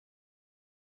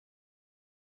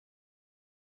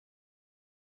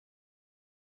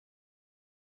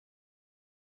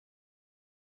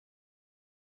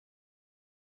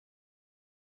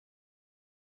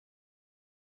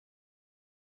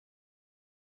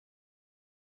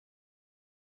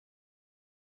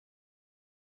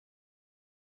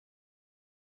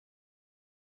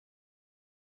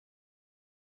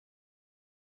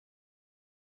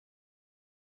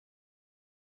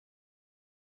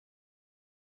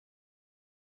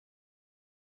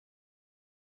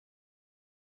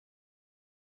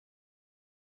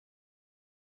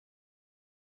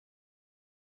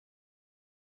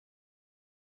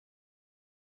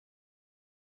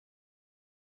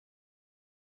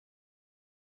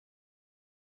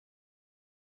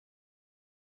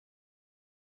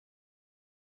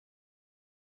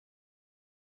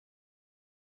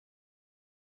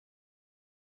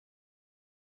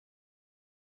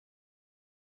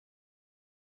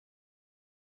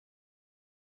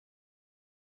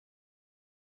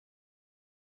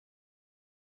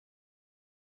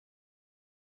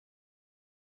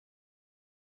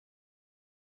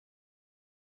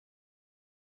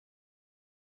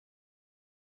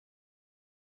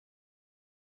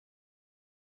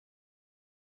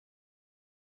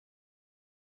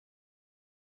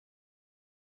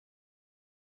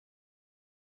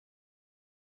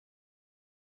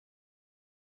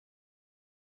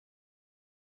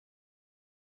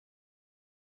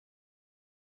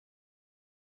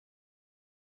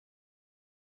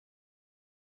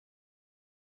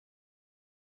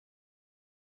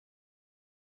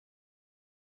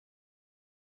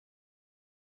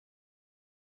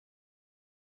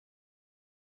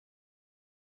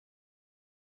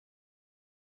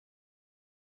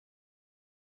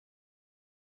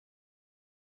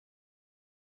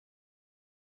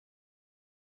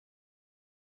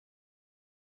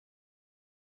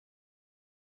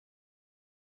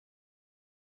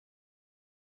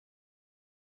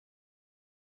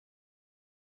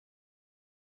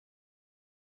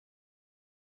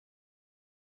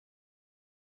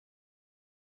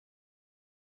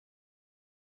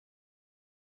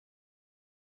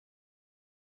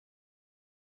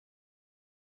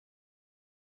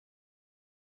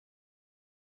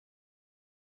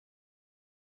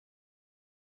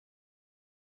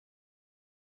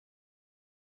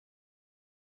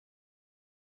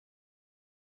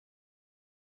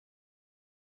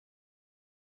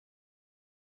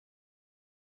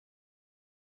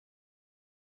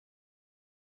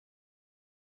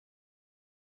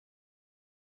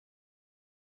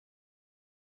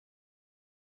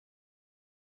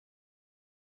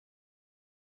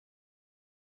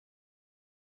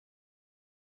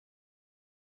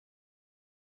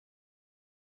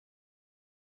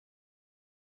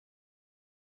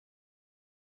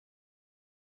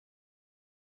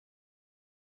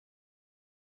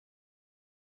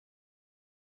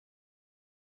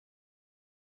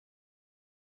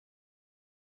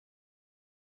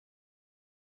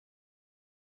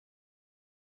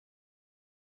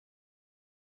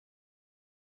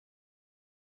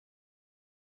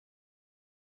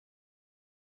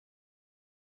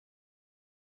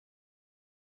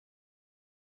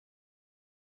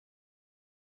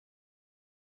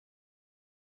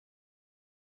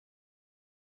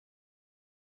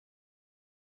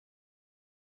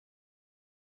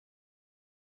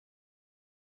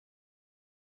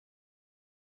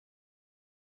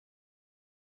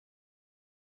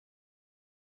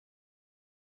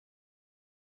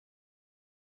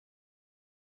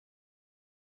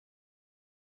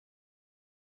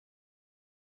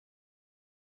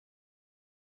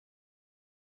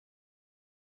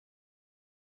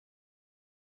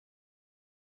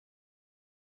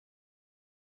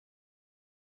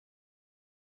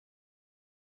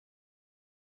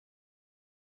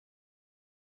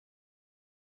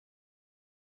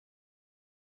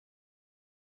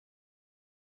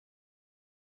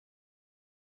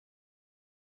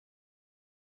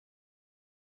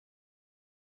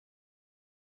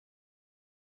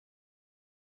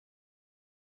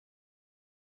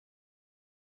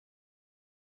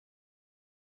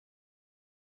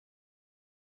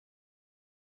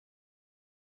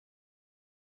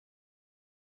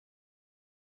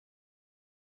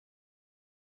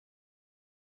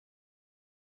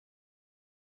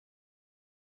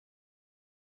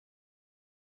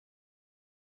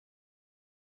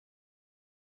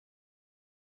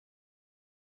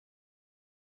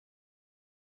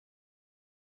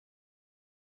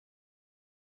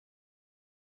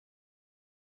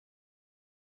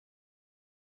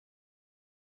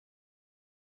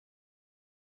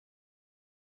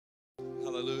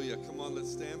Hallelujah. Come on,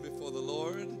 let's stand before the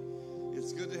Lord.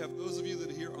 It's good to have those of you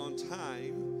that are here on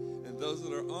time and those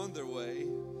that are on their way.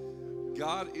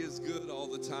 God is good all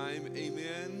the time.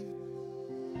 Amen.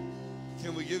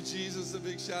 Can we give Jesus a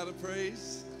big shout of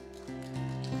praise?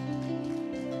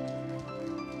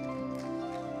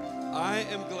 I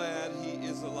am glad he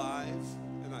is alive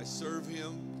and I serve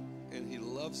him and he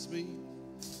loves me.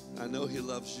 I know he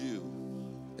loves you.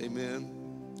 Amen.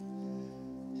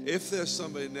 If there's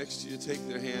somebody next to you, take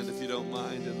their hand if you don't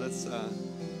mind. And let's,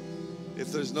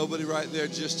 if there's nobody right there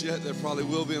just yet, there probably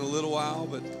will be in a little while,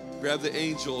 but grab the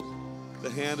angel, the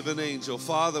hand of an angel.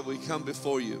 Father, we come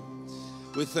before you.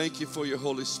 We thank you for your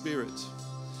Holy Spirit.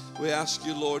 We ask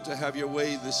you, Lord, to have your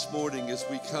way this morning as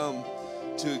we come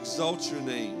to exalt your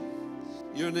name.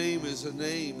 Your name is a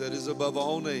name that is above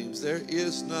all names. There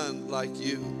is none like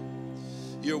you.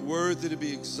 You're worthy to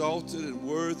be exalted and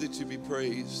worthy to be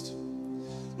praised.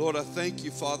 Lord, I thank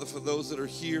you, Father, for those that are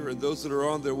here and those that are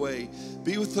on their way.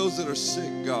 Be with those that are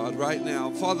sick, God, right now.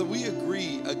 Father, we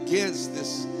agree against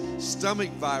this stomach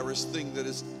virus thing that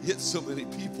has hit so many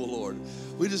people, Lord.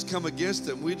 We just come against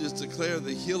it. We just declare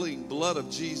the healing blood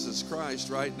of Jesus Christ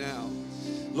right now.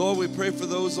 Lord, we pray for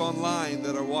those online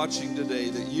that are watching today,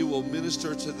 that you will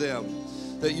minister to them,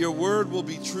 that your word will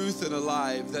be truth and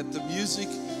alive, that the music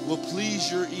will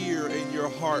please your ear and your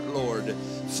heart, Lord.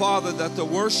 Father, that the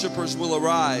worshipers will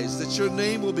arise, that your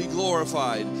name will be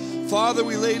glorified. Father,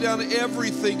 we lay down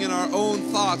everything in our own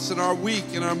thoughts and our week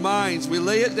and our minds. We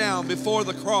lay it down before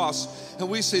the cross and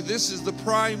we say, this is the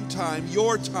prime time,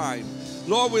 your time.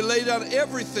 Lord, we lay down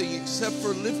everything except for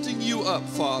lifting you up,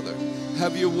 Father.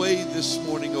 Have your way this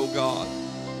morning, oh God.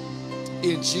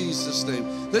 In Jesus'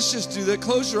 name. Let's just do that.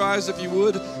 Close your eyes if you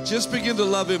would. Just begin to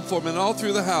love him for a minute all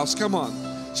through the house. Come on.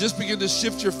 Just begin to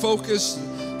shift your focus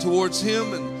towards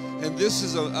him. And this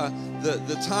is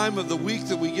the time of the week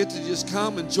that we get to just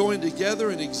come and join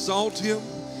together and exalt him.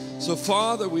 So,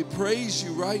 Father, we praise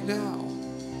you right now.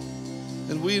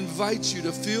 And we invite you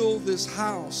to fill this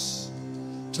house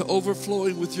to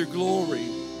overflowing with your glory.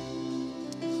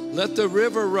 Let the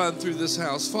river run through this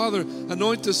house. Father,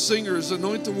 anoint the singers,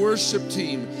 anoint the worship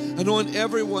team, anoint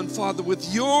everyone, Father,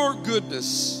 with your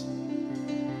goodness.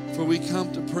 For we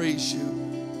come to praise you.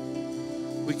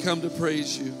 We come to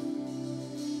praise you.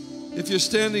 If you're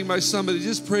standing by somebody,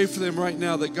 just pray for them right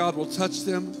now that God will touch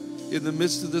them in the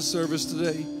midst of this service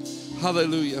today.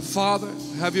 Hallelujah. Father,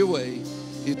 have your way.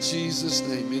 In Jesus'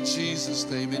 name, in Jesus'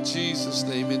 name, in Jesus'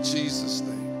 name, in Jesus'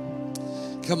 name.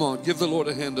 Come on, give the Lord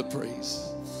a hand of praise.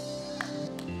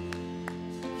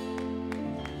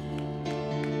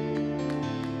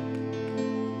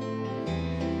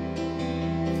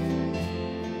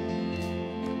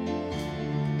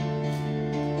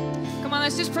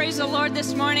 Let's just praise the Lord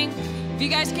this morning. If you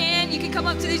guys can, you can come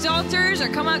up to these altars or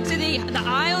come up to the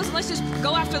aisles. Let's just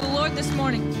go after the Lord this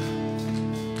morning.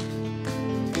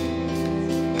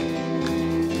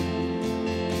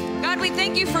 God, we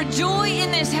thank you for joy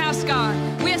in this house, God.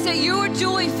 We ask that your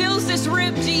joy fills this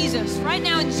room, Jesus. Right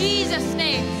now, in Jesus'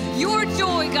 name, your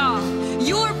joy, God.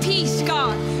 Your peace,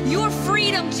 God. Your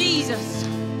freedom, Jesus.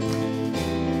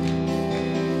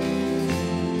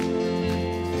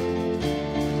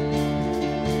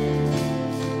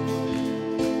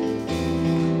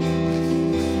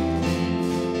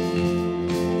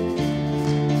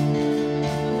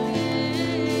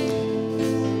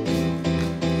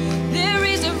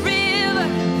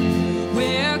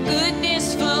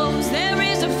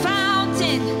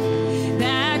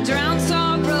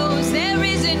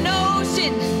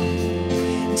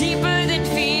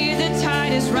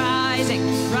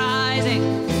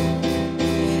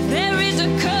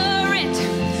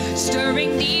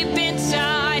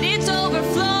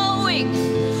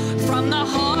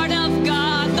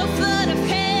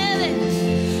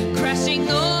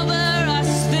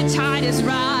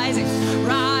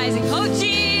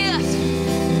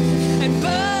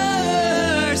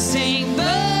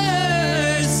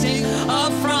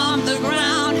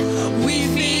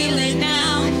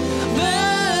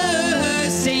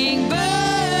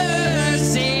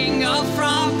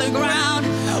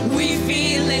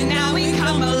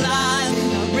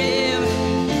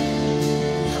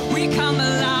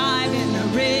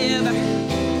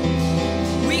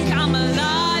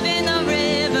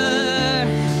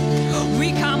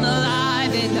 We come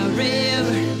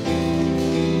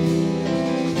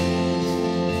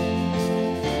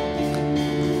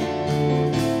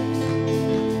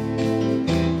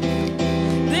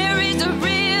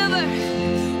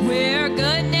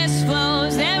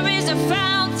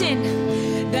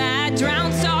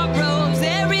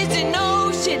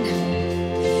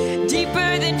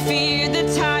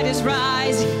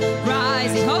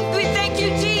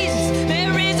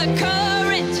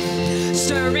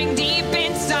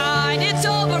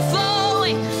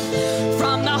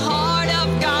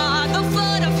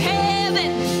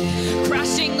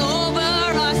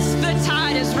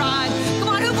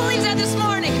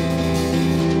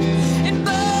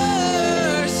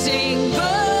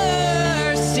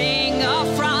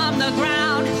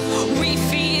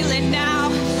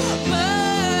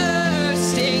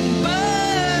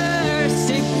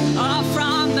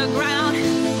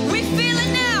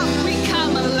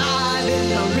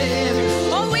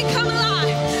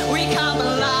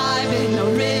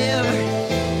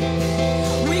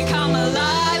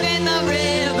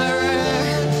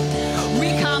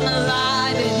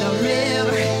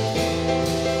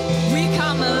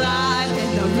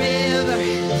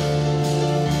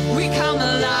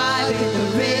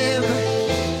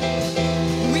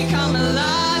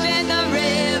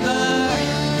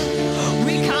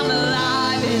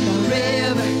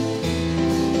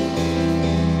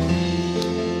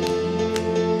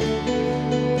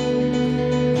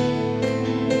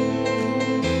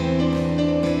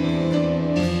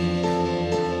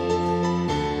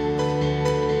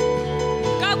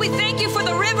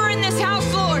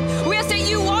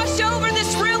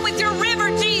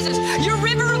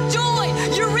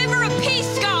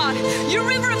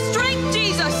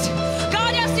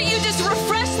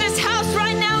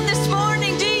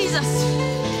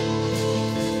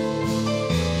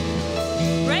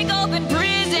Break open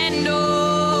prison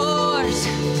doors.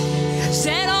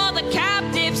 Set all the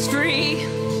captives free.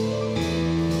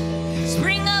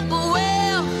 Spring up a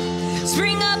well.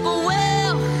 Spring up a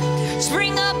well.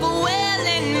 Spring up a well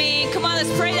in me. Come on, let's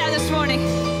pray that this morning.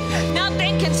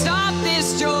 Nothing can stop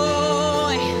this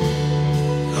joy.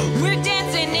 We're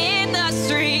dancing in the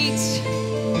streets.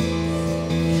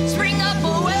 Spring up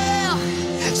a well.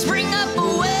 Spring up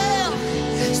a well.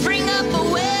 Spring up a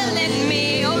well in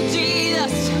me. Oh,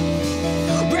 Jesus.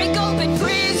 Break open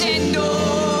prison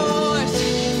doors.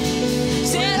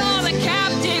 Set all the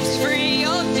captives free.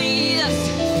 Oh, Jesus.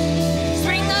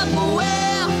 Spring up a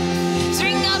well.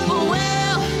 Spring up a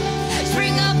well.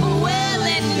 Spring up a well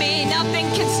in me. Nothing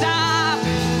can stop.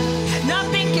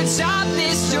 Nothing can stop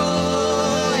this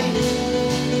joy.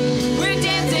 We're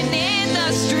dancing in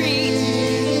the streets.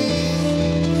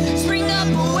 Spring up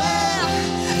a well.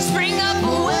 Spring up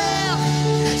a well.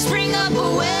 Spring up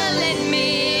a well in me.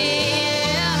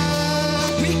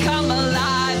 We come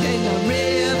alive in the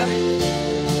river.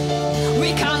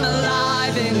 We come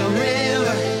alive in the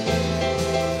river.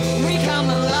 We come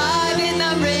alive in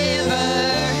the river.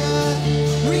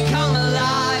 We come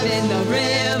alive in the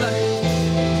river.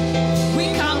 We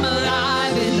come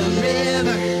alive in the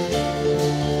river.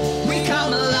 We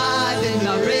come alive in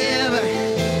the river.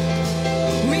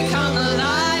 We come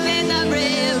alive in the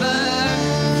river.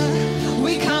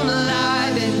 We come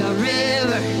alive in the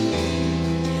river.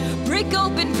 Break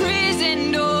open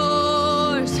prison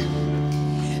doors.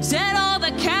 Set all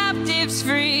the captives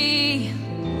free.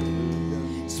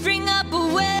 Spring up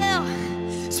a well.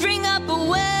 Spring up a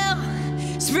well.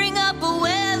 Spring up a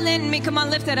well in me. Come on,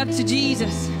 lift that up to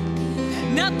Jesus.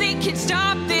 Nothing can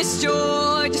stop this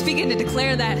joy. Just begin to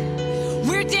declare that.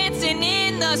 We're dancing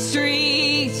in the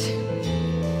streets.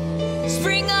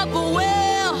 Spring up a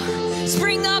well.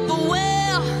 Spring up a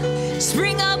well.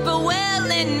 Spring up a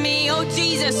well in me. Oh,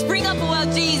 Jesus. Spring up a well,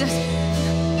 Jesus.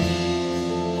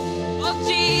 Oh,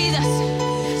 Jesus.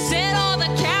 Set all the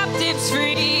captives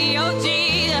free. Oh,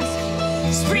 Jesus.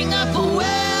 Spring up a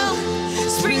well.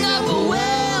 Spring up a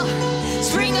well.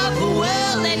 Spring up a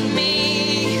well in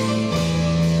me.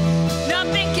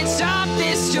 Nothing can stop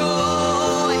this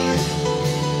joy.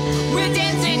 We're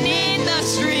dancing in the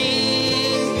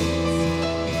streets.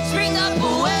 Spring up a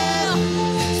well.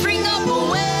 Spring up a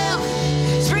well.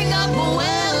 Spring up a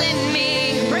well in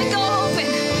me. Break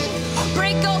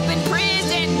open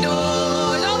prison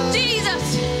doors. Oh, Jesus.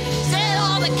 Set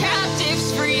all the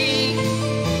captives free.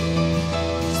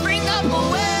 Spring up a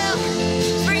well.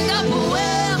 Spring up a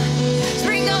well.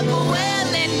 Spring up a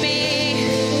well in me.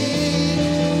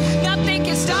 Nothing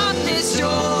can stop this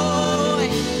joy.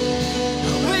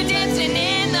 We're dancing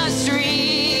in the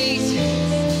streets.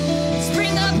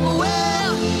 Spring up a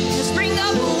well. Spring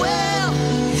up a well.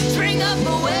 Spring up a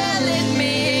well in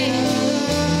me.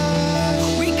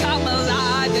 We come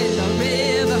alive in the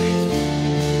river.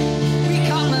 We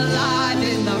come alive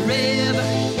in the river.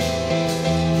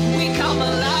 We come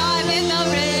alive in the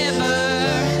river.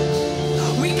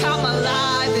 We come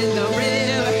alive in the river.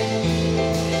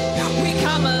 We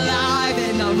come alive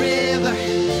in the river.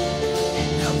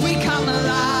 We come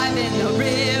alive in the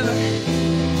river.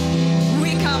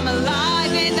 We come alive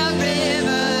in the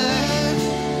river.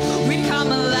 We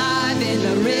come alive in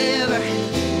the river.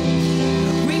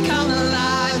 We come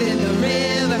alive in the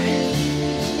river.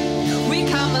 We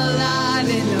come alive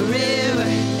in the river.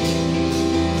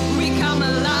 We come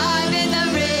alive in the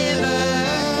river.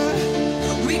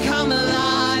 We come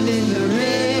alive in the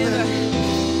river.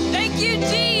 Thank you,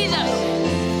 Jesus.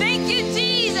 Thank you,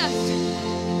 Jesus.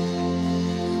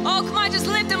 Oh, come on, just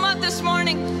lift him up this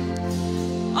morning.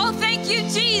 Oh, thank you,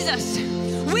 Jesus.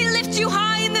 We lift you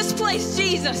high in this place,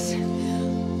 Jesus.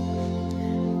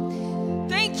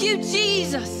 Thank you,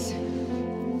 Jesus.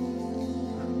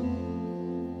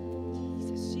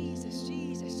 Jesus,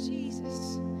 Jesus,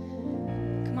 Jesus.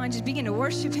 Come on, just begin to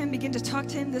worship him, begin to talk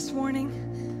to him this morning.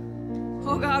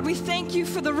 Oh God, we thank you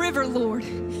for the river, Lord.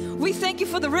 We thank you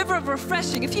for the river of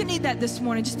refreshing. If you need that this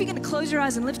morning, just begin to close your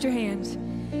eyes and lift your hands.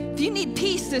 If you need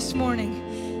peace this morning,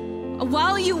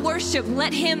 while you worship,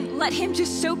 let him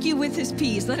just soak you with his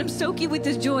peace. Let him soak you with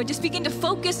his joy. Just begin to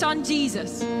focus on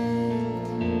Jesus.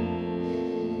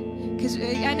 Because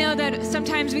I know that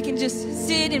sometimes we can just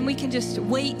sit and we can just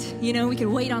wait, we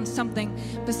can wait on something,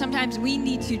 but sometimes we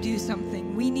need to do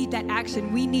something. We need that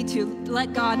action. We need to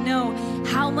let God know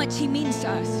how much he means to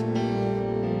us.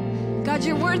 God,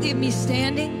 you're worthy of me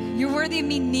standing. You're worthy of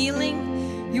me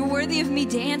kneeling. You're worthy of me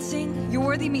dancing. You're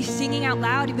worthy of me singing out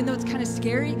loud, even though it's kind of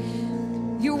scary.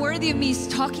 You're worthy of me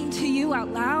talking to you out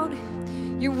loud.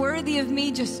 You're worthy of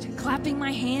me just clapping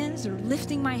my hands or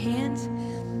lifting my hands.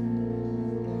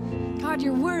 God,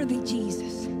 you're worthy,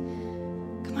 Jesus.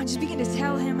 Come on, just begin to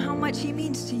tell him how much he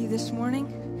means to you this morning.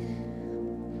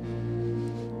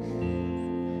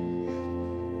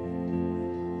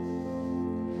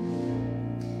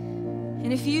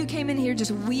 And if you came in here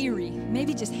just weary,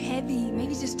 maybe just heavy,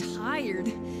 maybe just tired,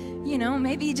 you know,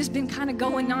 maybe you've just been kind of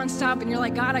going nonstop and you're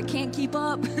like, God, I can't keep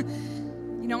up.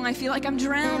 You know, I feel like I'm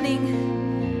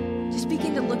drowning. Just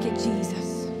begin to look at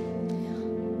Jesus.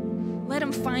 Let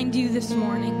him find you this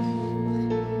morning.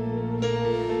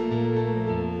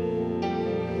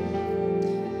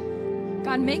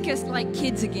 God, make us like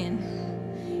kids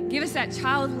again. Give us that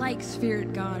childlike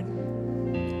spirit, God,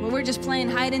 where we're just playing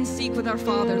hide and seek with our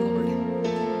Father, Lord.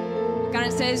 God,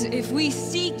 it says, if we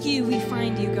seek you, we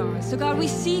find you, God. So, God, we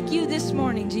seek you this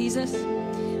morning, Jesus.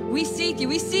 We seek you.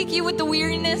 We seek you with the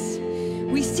weariness.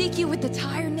 We seek you with the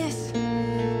tiredness.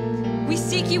 We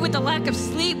seek you with the lack of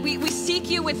sleep. We seek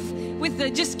you with the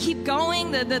just keep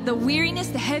going, the weariness,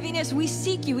 the heaviness. We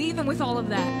seek you even with all of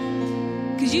that.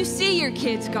 Because you see your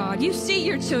kids, God. You see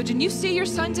your children. You see your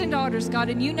sons and daughters, God.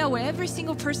 And you know where every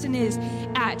single person is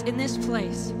at in this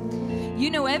place.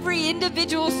 You know every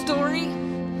individual story.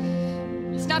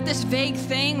 It's not this vague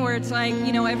thing where it's like,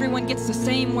 you know, everyone gets the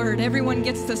same word. Everyone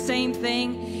gets the same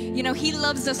thing. You know, he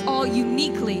loves us all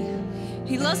uniquely.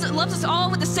 He loves us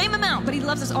all with the same amount, but he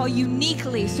loves us all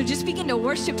uniquely. So just begin to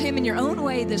worship him in your own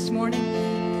way this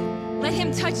morning. Let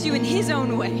him touch you in his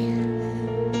own way.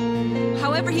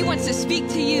 However he wants to speak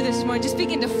to you this morning, just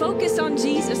begin to focus on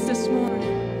Jesus this morning.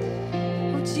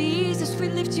 Oh, Jesus, we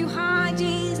lift you high,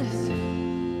 Jesus.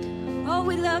 Oh,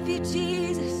 we love you,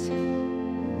 Jesus.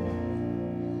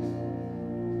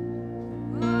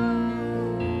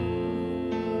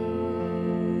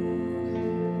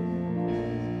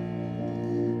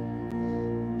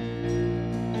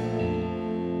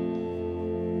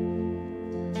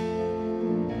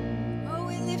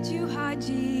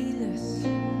 Jesus,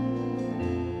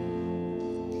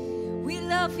 we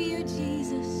love you,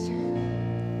 Jesus.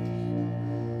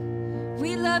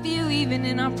 We love you even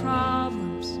in our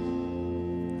problems.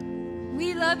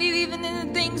 We love you even in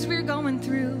the things we're going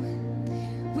through.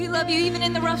 We love you even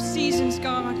in the rough seasons,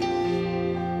 God.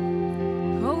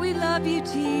 Oh, we love you,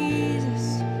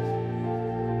 Jesus.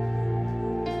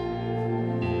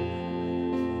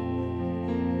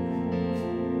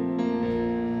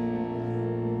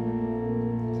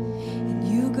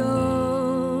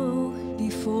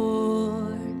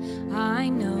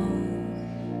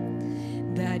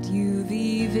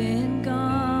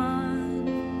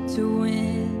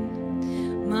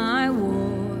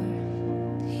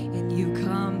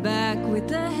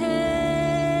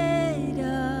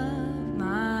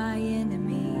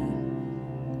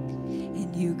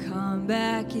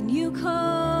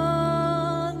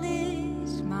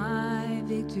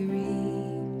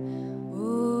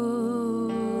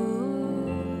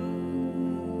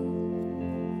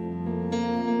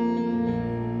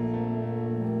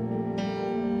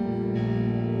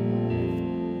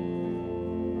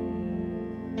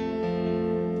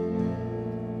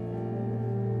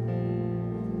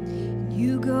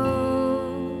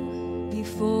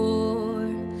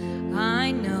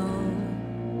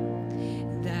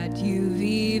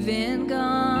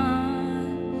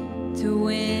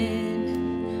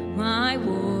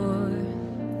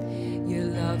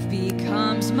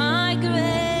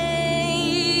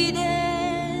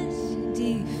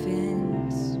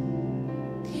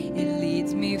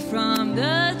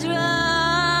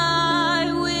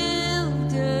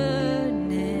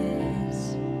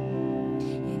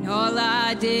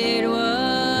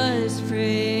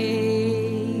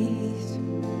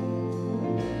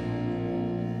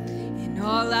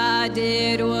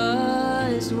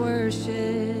 Yes, Lord.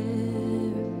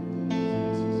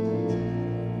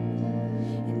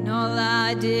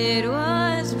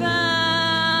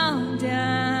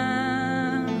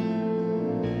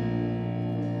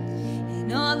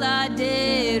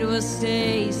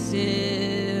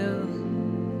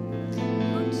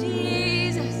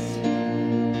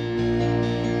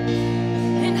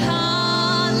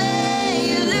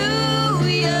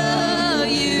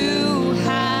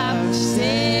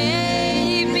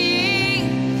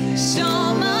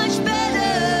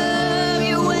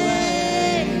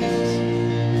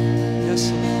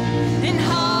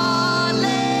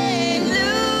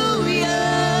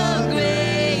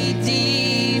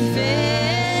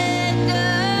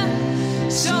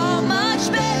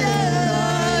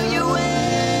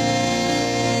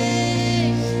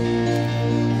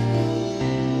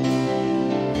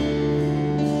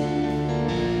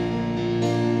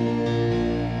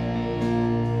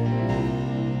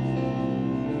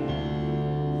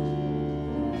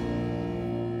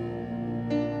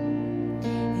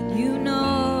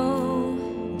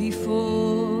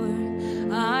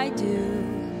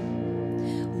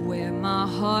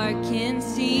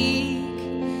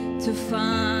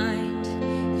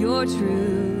 your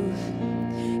truth.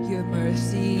 Your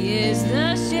mercy is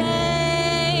the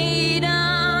shade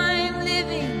I'm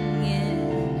living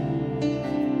in.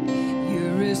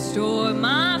 You restore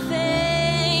my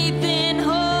faith and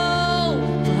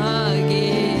hope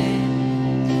again.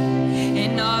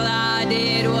 And all I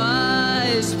did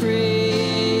was praise.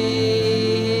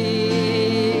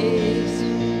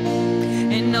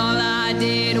 And all I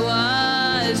did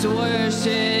was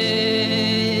worship.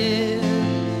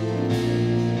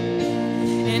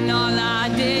 And all I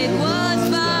did was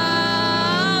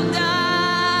bow down.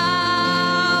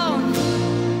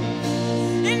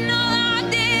 And all I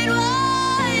did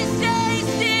was stay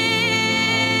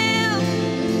still.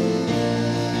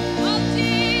 Oh,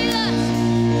 Jesus.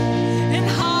 And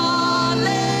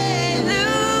hallelujah,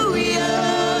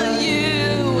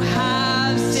 you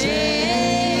have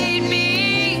saved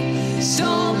me.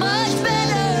 So much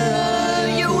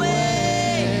better your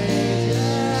way.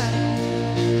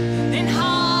 And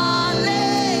hallelujah,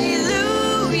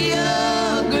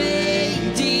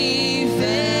 great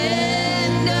defender.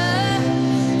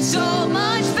 So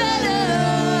much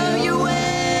better your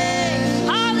way.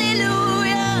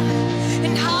 Hallelujah.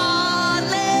 And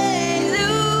hallelujah,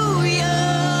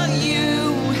 you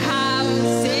have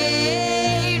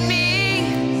saved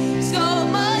me. So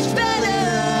much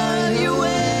better your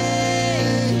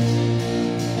way.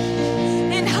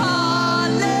 And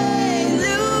hallelujah,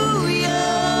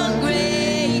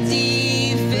 great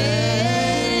defender.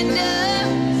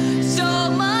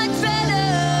 So much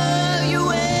better your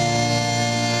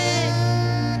way.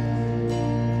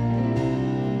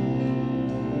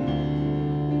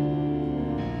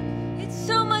 It's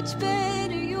so much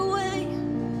better your way.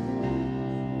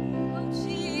 Oh,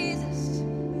 Jesus.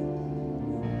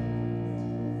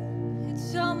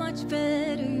 It's so much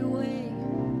better your way.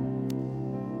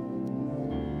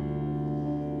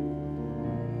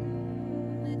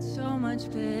 It's so much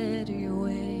better your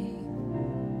way.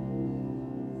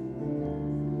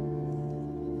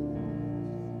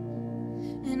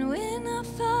 And when I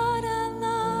thought I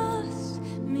lost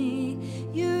me,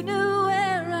 you knew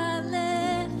where I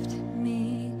left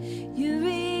me. You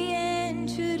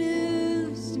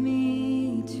reintroduced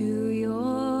me to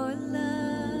your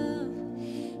love.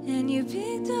 And you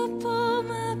picked up all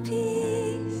my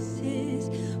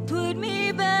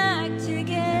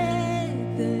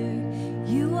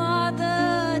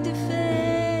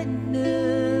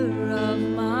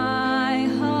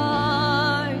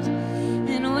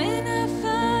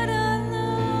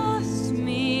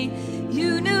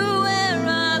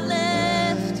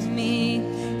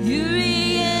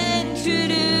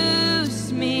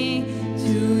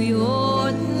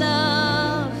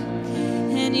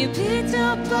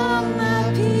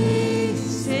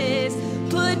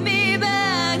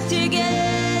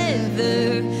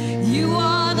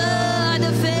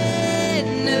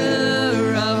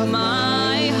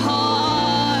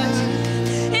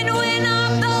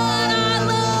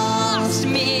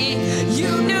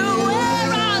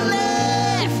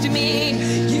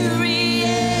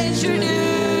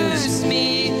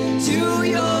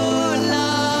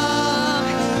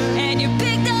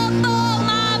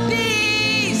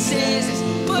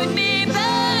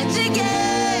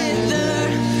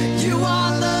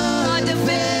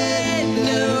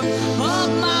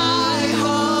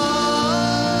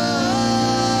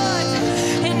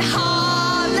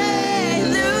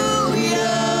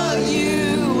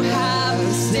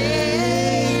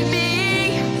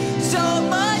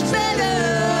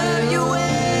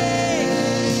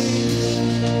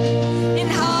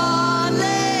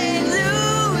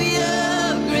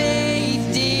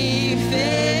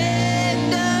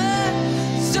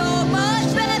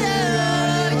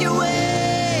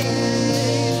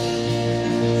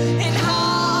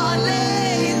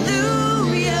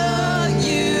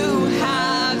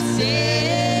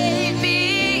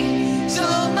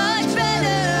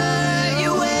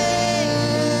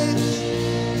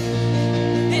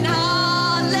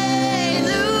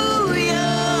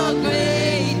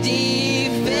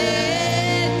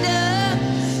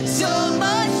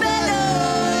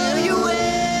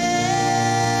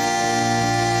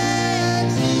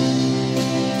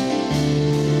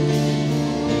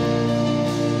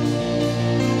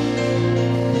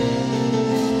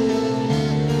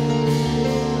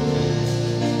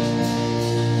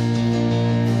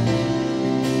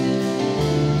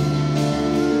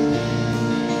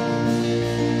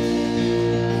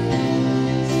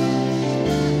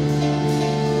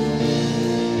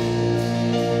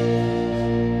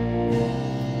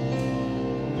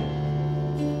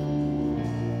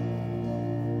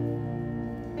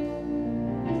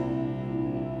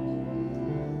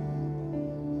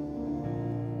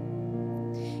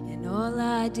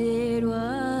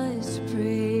was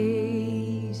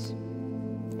praise,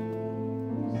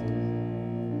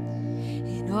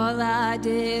 and all I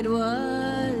did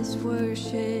was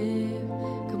worship.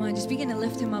 Come on, just begin to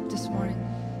lift him up this morning.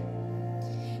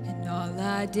 And all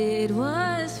I did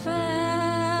was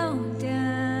bow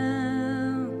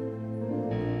down,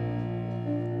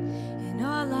 and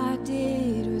all I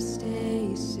did was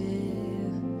stay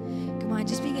still. Come on,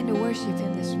 just begin to worship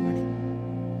him this morning.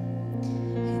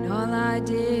 And all I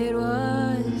did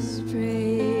was praise,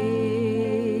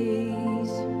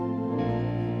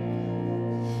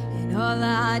 and all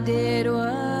I did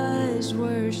was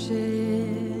worship,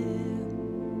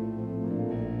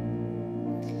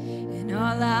 and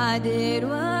all I did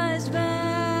was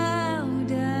bow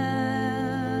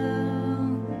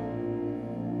down,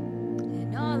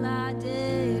 and all I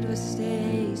did was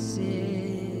stay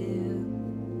still,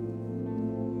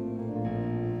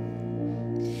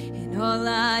 and all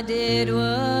I did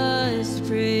was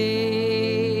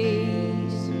praise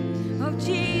of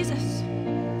Jesus,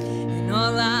 and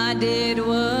all I did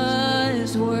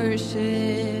was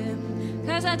worship,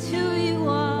 'cause that's who you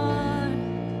are.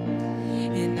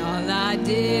 And all I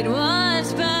did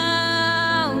was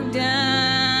bow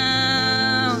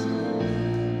down,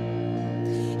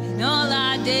 and all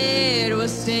I did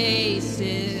was stay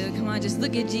still. Come on, just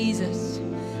look at Jesus.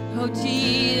 Oh,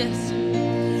 Jesus.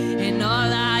 And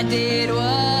all I did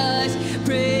was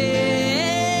praise.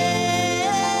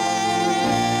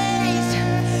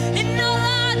 And all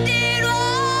I did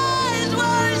was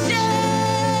worship.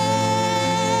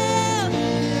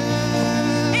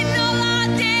 And all I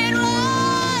did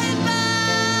was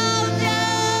bow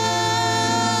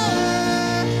down.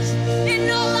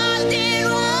 And all I did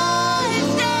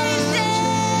was stay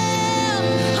still.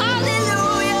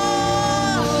 Hallelujah.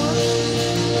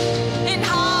 And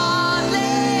hallelujah,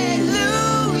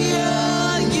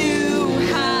 you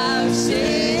have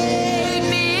saved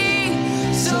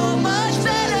me so much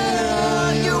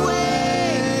better your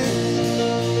way.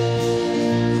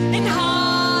 And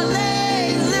hallelujah,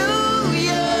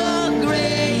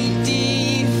 great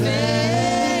defender,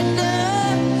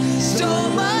 so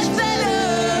much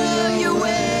better your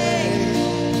way.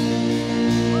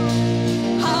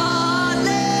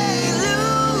 Hallelujah,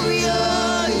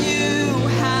 you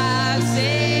have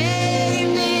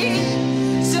saved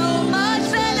me so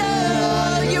much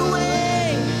better your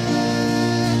way.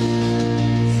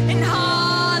 And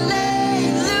hallelujah,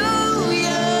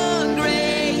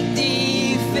 great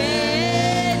defender,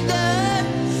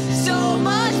 so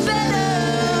much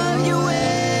better your ways.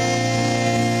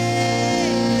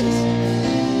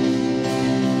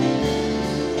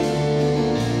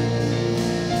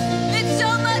 It's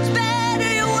so much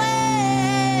better your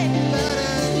way.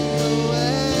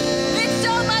 It's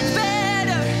so much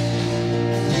better.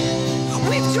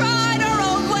 We've tried our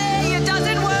own way, it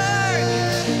doesn't work.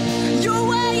 Your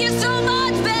way is so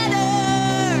much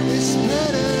better. It's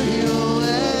better your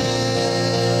way.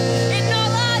 And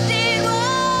all I did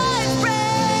was praise,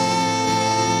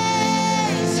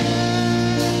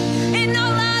 and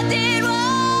all I did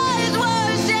was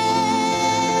worship,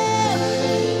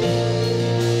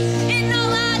 and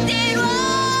all I did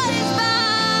was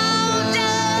bow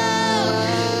down,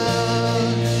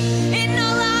 and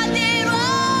all I did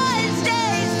was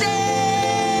stay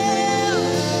still.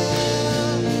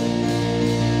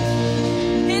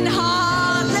 And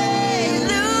hallelujah,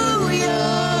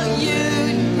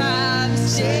 you have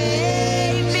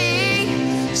saved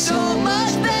me so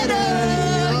much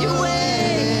better your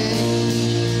way.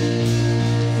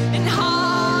 And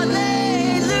hallelujah,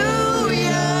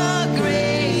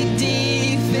 great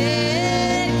defender,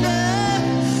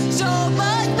 so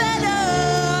much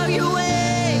better your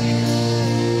way.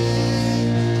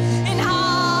 And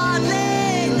hallelujah,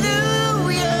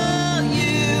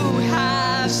 you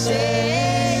have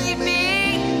saved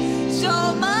me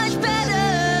so much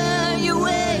better your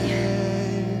way.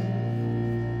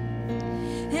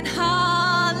 And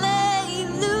hallelujah,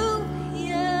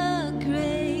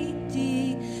 great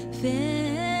defender.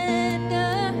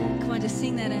 Come on, just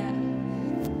sing that out.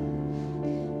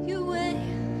 Your way.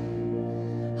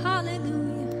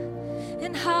 Hallelujah.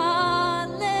 And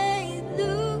hallelujah,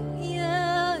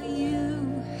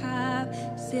 you have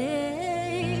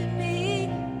saved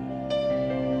me.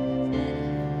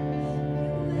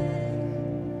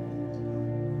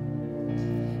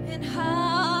 And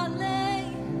hallelujah,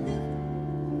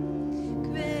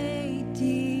 great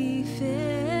defender,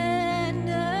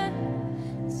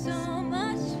 so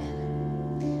much,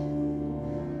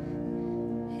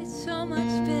 it's so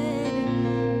much better,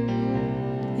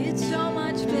 it's so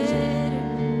much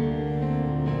better,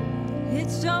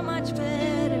 it's so much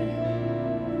better,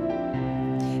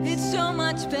 it's so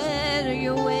much much better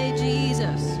your way,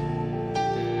 Jesus.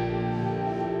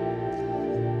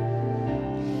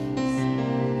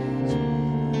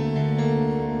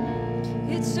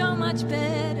 It's so much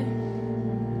better.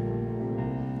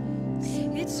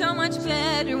 It's so much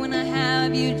better when I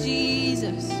have you,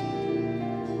 Jesus.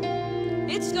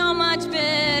 It's so much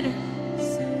better.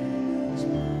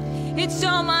 It's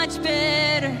so much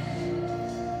better.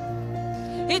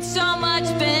 It's so much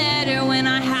better when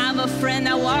I have a friend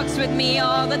that walks with me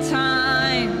all the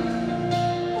time.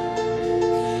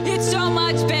 It's so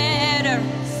much better.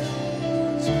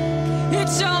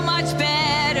 It's so much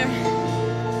better.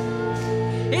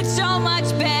 It's so much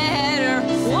better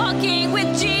walking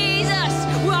with Jesus,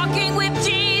 walking with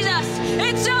Jesus.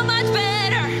 It's so much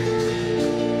better.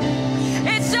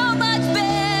 It's so much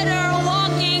better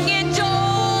walking in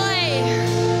joy.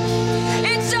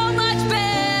 It's so much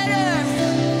better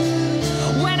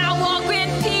when I walk in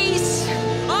peace.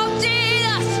 Oh,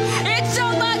 Jesus, it's so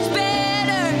much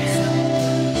better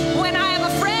when I have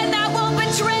a friend that won't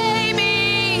betray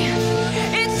me.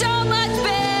 It's so much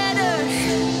better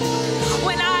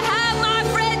when I have my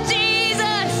friend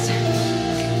Jesus.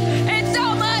 It's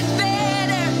so much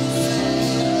better.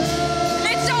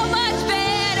 It's so much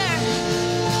better.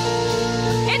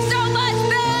 It's so much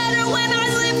better when I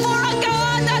live for a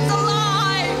God that's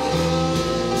alive.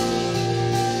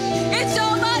 It's so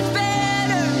much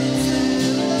better.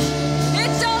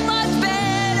 It's so much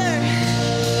better.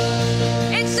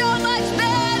 It's so much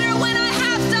better when I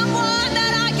have someone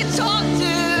that I can talk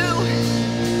to.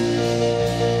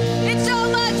 It's so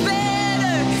much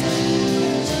better.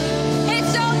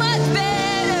 It's so much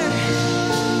better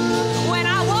when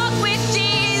I walk with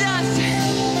Jesus.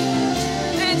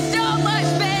 It's so much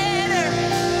better.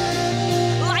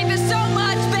 Life is so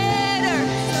much better.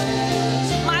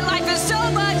 My life is so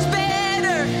much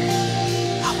better.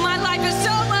 My life is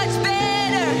so much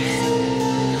better.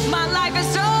 My life is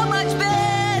so much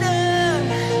better.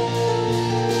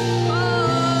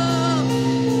 Oh.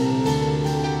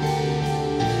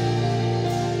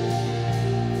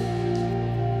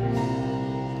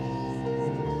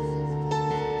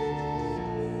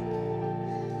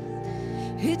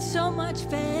 It's so much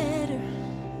better.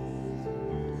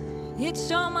 It's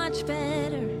so much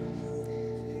better.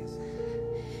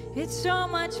 It's so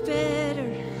much better.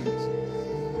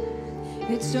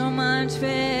 It's so much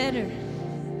better.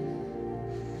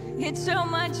 It's so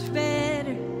much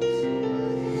better.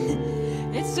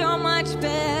 It's so much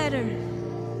better.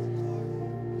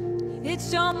 It's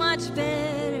so much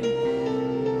better.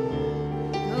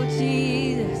 Oh,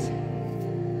 Jesus.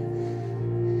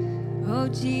 Oh,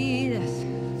 Jesus.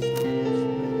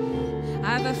 I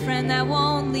have a friend that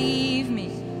won't leave me.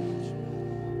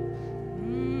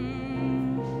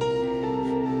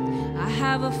 I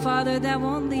have a Father that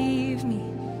won't leave me.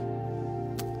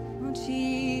 Oh,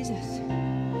 Jesus.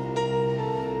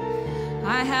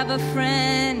 I have a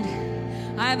friend.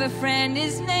 I have a friend.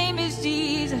 His name is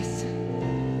Jesus.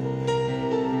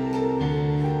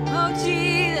 Oh,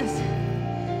 Jesus.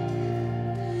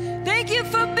 Thank you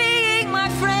for being my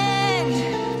friend.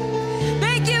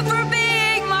 Thank you for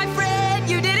being my friend.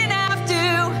 You didn't have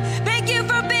to. Thank you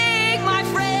for being my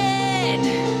friend.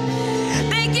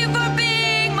 Thank you for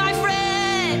being my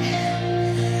friend.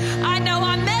 I know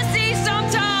I'm messy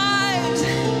sometimes.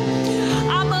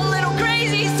 I'm a little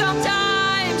crazy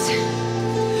sometimes.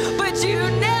 But you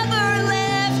never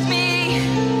left me.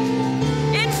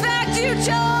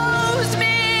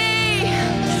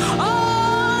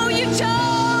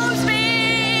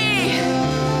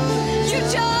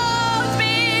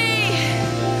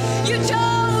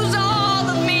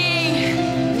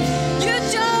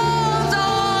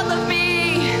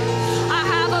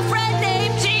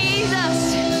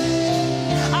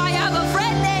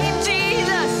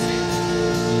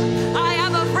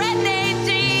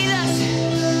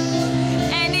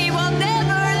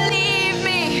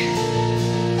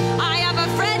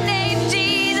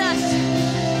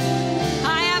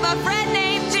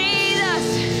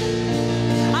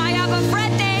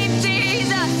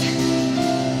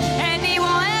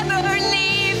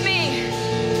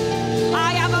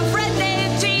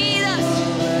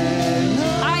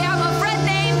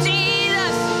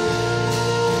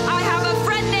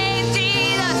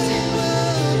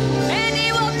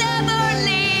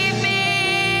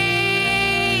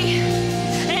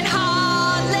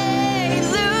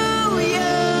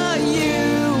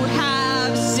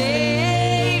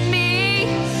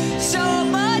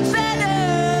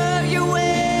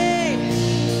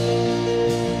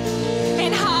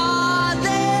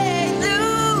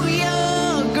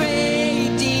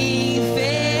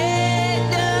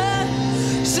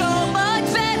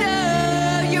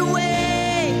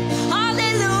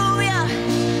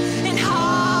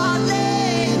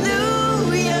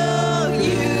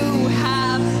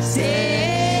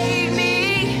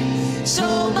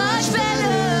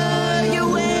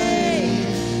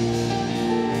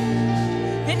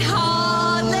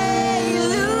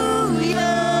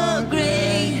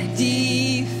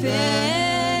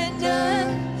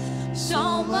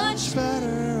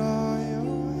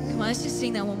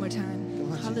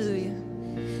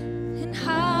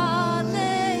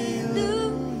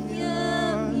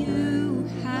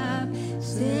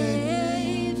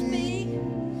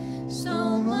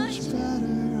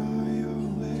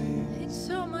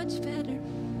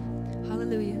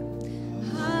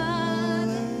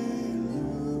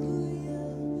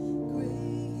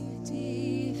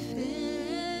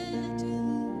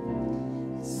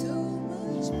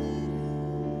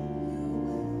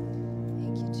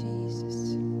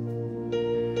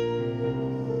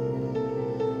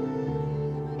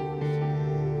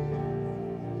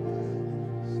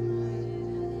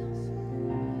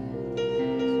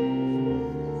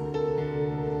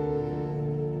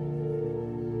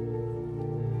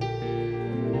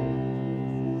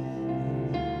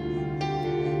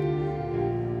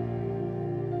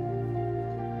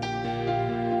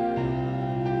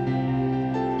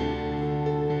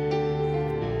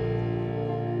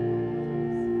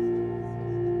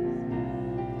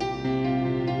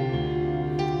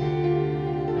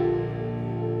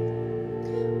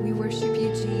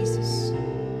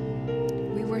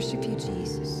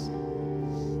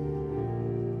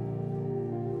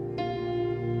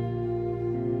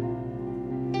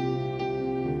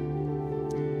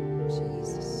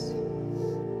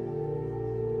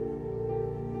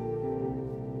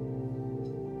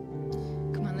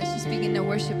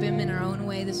 worship him in our own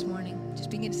way this morning. Just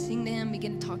begin to sing to him,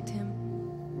 begin to talk to him.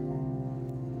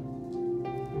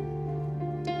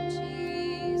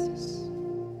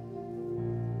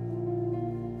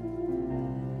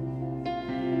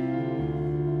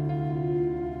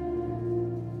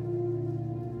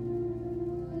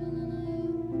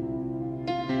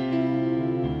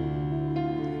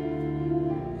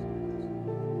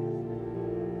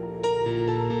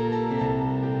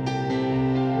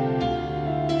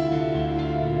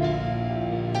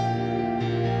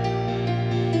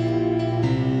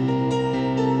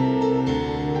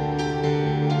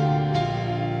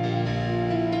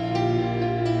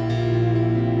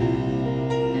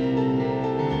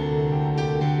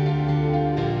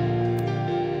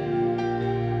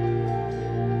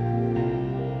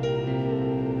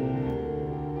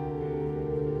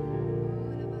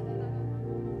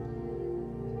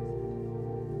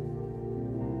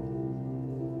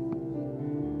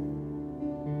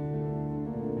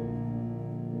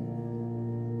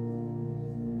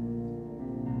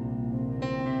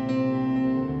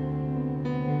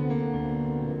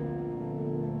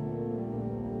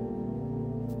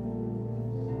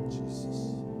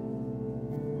 Jesus.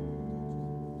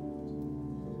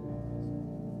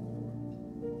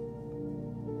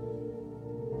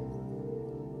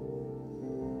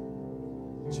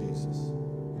 Jesus.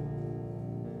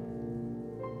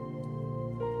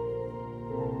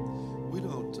 We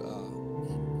don't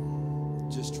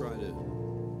just try to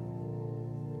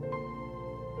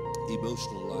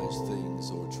emotionalize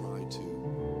things or try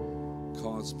to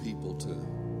cause people to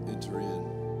enter in.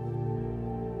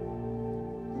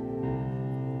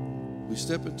 We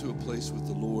step into a place with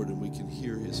the Lord and we can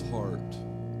hear his heart.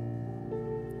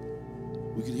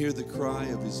 We can hear the cry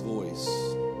of his voice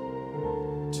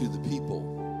to the people.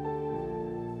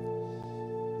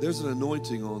 There's an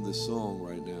anointing on this song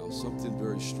right now. Something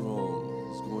very strong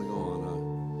is going on.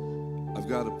 I've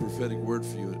got a prophetic word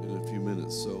for you in a few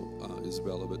minutes, so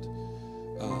Isabella, but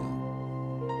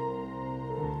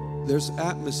there's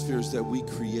atmospheres that we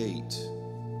create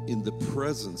in the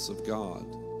presence of God.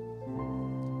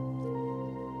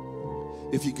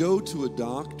 If you go to a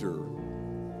doctor,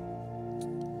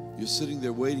 you're sitting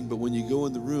there waiting, but when you go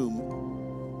in the room,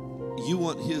 you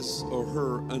want his or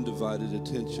her undivided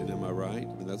attention, am I right?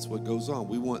 I mean, that's what goes on.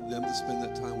 We want them to spend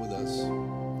that time with us.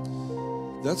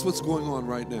 That's what's going on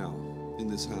right now in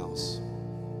this house.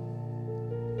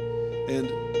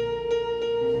 And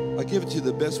I give it to you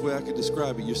the best way I could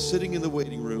describe it. You're sitting in the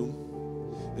waiting room,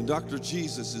 and Dr.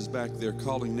 Jesus is back there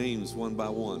calling names one by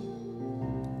one.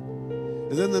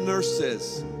 And then the nurse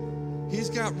says, he's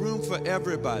got room for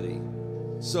everybody.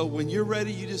 So when you're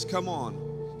ready, you just come on.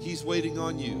 He's waiting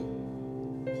on you.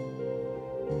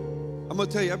 I'm going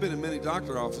to tell you, I've been in many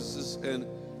doctor offices, and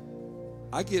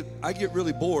I get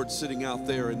really bored sitting out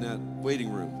there in that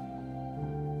waiting room.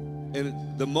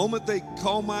 And the moment they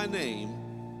call my name,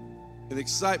 and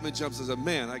excitement jumps, I say,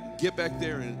 man, I can get back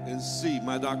there and see.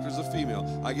 My doctor's a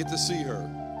female. I get to see her.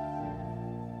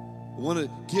 I want to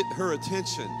get her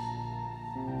attention.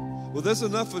 Well, there's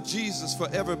enough of Jesus for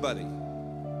everybody.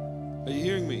 Are you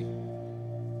hearing me?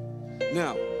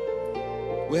 Now,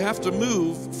 we have to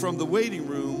move from the waiting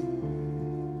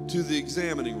room to the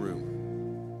examining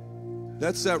room.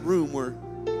 That's that room where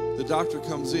the doctor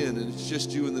comes in and it's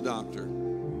just you and the doctor.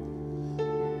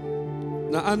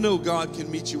 Now, I know God can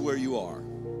meet you where you are.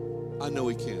 I know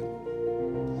he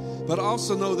can. But I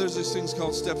also know there's these things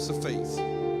called steps of faith,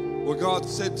 where God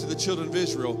said to the children of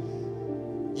Israel,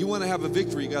 you want to have a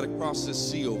victory, you got to cross this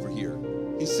sea over here.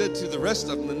 He said to the rest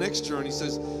of them, the next journey, he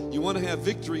says, you want to have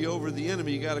victory over the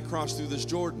enemy, you got to cross through this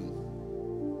Jordan.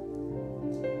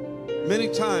 Many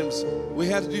times we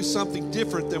had to do something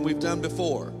different than we've done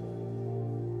before.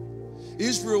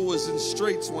 Israel was in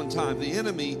straits one time. The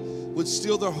enemy would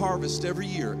steal their harvest every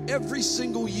year. Every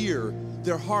single year,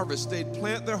 their harvest, they'd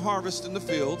plant their harvest in the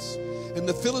fields, and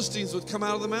the Philistines would come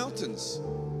out of the mountains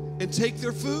and take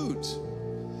their food.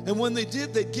 And when they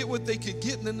did, they'd get what they could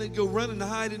get, and then they'd go run and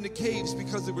hide in the caves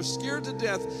because they were scared to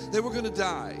death they were going to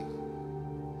die.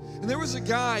 And there was a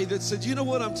guy that said, you know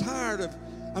what, I'm tired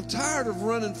of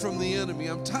running from the enemy.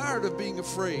 I'm tired of being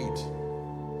afraid.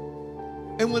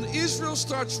 And when Israel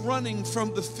starts running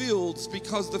from the fields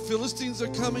because the Philistines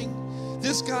are coming,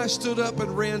 this guy stood up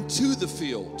and ran to the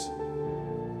field.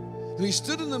 And he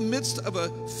stood in the midst of a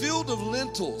field of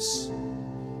lentils.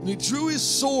 And he drew his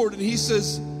sword and he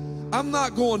says, I'm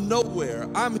not going nowhere.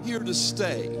 I'm here to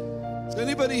stay. Is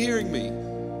anybody hearing me?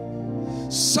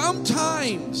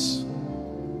 Sometimes,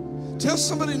 tell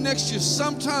somebody next to you,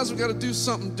 sometimes we got to do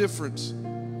something different.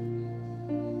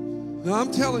 Now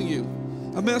I'm telling you,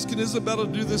 I'm asking Isabella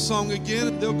to do this song again,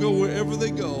 and they'll go wherever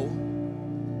they go.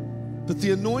 But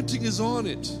the anointing is on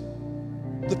it.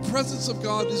 The presence of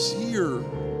God is here.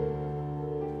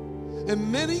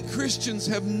 And many Christians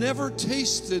have never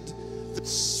tasted the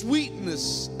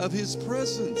sweetness of His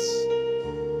presence.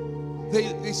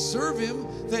 They serve Him,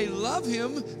 they love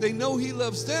Him, they know He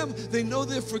loves them, they know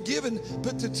they're forgiven,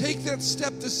 but to take that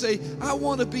step to say, I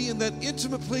want to be in that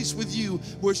intimate place with you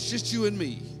where it's just you and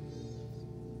me.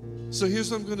 So here's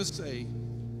what I'm going to say.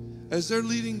 As they're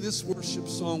leading this worship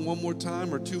song one more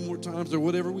time or two more times or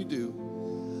whatever we do,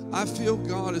 I feel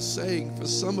God is saying for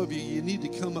some of you, you need to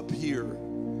come up here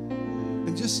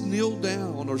and just kneel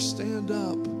down or stand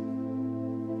up,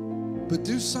 but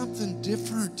do something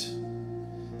different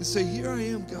and say, here I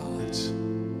am, God.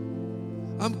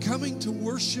 I'm coming to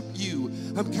worship you.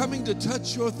 I'm coming to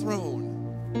touch your throne.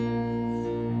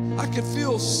 I could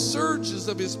feel surges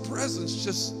of His presence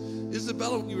just,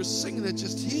 Isabella, when you were singing that,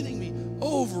 just hitting me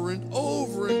over and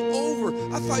over and over.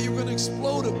 I thought you were going to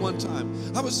explode at one time.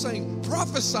 I was saying,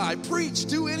 prophesy, preach,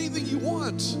 do anything you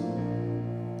want.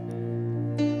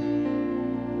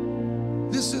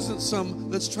 This isn't some,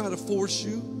 let's try to force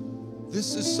you.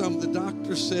 This is some, the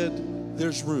doctor said,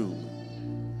 there's room.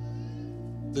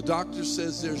 The doctor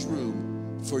says there's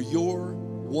room for your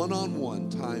one-on-one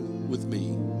time with me.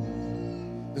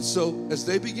 And so as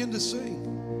they begin to sing,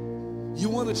 you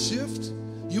want to shift?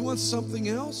 You want something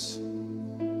else?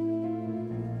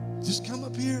 Just come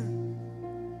up here.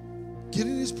 Get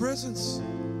in His presence.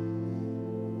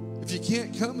 If you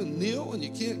can't come and kneel and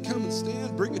you can't come and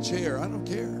stand, bring a chair. I don't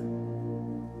care.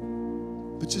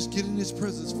 But just get in His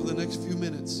presence for the next few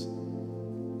minutes.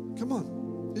 Come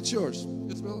on. It's yours.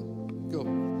 Isabella, go.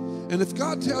 And if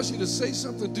God tells you to say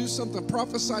something, do something,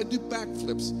 prophesy, do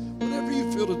backflips, whatever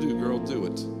you feel to do, girl, do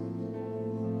it.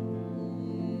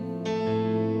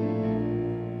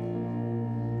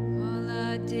 All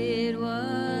I did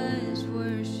was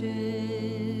worship,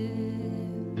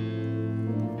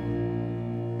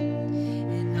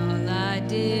 and all I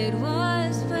did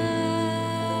was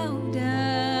bow down,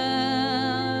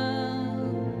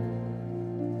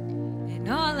 and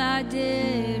all I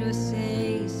did was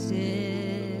say, sis,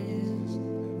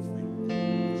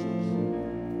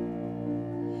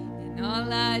 and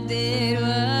all I did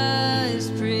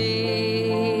was praise,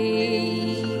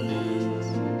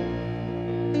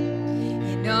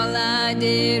 and all I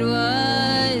did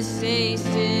was say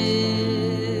still,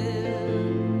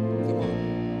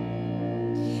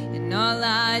 and all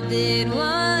I did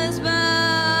was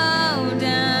bow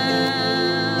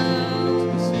down,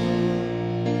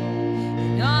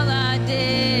 and all I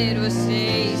did was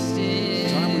say still.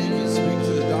 Time where you can speak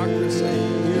to the doctor and say,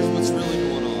 here's what's really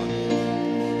going on.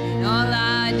 And all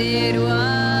I did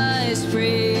was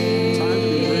praise. Time to be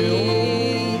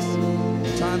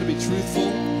real. Time to be truthful.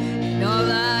 And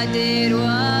all I did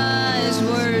was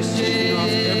worship. Taking off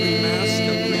every mask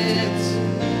of pretense.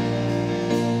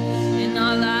 And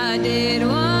all I did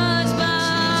was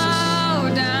bow I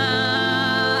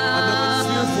know it's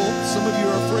down. fearful. Some of you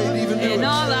are afraid to even do And it.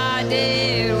 all I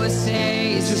did was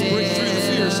say, Just break through the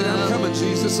fear. Say, I'm coming,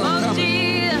 Jesus. I'm Oh, coming.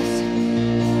 Jesus.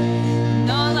 And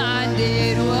all I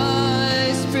did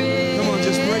was praise. Come on,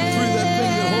 just break through that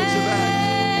thing that holds you back.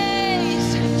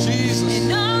 Jesus.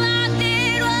 And all I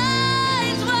did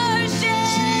was worship.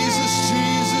 Jesus,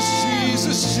 Jesus,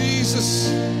 Jesus, Jesus.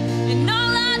 And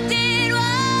all I did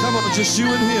was Come on, just you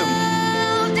and Him.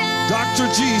 bow down. Dr.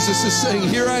 Jesus is saying,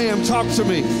 here I am, talk to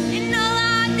me. And all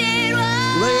I did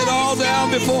was Lay it all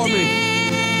down say before me.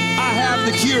 I have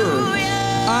the cure.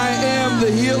 I am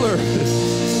the healer.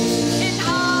 And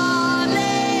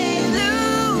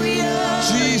hallelujah.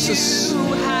 Jesus, You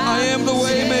I am the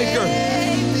way maker.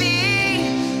 saved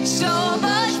me so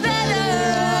much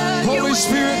better. Holy You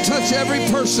Spirit, touch every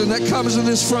person that comes in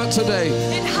this front today.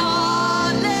 And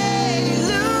hallelujah.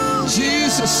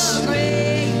 Jesus,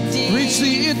 Great reach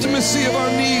the intimacy of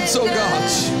our needs, oh God.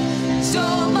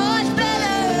 so much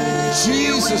better.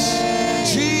 Jesus,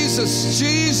 Jesus,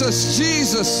 Jesus,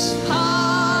 Jesus.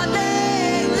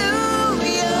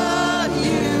 Hallelujah,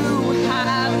 you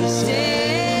have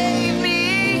saved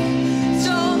me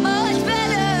so much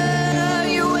better.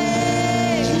 You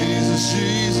way. Jesus,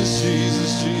 Jesus,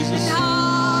 Jesus, Jesus.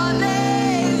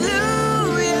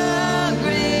 Hallelujah,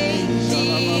 great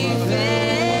defender,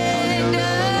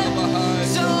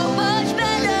 so much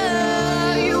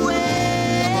better. You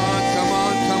way. Come on, come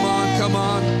on, come on, come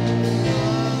on.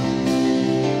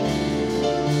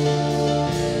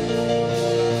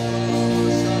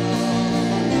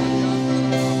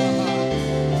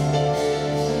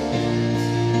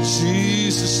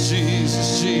 Jesus,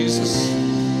 Jesus, Jesus.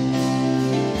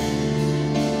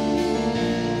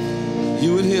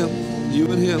 You and him.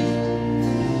 You and him.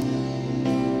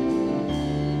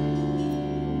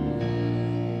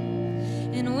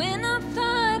 And when I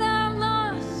thought I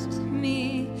lost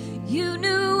me, you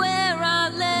knew where I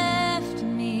left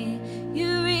me.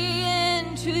 You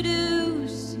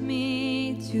reintroduced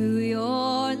me to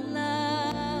your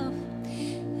love.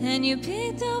 And you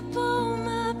picked up all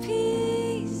my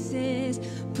pieces,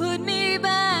 put me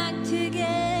back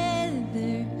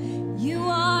together. You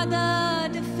are the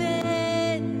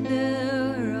defender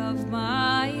of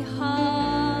my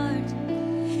heart.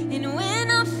 And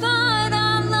when I thought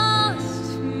I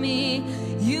lost me,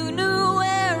 you knew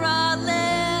where I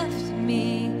left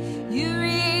me. You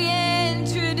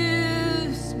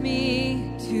reintroduced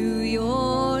me to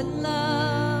your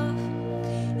love.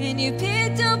 And you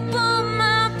picked up all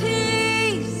my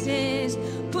pieces,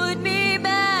 put me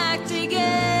back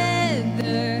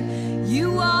together.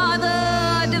 You are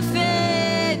the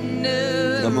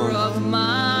defender of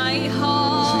my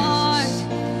heart.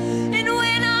 And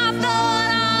when I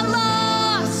thought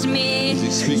I lost me,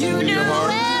 you knew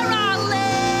where I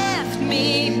left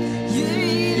me. You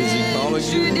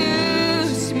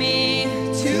introduced me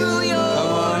to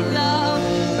your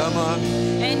love. Come on.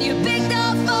 And you picked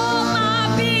up all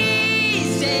my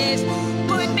pieces,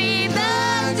 put me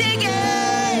back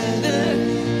together.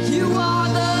 You are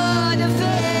the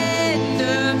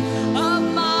defender of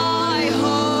my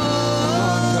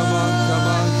heart. Come on, come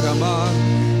on, come on.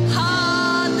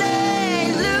 Hallelujah,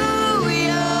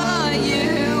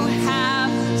 you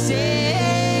have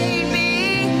saved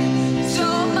me.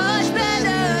 So much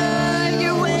better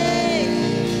your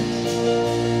way.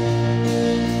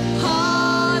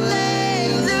 Hallelujah,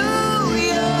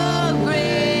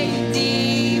 great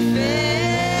defender.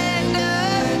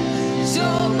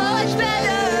 So much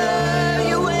better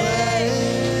your way.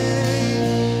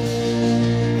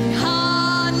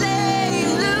 Hallelujah,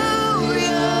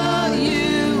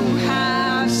 you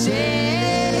have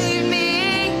saved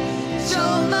me. So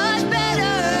much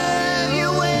better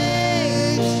your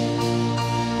way.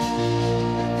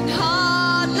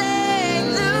 Hallelujah,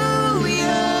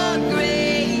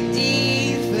 great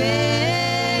defender.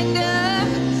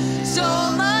 So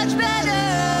much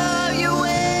better your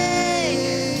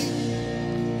way.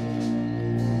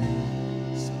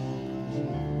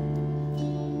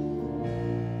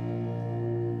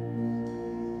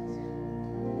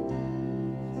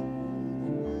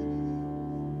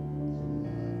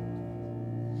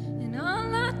 And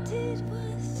all I did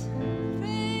was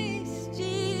praise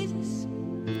Jesus.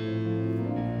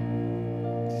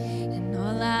 And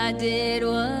all I did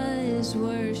was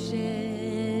worship.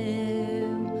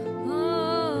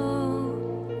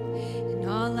 Oh, and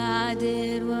all I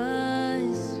did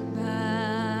was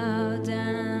bow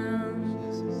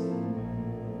down.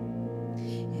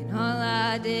 And all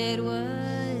I did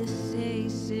was stay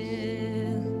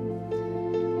still.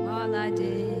 All I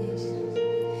did.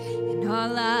 And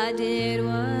all I did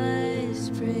was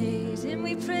praise. And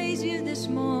we praise you this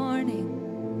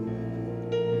morning.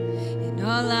 And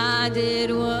all I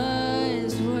did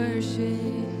was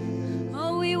worship.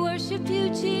 Oh, we worship you,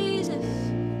 Jesus.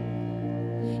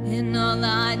 And all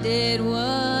I did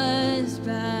was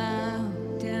bow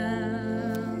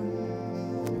down.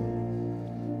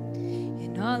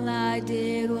 And all I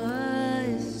did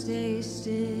was stay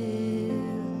still.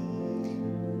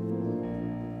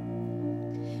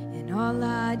 And all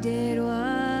I did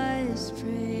was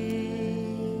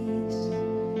praise.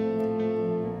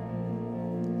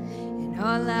 And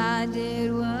all I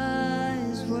did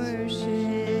was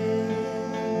worship.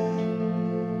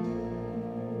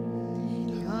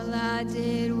 And all I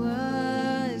did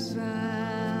was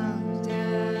bow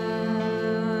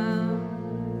down.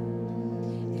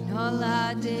 And all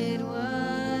I did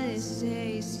was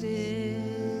stay still.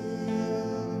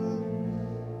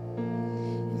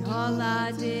 And all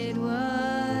I did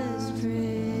was praise.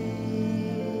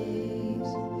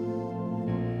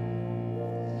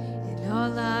 And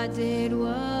all I did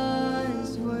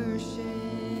was worship.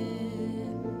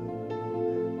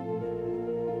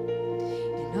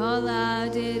 And all I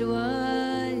did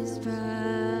was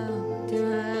bow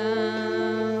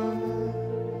down.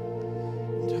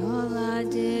 And all I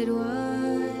did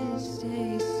was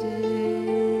stay still.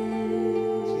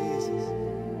 Jesus.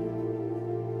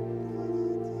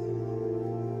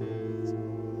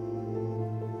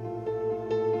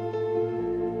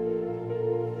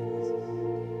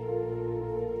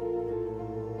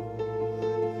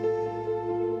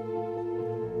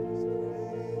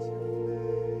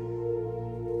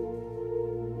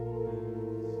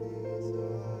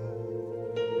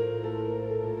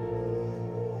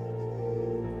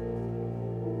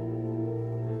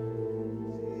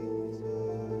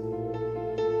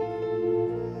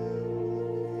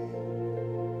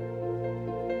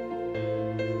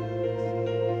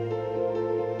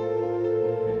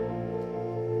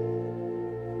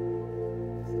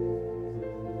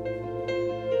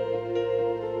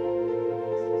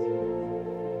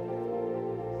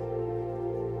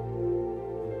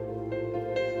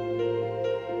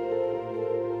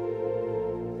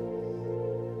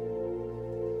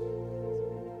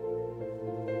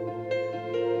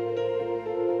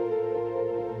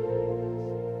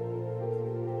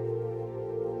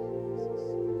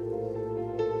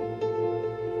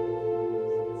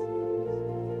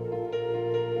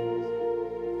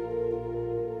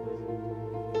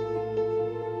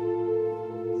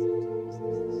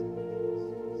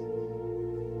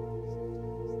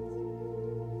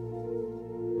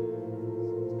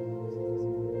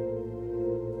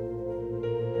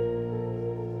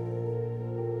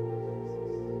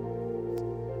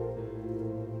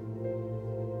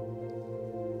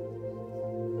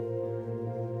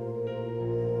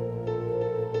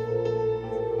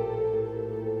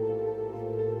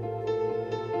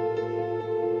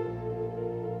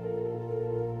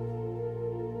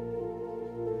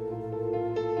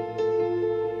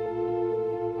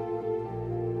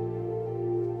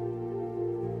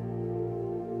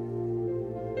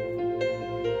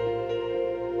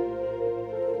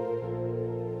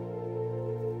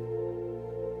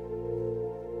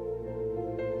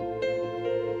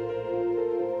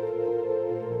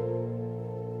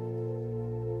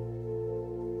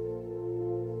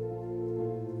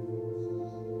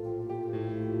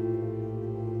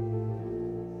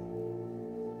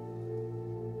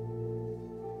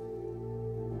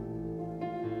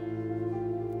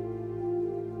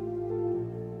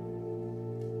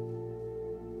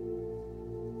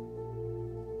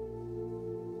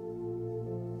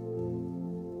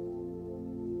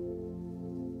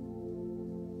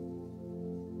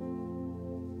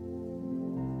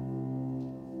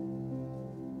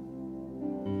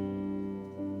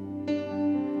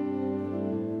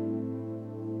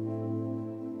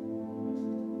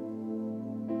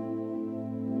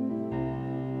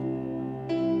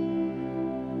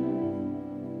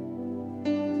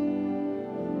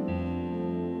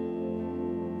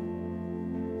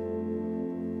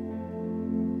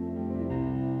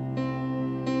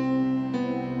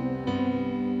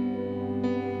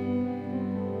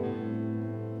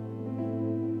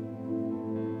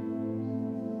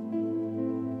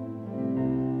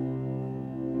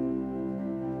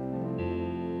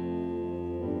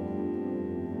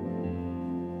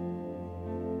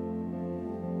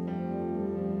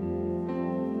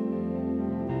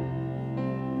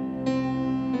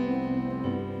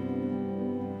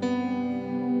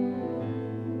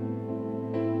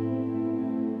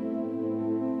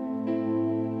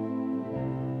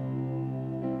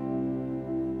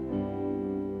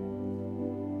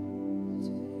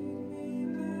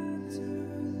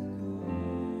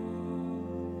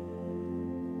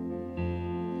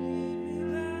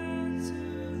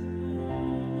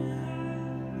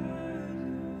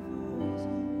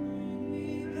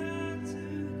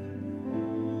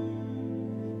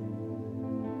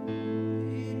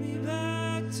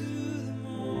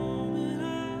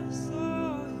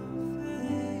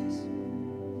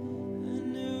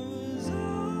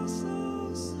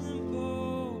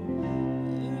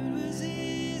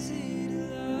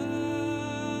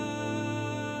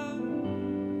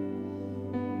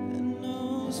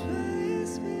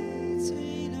 space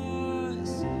between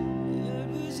us. It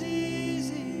was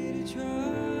easy to trust.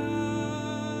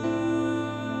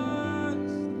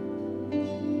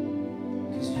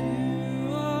 'Cause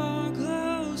you are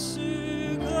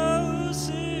closer,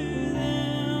 closer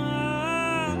than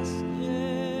last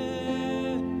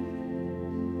year.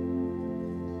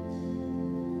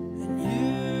 And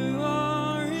you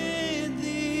are in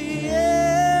the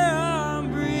air I'm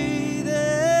breathing.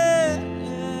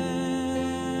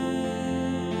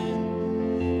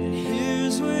 And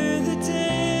here's where the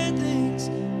dead things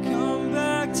come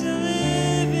back to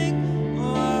living.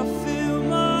 Oh, I feel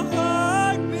my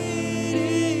heart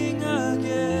beating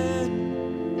again.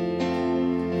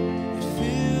 It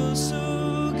feels so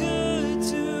good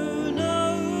to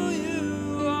know you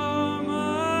are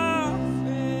my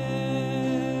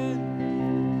friend.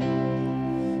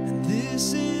 And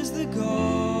this is the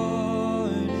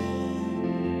garden.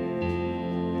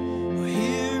 Oh,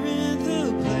 here in the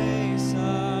place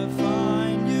I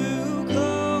find you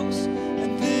close.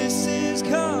 And this is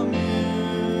communion.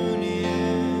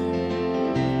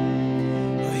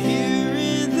 Oh, here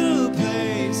in the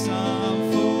place I'm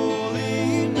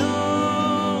fully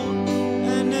known.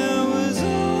 And it was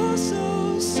all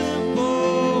so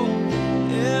simple.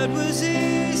 It was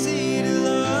easy to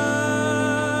love.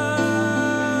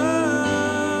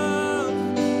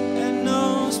 And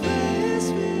no space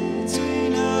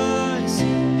between us.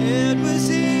 It was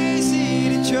easy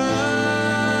to trust.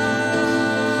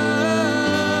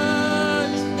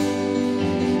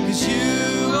 'Cause you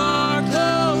are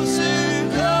closer,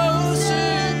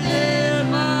 closer than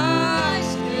my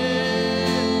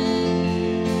skin.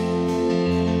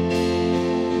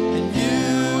 And you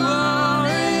are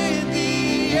in the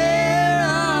air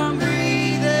I'm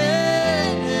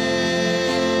breathing in.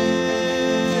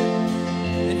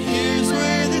 And here's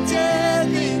where the dead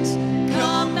things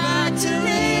come back to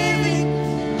living.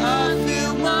 I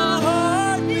feel my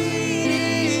heart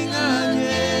beating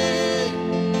again.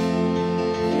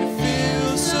 It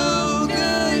feels so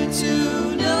good to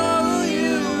know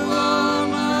you are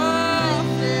my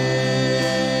friend.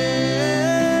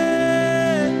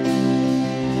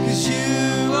 'Cause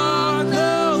you are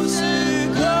closer,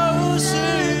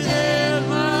 closer than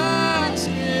my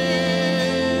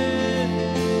skin.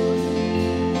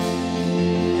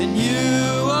 And you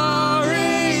are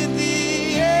in the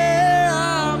air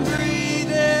I'm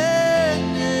breathing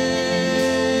in.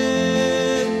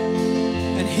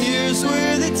 And here's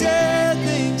where the dead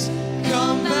things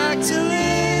come back to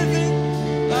living.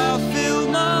 I feel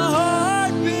my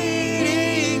heart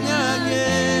beating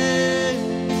again.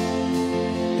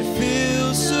 It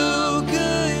feels so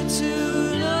good to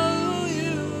know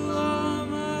you are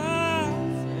my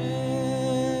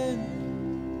friend.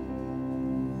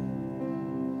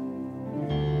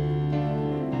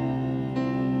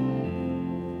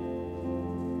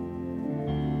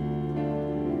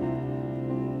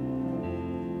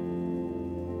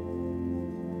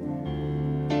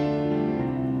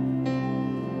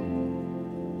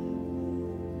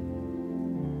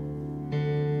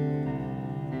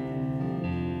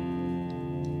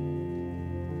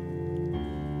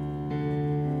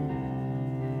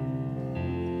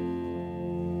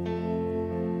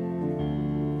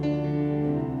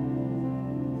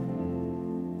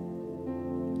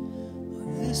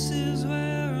 This is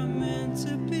where I'm meant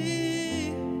to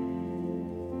be.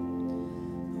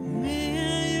 Me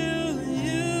and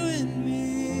you and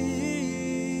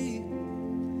me.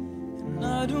 And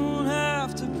I don't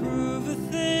have to prove a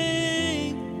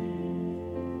thing.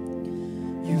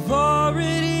 You've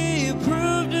already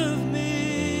approved of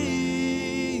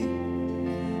me.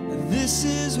 This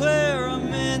is where I'm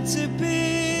meant to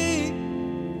be.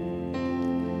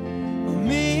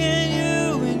 Me and you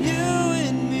and you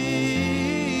and me.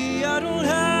 I don't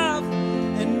have,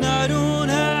 and I don't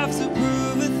have to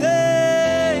prove a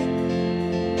thing.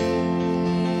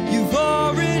 You've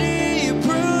already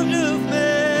approved of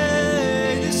me.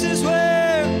 This is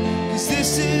where, 'cause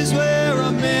this is where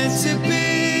I'm meant to be.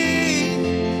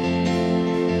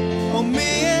 Oh,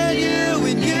 me and you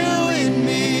and you and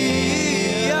me.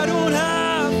 I don't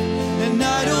have, and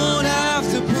I don't have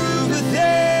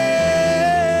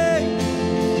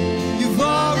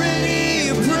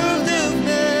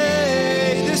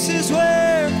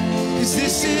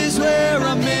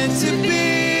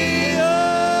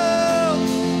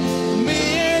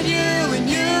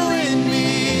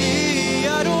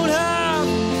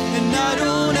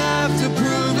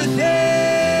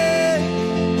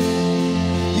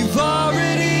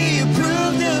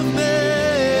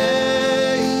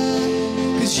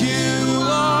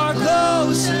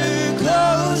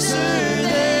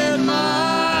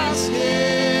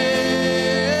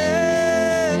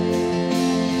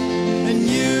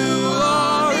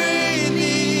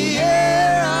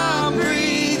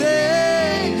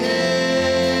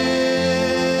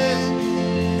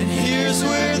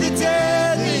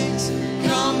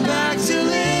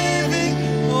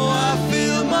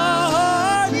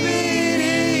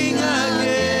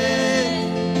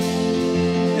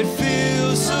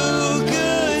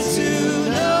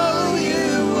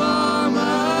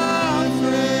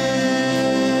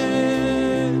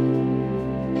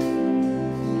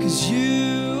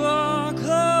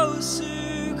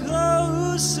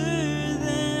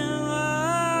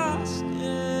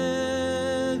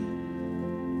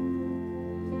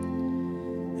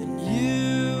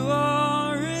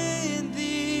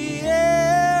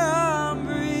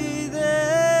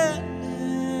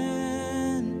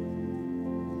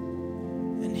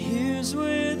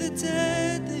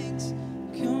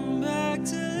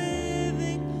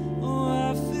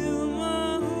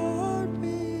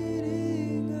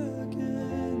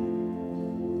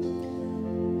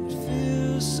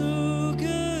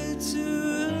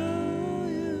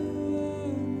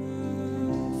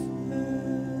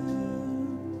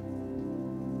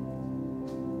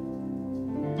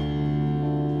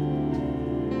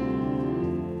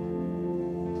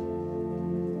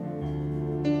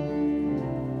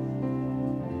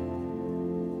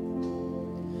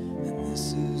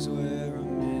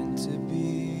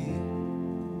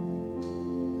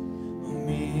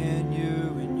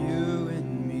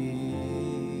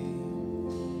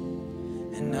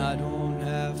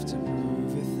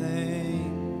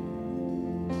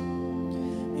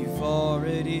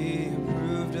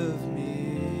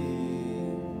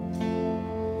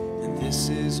this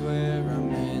is where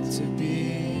I'm meant to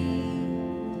be.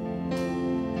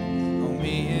 Oh,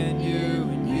 me and you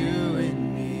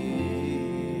and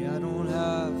me. I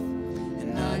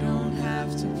don't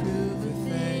have to prove a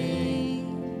thing.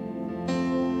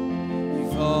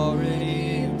 You've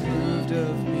already approved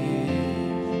of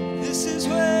me. This is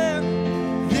where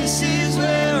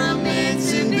I'm meant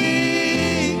to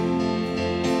be.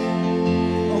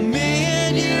 Oh, me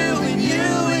and you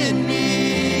and me.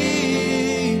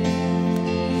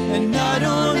 And I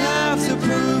don't have to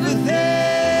prove a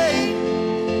thing.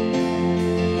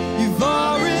 You've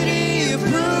already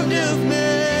approved of me.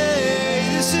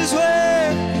 This is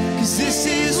where, 'cause this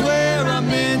is where I'm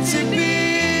meant to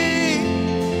be.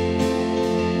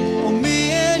 Oh,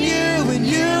 me and you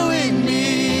and me.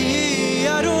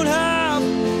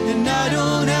 I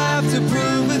don't have to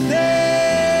prove a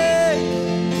thing.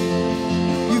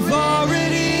 You've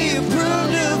already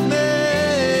approved of me.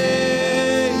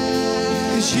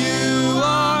 'Cause you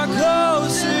are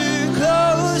closer,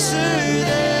 closer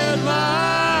than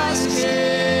my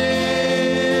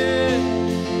skin.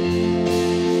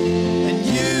 And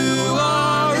you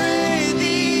are in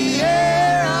the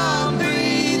air I'm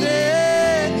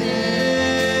breathing in.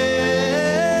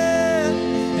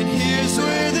 And here's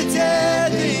where the dead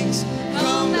things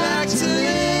come back to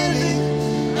living.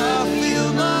 I feel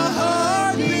my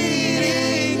heart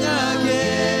beating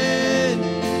again.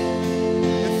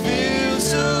 It feels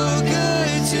so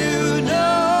good to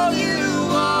know you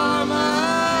are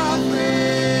my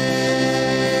friend.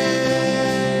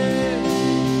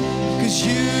 'Cause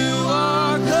you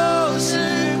are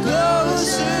closer,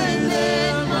 closer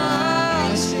than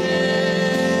my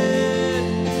skin.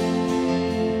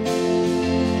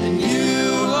 And you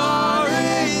are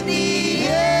in the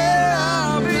air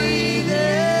I'm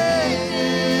breathing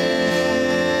in.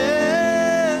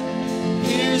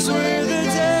 Here's where the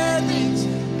dead things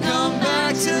come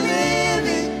back to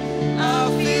living. I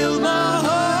feel my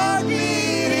heart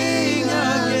beating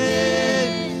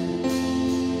again.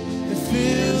 It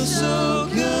feels so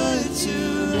good to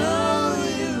know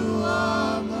you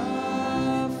are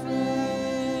my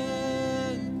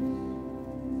friend.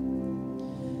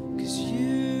 'Cause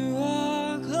you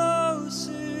are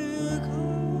closer,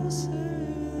 closer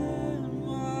than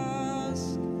my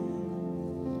skin.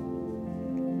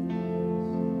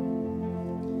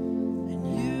 And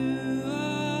you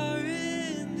are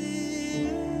in the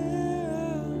air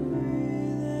I'm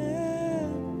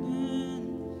breathing in.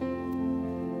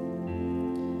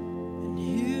 And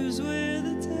here's where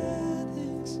the dead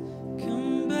things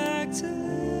come back to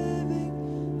living.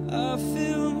 I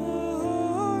feel my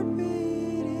heart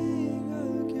beating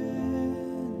again.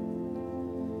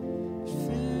 It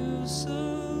feels so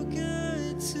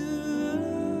good to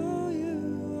know you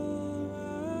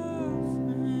are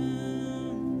my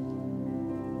friend.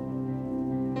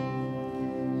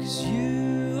 'Cause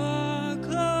you are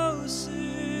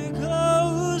closer,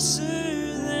 closer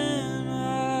than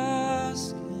my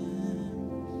skin.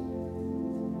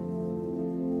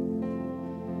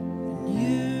 And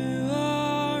you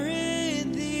are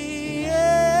in the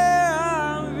air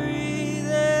I'm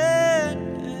breathing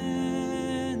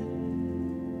in.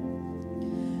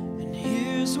 And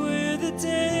here's where the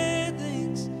dead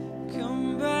things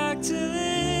come back to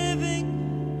living.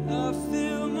 I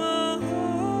feel my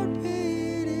heart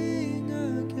beating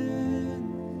again.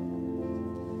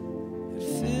 It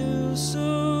feels so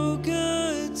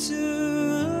good to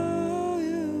know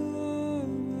you are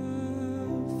my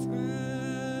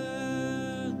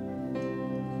friend.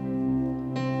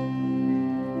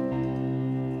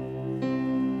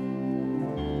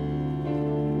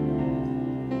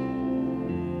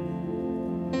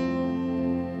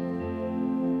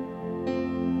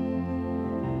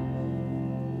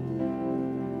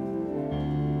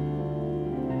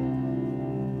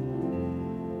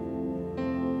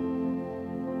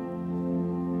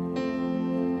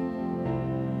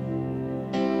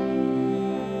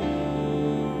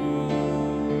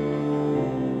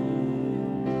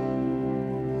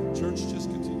 Church, just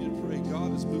continue to pray.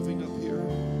 God is moving up here.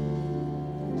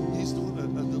 He's doing a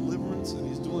deliverance and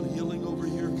he's doing healing over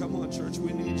here. Come on, church.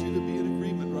 We need you to be in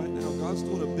agreement right now. God's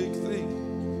doing a big thing.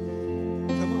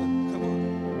 Come on, come on.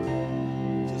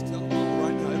 Just tell them all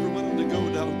right now. Everyone to go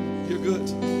now. You're good.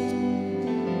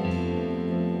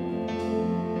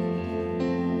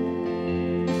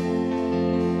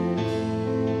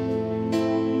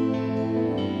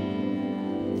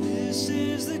 This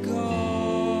is the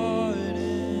garden.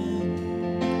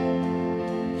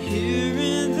 Here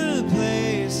in the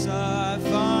place I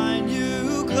find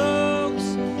you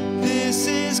close. This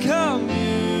is communion.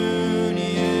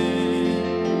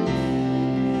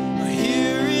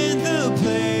 Here in the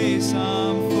place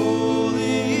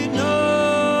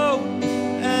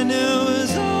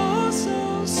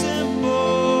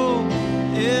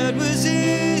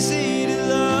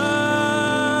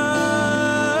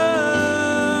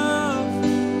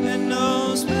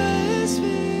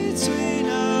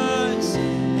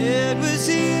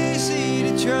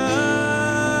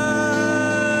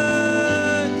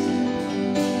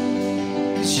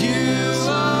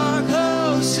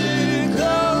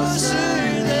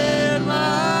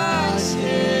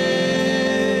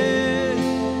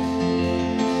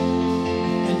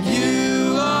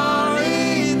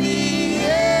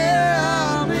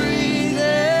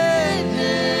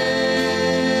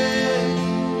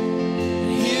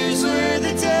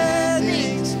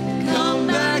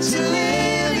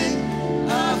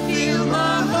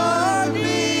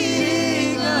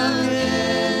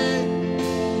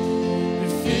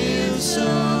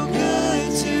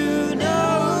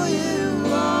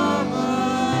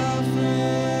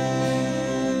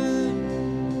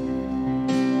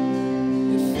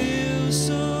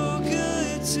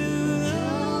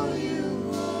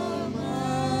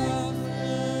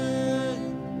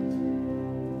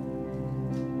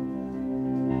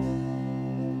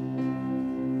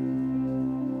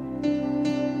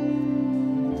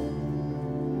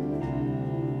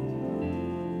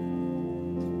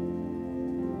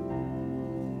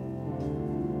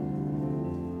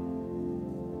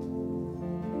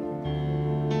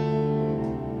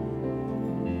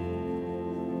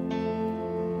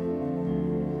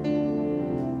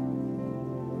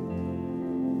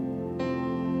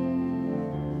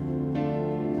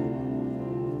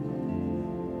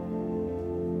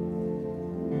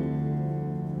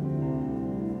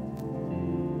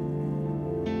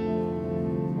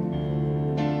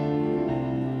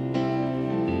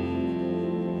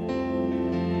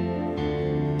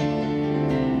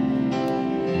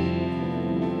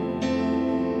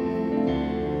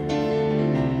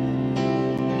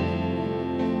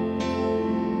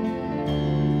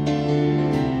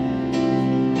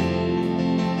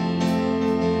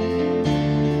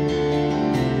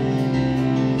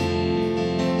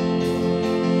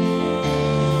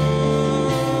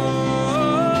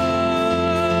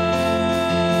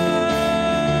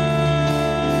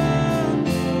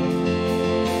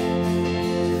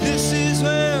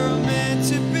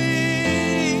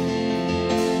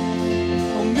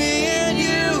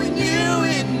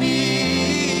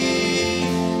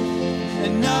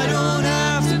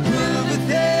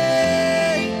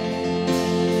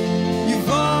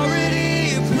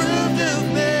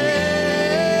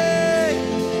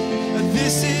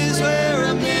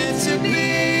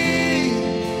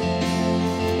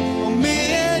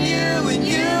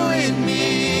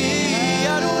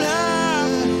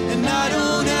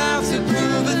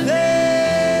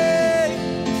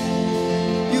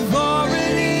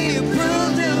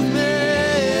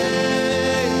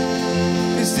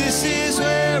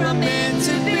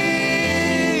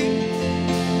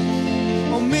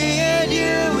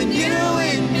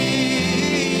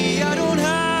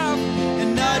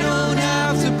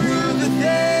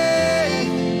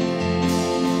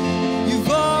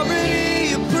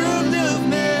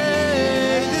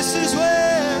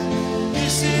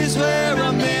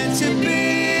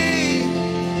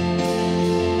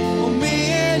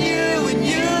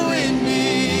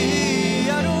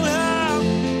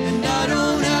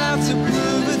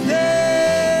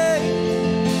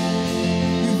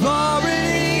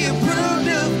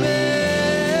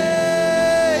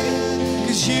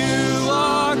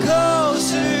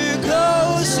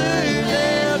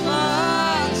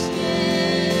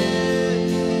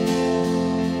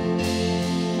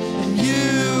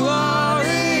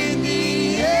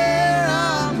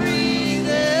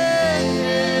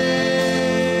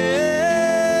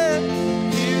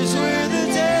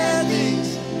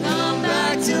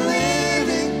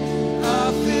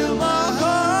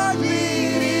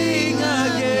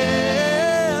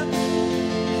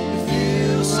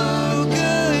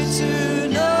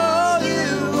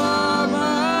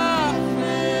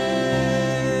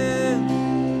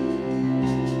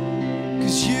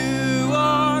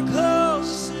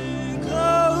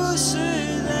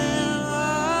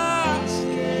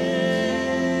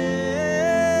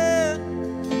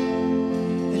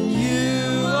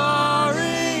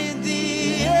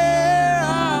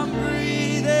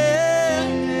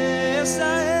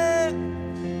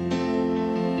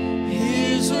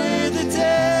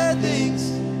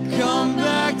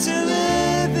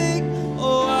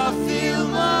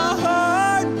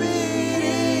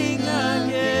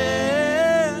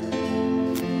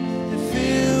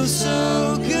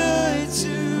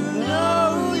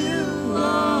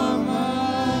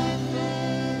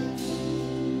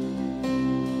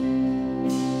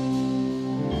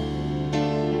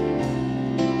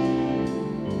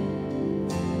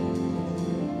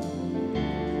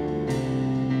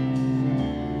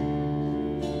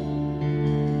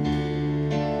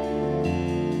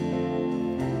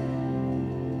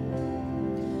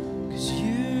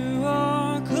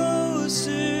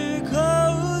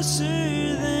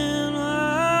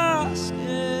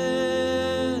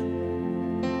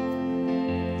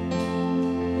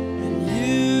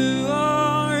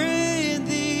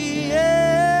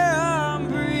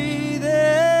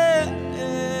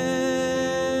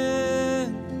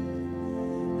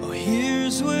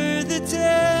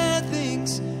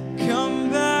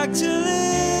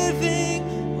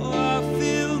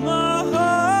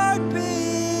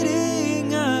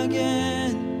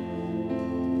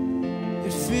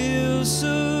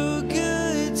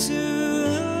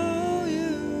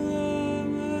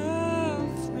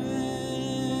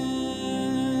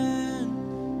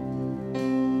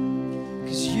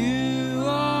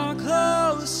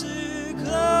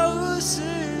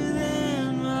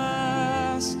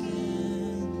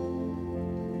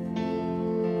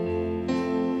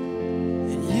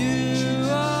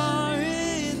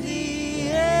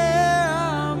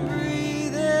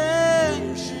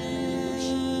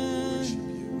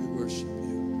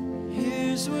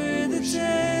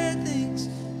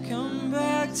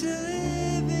back to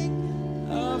living.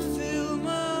 I feel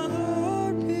my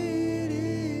heart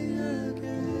beating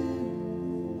again.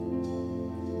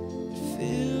 It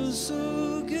feels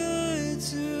so good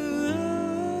to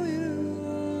know you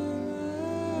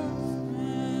are my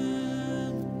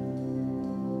friend.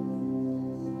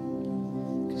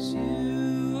 'Cause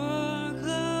you are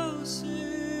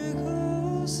closer,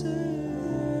 closer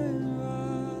than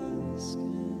my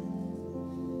skin.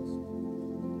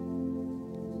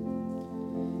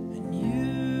 And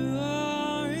you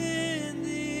are in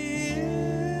the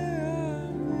air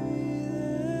I'm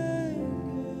breathing.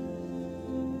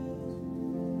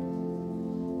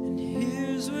 And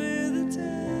here's where the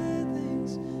dead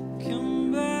things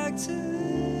come back to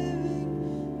living.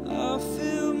 I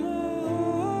feel my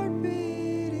heart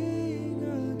beating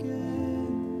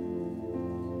again.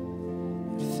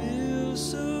 It feels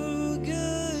so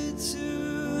good to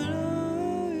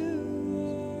know you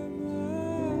are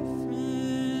my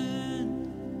friend.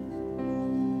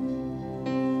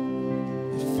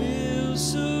 It feels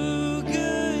so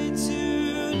good to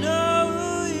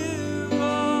know you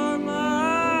are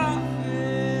my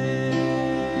friend.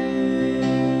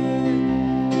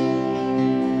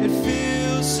 It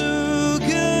feels so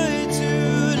good to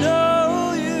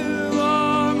know you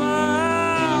are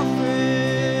my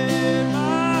friend,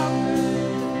 my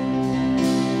friend.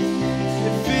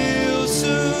 It feels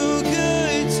so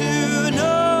good to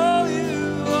know you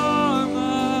are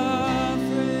my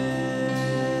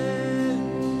friend.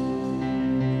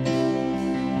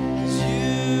 'Cause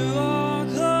you are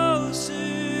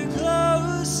closer,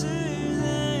 closer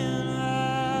than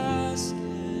my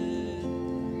skin.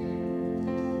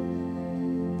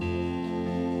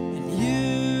 And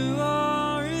you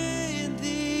are in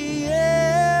the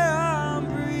air I'm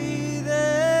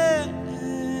breathing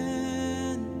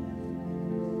in.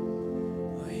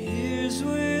 Well, here's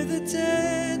where the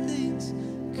dead things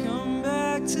come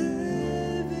back to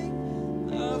living.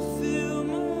 I feel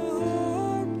my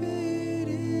heart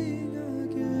beating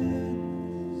again.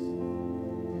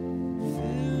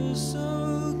 Feels so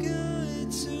good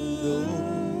to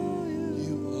know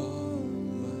you are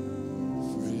my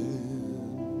friend.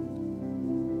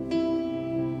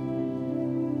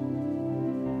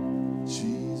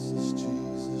 Jesus,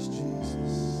 Jesus,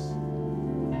 Jesus.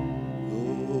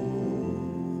 Oh,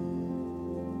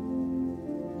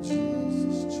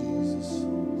 Jesus, Jesus.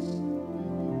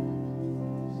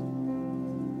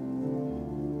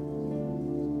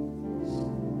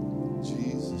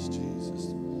 Jesus, Jesus.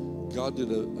 God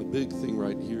did a big thing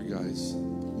right here, guys.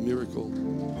 Miracle.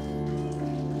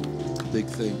 Big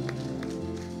thing.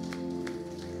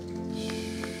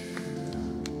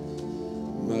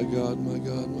 My God, my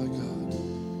God, my God.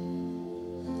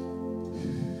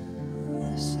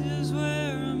 This is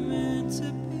where I'm meant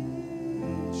to be.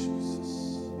 Jesus.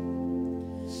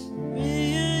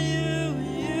 Me and you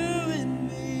and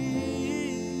me.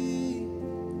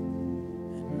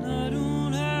 And I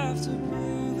don't have to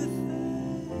prove a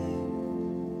thing.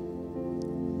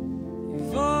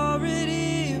 You've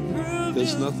already approved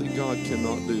There's of nothing God me.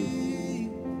 cannot do.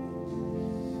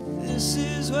 This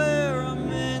is where I'm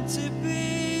meant to be.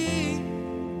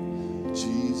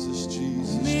 Jesus,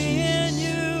 Jesus, Me and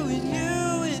Jesus.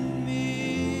 you and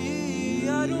me. I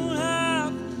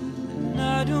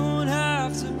don't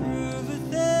have to prove a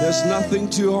thing. There's nothing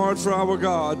too hard for our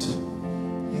God.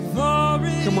 You've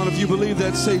already Come on, if you believe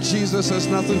that, say, Jesus, there's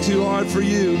nothing too hard for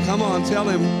you. Come on, tell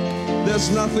him, there's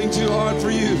nothing too hard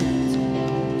for you.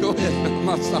 Go ahead, I'm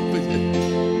not stopping it.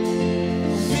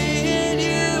 Me and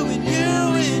you and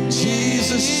me.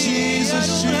 Jesus,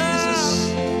 Jesus, Jesus.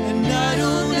 And I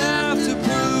don't have to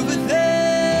prove a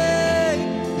thing.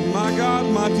 My God,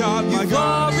 my God, my You've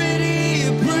God. already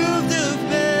approved of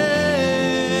me.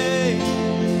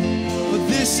 But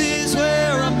this is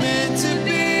where I'm meant to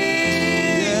be.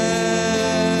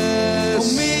 Yes. Oh,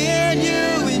 me and you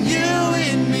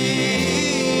and me.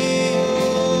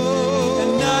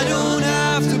 And I don't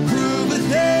have to prove a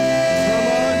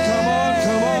thing. Come on,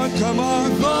 come on, come on,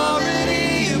 You've come on.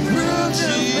 already approved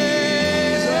of me.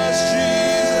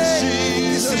 Jesus,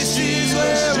 Jesus, This is Jesus,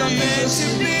 where I'm meant Jesus. to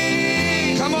be.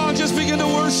 Come on, just begin to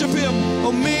worship him.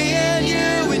 Oh, me and you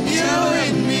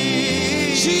and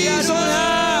me. Jesus.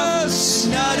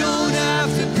 And I don't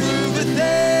have to prove a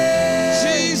thing.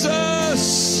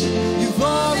 Jesus. You've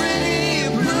already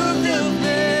approved of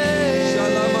me.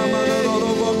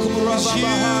 'Cause you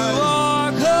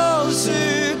are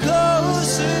closer,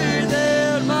 closer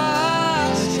than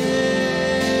my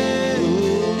skin.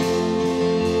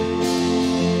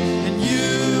 And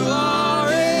you are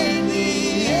in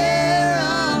the air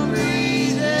I'm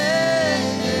breathing.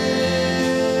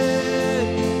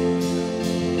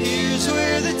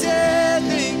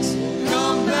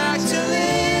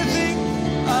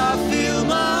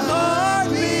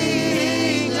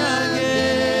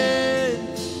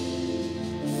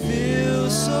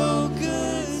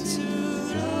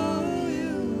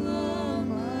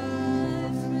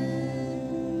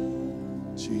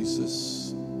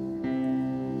 Jesus.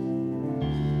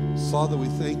 Father, we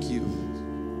thank you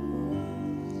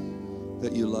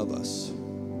that you love us.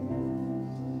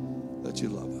 That you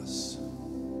love us.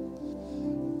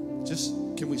 Just,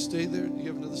 can we stay there? Do you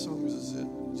have another song, or is this it?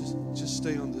 Just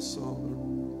stay on this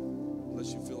song,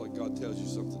 unless you feel like God tells you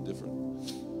something different.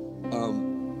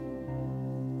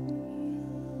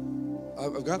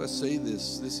 I've got to say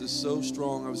this. This is so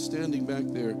strong. I was standing back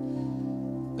there,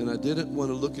 and I didn't want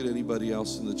to look at anybody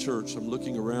else in the church. I'm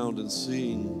looking around and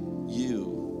seeing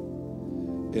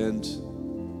you. And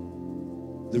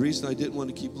the reason I didn't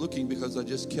want to keep looking, because I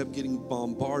just kept getting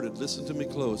bombarded. Listen to me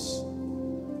close.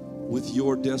 With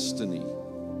your destiny.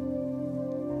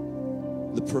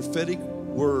 The prophetic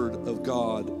word of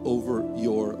God over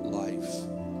your life.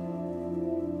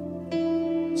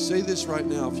 Say this right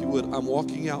now, if you would. I'm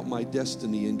walking out my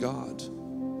destiny in God.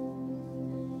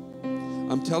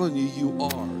 I'm telling you, you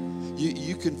are.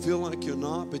 You can feel like you're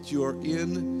not, but you are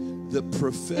in the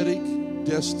prophetic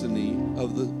destiny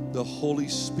of the Holy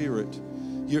Spirit.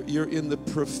 You're in the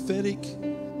prophetic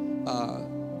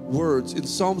words. In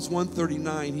Psalms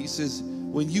 139, he says,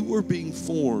 when you were being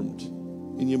formed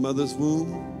in your mother's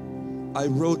womb, I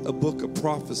wrote a book of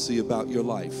prophecy about your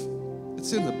life.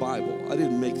 It's in the Bible. I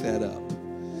didn't make that up.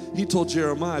 He told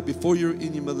Jeremiah, before you were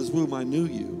in your mother's womb, I knew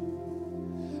you.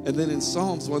 And then in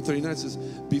Psalms 139, it says,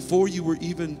 before you were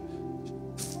even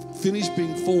finished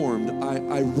being formed,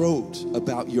 I wrote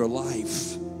about your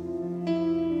life.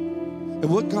 And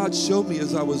what God showed me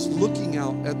as I was looking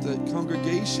out at the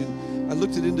congregation, I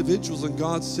looked at individuals, and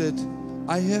God said,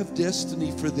 I have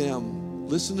destiny for them.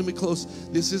 Listen to me close.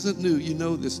 This isn't new. You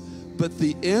know this. But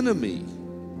the enemy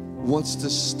wants to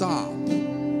stop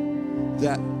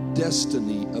that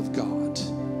destiny of God.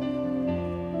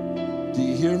 Do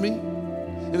you hear me?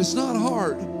 And it's not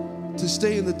hard to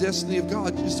stay in the destiny of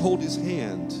God. You just hold his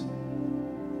hand.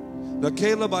 Now,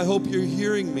 Caleb, I hope you're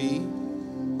hearing me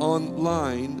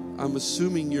online. I'm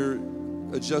assuming you're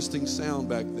adjusting sound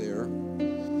back there.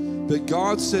 But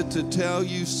God said to tell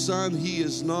you, son, he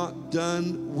is not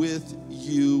done with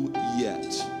you yet.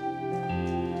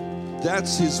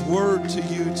 That's his word to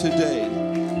you today.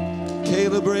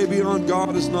 Caleb Rabion,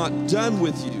 God is not done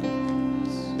with you.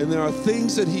 And there are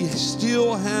things that he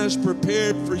still has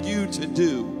prepared for you to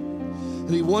do. And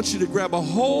he wants you to grab a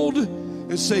hold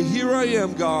and say, here I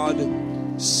am, God.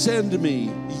 Send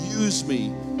me, use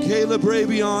me. Caleb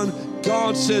Rabion,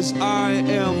 God says, I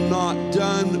am not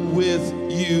done with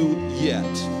you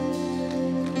yet.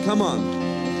 Come on.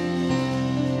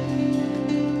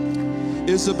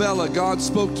 Isabella, God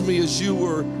spoke to me as you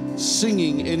were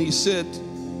singing, and he said,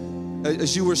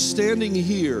 as you were standing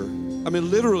here, I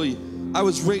mean, literally, I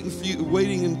was waiting for you,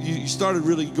 and you started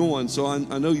really going, so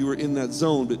I know you were in that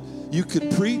zone, but you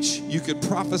could preach, you could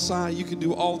prophesy, you could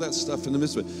do all that stuff in the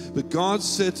midst of it. But God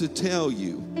said to tell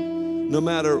you, no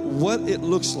matter what it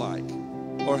looks like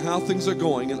or how things are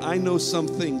going, and I know some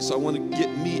things, so I want to get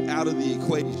me out of the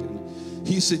equation.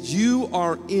 He said, you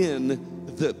are in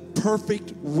the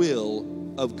perfect will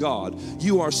of God.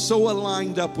 You are so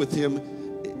aligned up with him.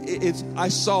 I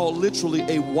saw literally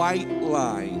a white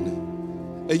line,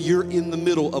 and you're in the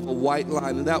middle of a white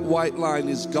line, and that white line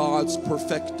is God's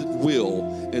perfected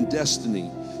will and destiny.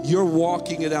 You're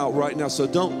walking it out right now, so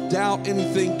don't doubt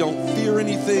anything, don't fear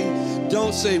anything,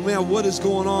 don't say, man, what is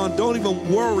going on? Don't even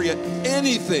worry at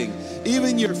anything,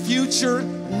 even your future,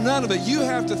 none of it. You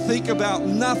have to think about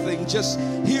nothing, just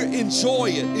here, enjoy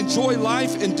it, enjoy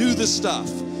life and do the stuff,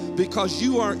 because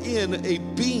you are in a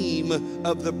beam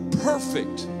of the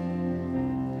perfect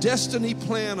destiny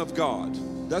plan of God.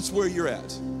 That's where you're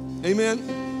at.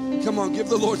 Amen. Come on, give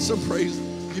the Lord some praise.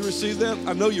 You receive that?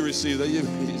 I know you receive that. You'd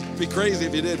be crazy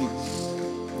if you didn't.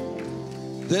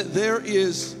 That there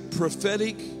is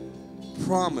prophetic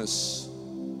promise.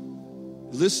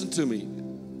 Listen to me.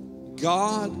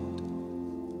 God,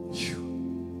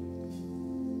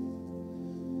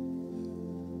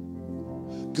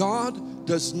 God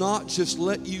does not just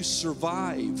let you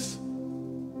survive.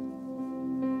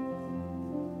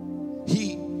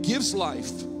 He gives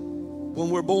life when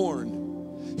we're born.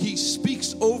 He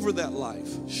speaks over that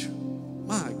life.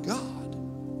 My God.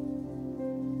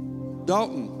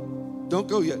 Dalton, don't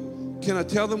go yet. Can I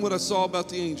tell them what I saw about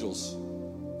the angels?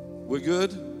 We're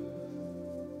good?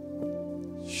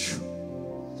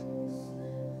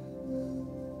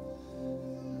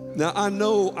 Now, I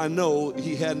know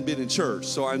he hadn't been in church,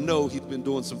 so I know he's been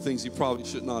doing some things he probably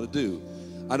should not do.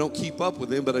 I don't keep up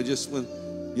with him, but I just,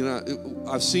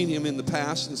 I've seen him in the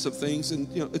past and some things, and,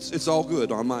 it's all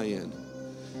good on my end.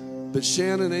 But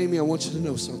Shannon, Amy, I want you to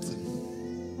know something.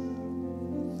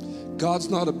 God's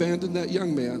not abandoned that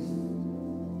young man.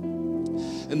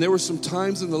 And there were some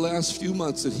times in the last few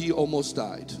months that he almost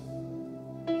died.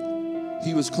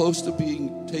 He was close to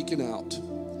being taken out.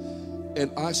 And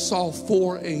I saw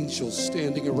 4 angels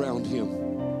standing around him.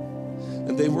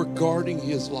 And they were guarding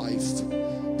his life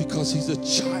because he's a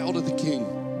child of the King.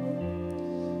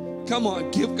 Come on,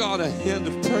 give God a hand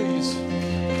of praise.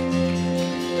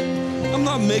 I'm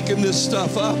not making this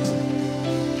stuff up.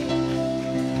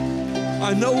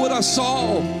 I know what I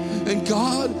saw, and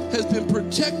God has been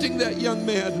protecting that young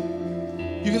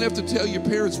man. You're going to have to tell your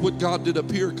parents what God did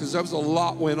up here, because there was a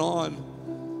lot went on.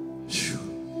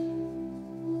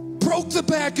 Whew. Broke the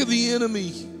back of the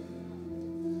enemy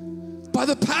by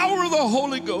the power of the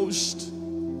Holy Ghost.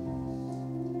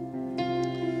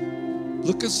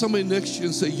 Look at somebody next to you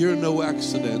and say, you're no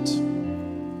accident.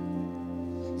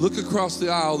 Look across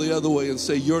the aisle the other way and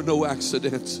say, you're no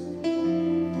accident.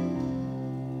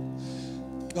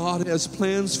 God has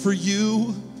plans for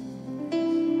you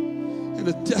and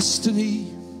a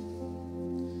destiny.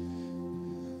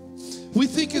 We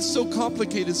think it's so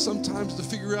complicated sometimes to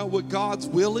figure out what God's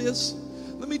will is.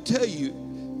 Let me tell you,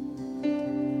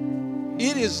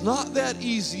 it is not that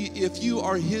easy if you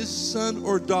are his son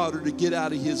or daughter to get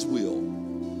out of his will.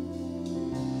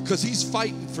 Because he's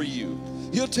fighting for you.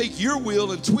 He'll take your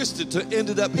will and twist it to end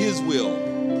it up his will.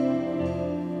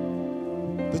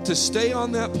 But to stay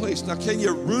on that place, now can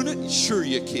you ruin it? Sure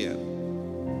you can.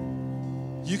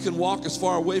 You can walk as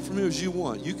far away from him as you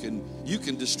want. You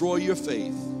can destroy your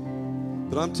faith.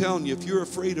 But I'm telling you, if you're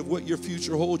afraid of what your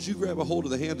future holds, you grab a hold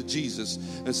of the hand of Jesus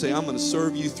and say, I'm going to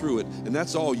serve you through it. And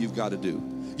that's all you've got to do.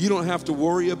 You don't have to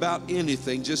worry about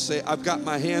anything. Just say, I've got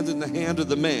my hand in the hand of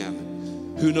the man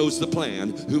who knows the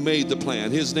plan, who made the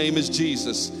plan. His name is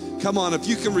Jesus. Come on, if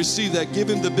you can receive that, give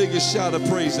him the biggest shout of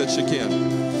praise that you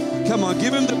can. Come on,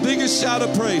 give him the biggest shout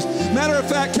of praise. Matter of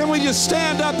fact, can we just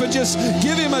stand up and just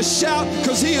give him a shout,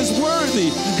 because he is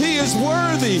worthy. He is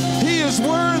worthy. He is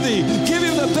worthy. Give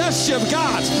him the best you've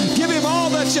got. Give him all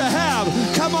that you have.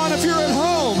 Come on, if you're at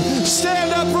home,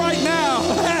 stand up right now.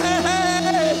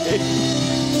 Hey!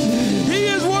 He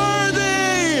is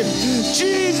worthy.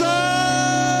 Jesus.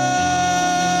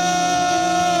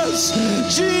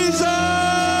 Jesus,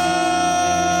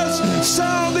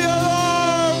 sound the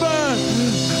alarm.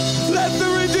 Let the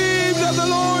redeemed of the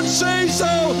Lord say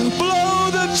so. Blow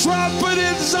the trumpet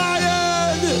in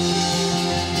Zion.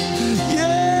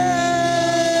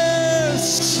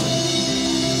 Yes.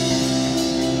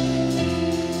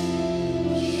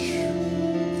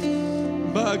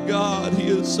 My God, he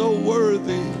is so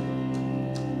worthy.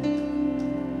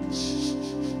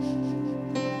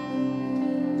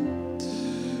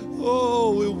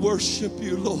 Oh, we worship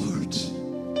you, Lord.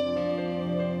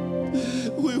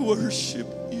 We worship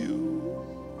you.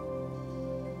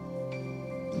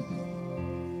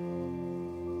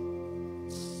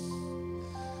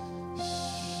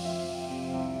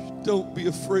 Don't be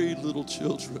afraid, little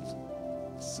children,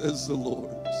 says the Lord.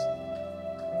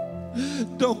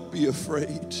 Don't be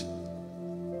afraid.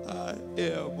 I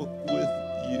am with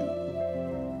you.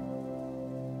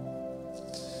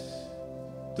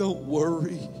 Don't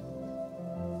worry.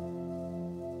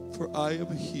 For I am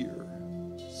here,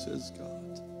 says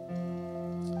God.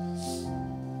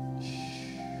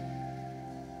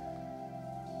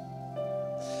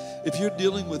 If you're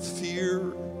dealing with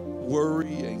fear,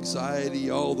 worry, anxiety,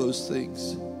 all those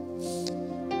things,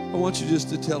 I want you just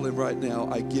to tell him right now,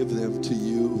 I give them to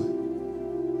you.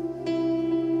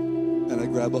 And I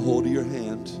grab a hold of your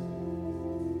hand.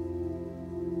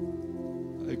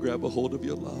 I grab a hold of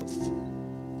your love.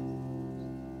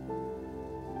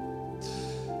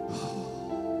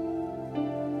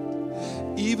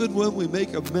 Even when we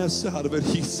make a mess out of it,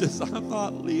 he says, I'm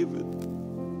not leaving.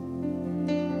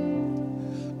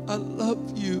 I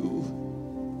love you.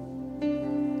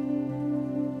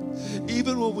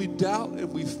 Even when we doubt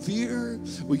and we fear,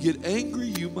 we get angry,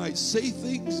 you might say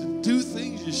things and do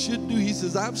things you shouldn't do. He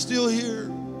says, I'm still here.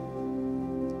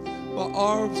 My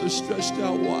arms are stretched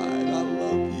out wide. I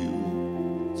love you.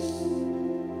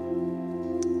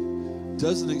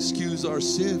 Doesn't excuse our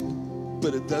sin,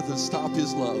 but it doesn't stop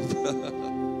his love.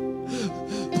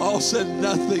 Paul said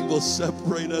nothing will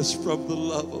separate us from the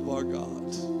love of our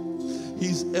God.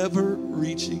 He's ever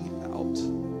reaching out.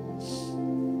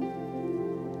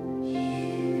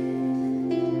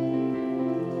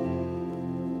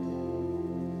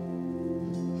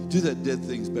 Do that dead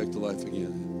things back to life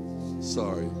again.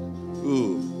 Sorry.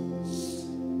 Ooh.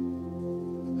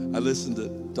 I listened to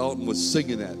Dalton was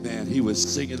singing that. Man, he was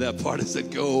singing that part. I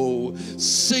said, go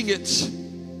sing it.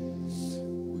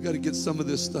 We got to get some of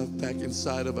this stuff back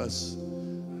inside of us.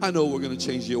 I know we're going to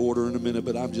change the order in a minute,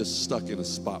 but I'm just stuck in a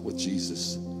spot with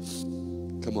Jesus.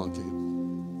 Come on, Caleb.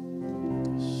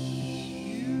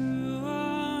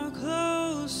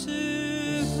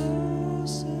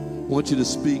 want you to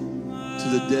speak to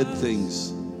the dead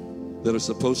things that are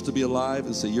supposed to be alive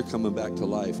and say, you're coming back to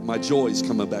life. My joy is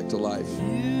coming back to life.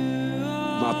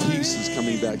 My peace is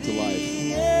coming back to life.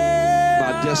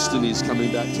 My destiny is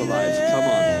coming back to life. Come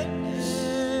on.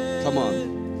 Come on.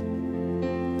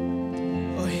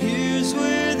 Oh, here's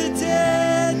where the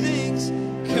dead things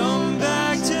come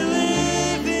back to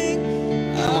living.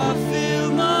 I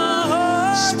feel my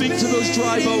heart. Speak to those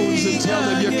dry bones and tell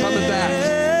them you're coming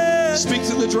back. Speak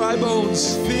to the dry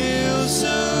bones. Feels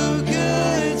so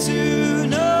good to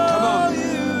know. Come on.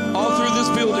 All through this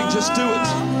building, just do it.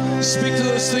 Speak to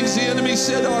those things the enemy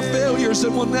said are failures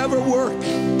and will never work.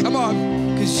 Come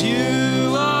on. 'Cause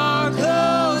you are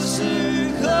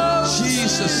closer, closer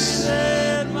Jesus.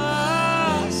 than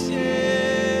my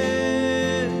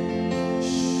skin.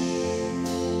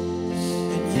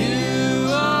 And you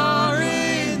are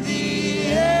in the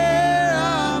air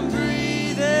I'm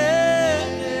breathing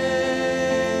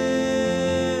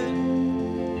in.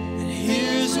 And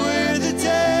here's where the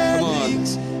dead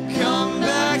things come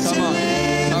back to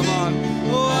live. Come on.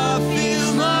 Oh, I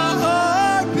feel my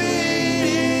heart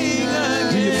beating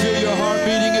again. Do you feel your heart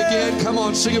beating again? Come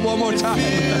on, sing it one more time.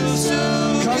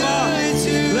 Come on.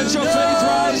 Let your faith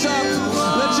rise up.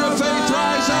 Let your faith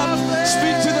rise up.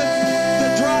 Speak to the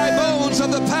dry bones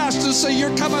of the past and say,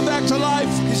 you're coming back to life.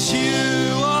 'Cause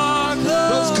you are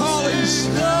Those callings,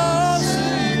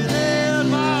 closer than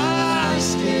my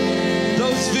skin.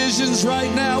 those visions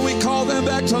right now, we call them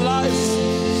back to life.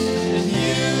 And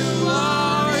you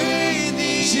are in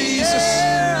the Jesus.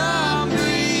 air I'm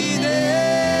breathing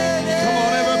in. Come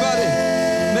on, everybody.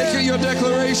 Make it your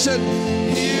declaration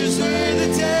Here's where the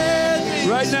dead things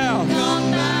right now.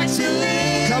 come back to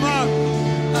live. Come on.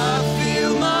 I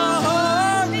feel my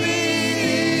heart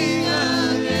beating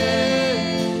again.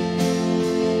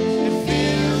 It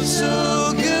feels so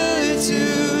good to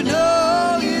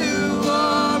know you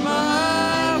are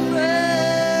my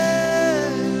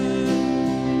friend.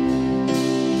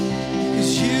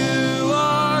 'Cause you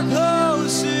are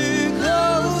closer,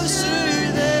 closer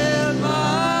than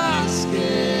my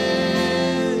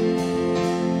skin.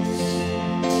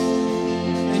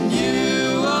 And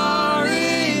you are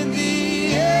in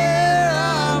the air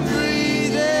I'm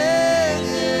breathing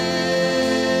in.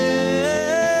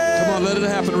 Come on, let it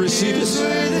happen. Receive Here's it.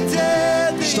 where the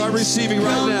dead things Start receiving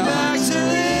right come now. back to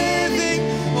living.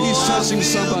 He's Oh, I touching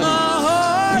feel somebody. my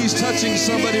heart He's touching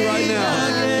somebody right now.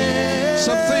 again.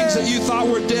 Some things that you thought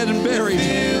were dead and buried,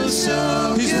 Feels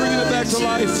so He's bringing it back to good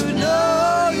life.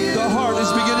 know you The heart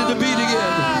is beginning to beat again.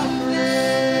 are my friend.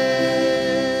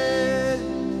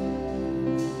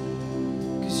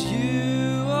 'Cause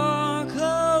you are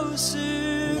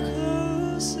closer,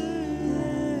 closer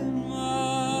than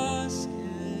my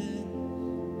skin.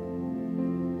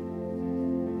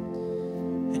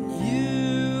 And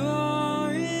you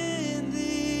are in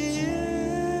the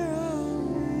air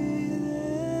I'm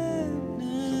breathing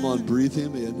in. Come on, breathe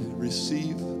Him in.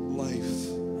 Receive life.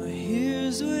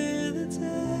 Here's where the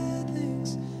dead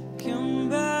things come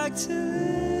back to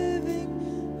living.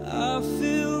 I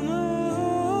feel my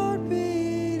heart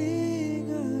beating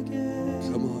again.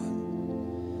 Come on.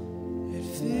 It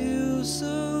feels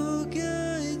so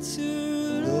good to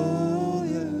know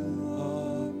you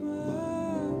are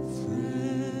my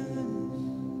friend.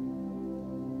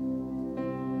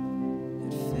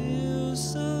 It feels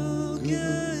so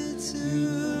good to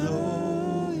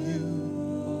know you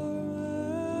are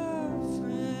my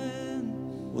friend.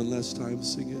 One last time,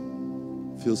 sing it.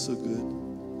 Feels so good.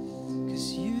 'Cause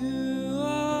you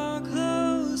are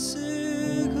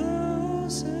closer,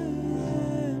 closer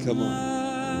than Come on.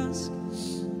 my skin.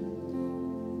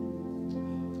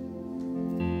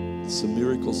 Some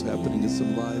miracles happening in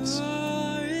some lives. You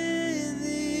are in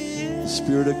the The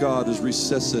Spirit of God is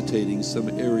resuscitating some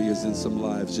areas in some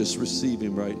lives. Just receive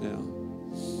Him right now.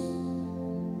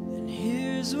 and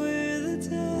here's where the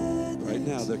dead Right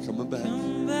now, they're coming back.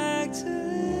 come back to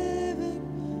living.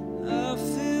 I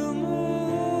feel my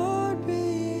heart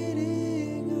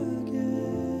beating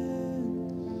again.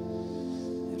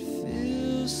 It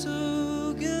feels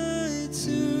so good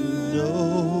to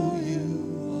know you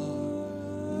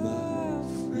are my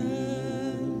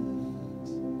friend.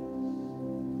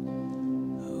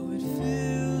 Oh, it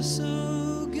feels so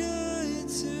good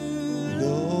to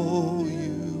know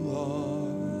you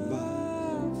are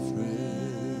my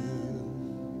friend.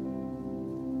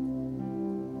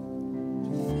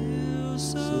 Feels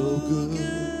so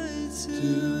good to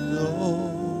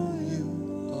know you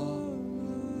are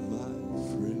My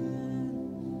friend.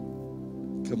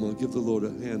 Come on, give the Lord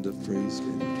a hand of praise.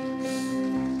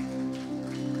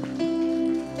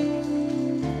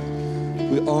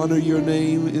 We honor your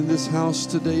name in this house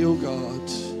today, oh God.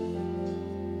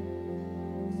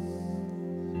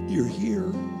 You're here.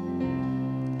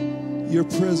 Your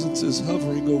presence is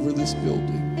hovering over this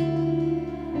building.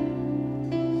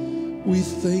 We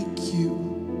thank you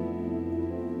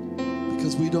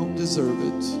because we don't deserve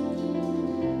it.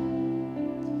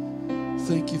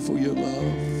 Thank you for your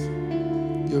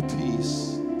love, your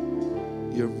peace,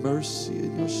 your mercy,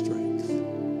 and your strength.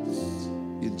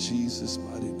 In Jesus'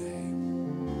 mighty name.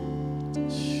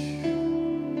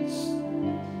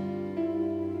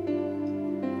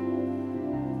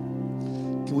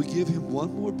 Can we give him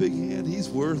one more big hand? He's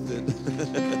worth it.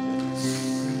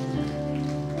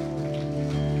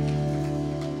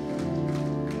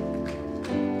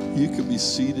 You can be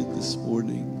seated this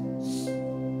morning.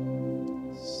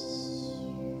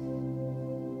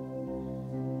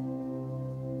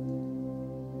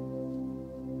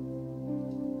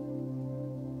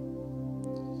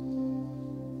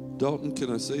 Dalton,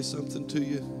 can I say something to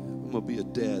you? I'm going to be a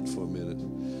dad for a minute.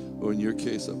 Or in your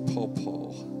case, a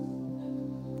pawpaw.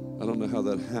 I don't know how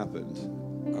that happened.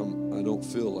 I don't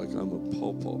feel like I'm a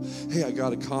pawpaw. Hey, I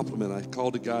got a compliment. I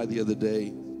called a guy the other day,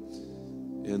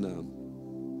 and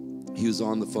he was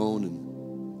on the phone,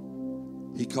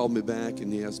 and he called me back,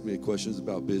 and he asked me questions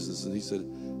about business, and he said,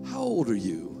 "How old are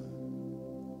you?"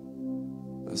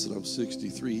 I said, "I'm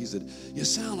 63. He said, "You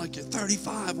sound like you're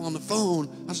 35 on the phone."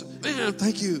 I said, "Man,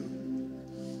 thank you."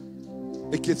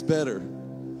 It gets better.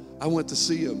 I went to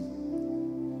see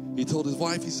him. He told his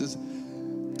wife, he says,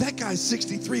 "That guy's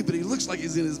 63, but he looks like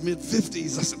he's in his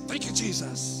mid-50s. I said, "Thank you,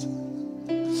 Jesus."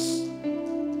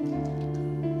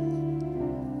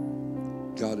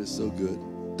 God is so good.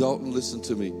 Dalton, listen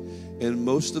to me. And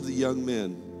most of the young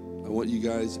men, I want you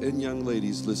guys and young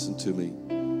ladies, listen to me.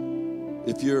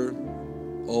 If you're,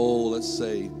 let's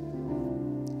say,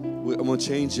 I'm going to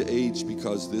change the age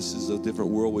because this is a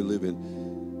different world we live in.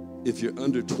 If you're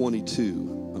under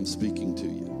 22, I'm speaking to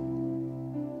you,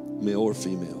 male or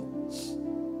female.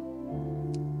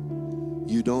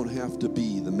 You don't have to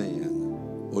be the man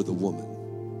or the woman.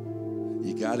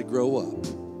 You got to grow up,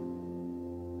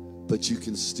 but you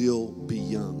can still be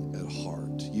young at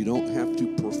heart. You don't have to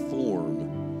perform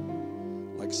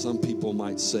like some people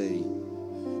might say.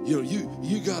 You know,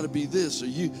 you got to be this, or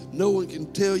no one can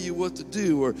tell you what to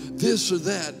do, or this or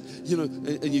that. You know,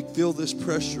 and you feel this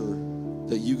pressure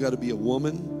that you got to be a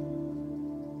woman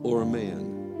or a man.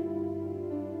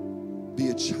 Be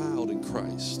a child in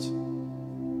Christ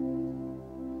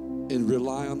and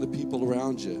rely on the people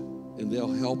around you, and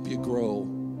they'll help you grow.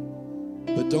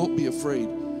 But don't be afraid.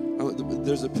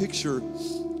 There's a picture.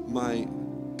 My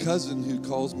cousin, who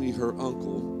calls me her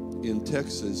uncle, in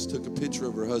Texas, took a picture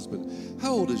of her husband.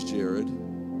 How old is Jared?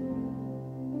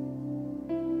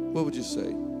 What would you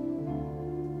say?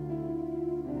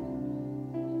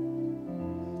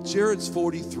 Jared's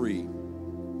 43.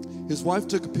 His wife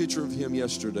took a picture of him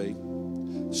yesterday,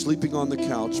 sleeping on the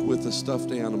couch with a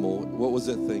stuffed animal. What was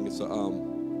that thing? It's a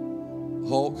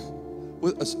Hulk,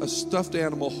 with a stuffed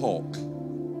animal Hulk.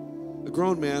 A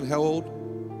grown man, how old?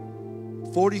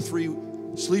 43,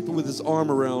 sleeping with his arm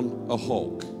around a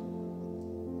Hulk.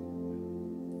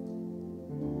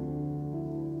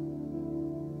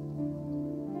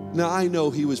 Now, I know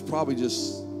he was probably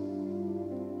just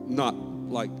not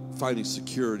like finding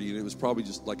security, and it was probably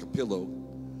just like a pillow.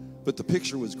 But the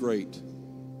picture was great.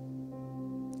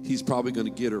 He's probably going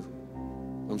to get her,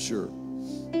 I'm sure.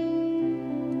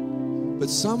 But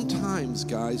sometimes,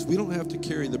 guys, we don't have to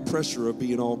carry the pressure of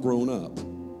being all grown up.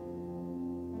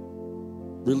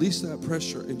 Release that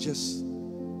pressure and just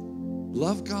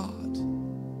love God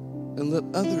and let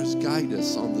others guide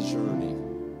us on the journey.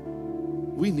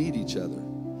 We need each other.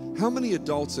 How many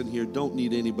adults in here don't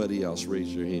need anybody else?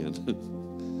 Raise your hand.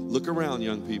 Look around,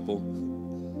 young people.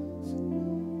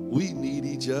 We need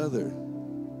each other.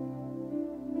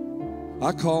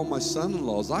 I call my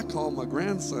son-in-laws, I call my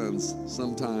grandsons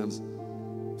sometimes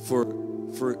for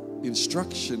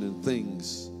instruction and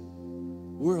things.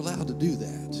 We're allowed to do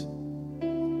that.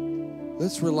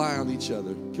 Let's rely on each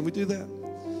other. Can we do that?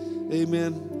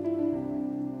 Amen.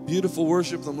 Beautiful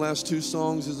worship. Them last two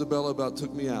songs, Isabella, about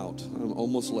took me out. I'm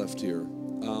almost left here.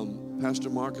 Pastor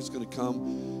Mark is going to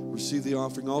come receive the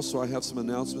offering. Also, I have some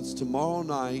announcements. Tomorrow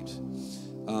night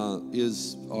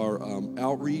is our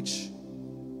outreach.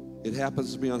 It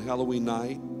happens to be on Halloween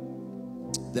night.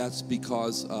 That's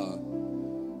because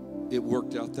it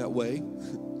worked out that way.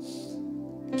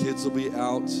 Kids will be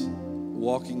out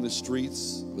walking the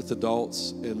streets with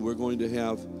adults, and we're going to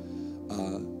have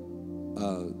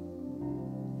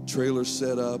trailers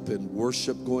set up and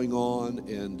worship going on,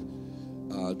 and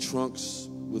trunks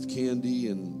with candy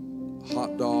and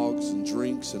hot dogs and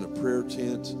drinks and a prayer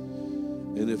tent.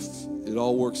 And if it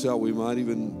all works out, we might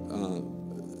even,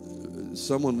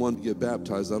 someone wanted to get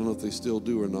baptized. I don't know if they still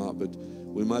do or not, but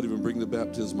we might even bring the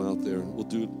baptism out there. We'll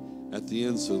do it at the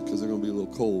end, so because they're going to be a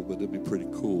little cold, but it'll be pretty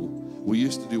cool. We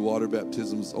used to do water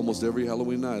baptisms almost every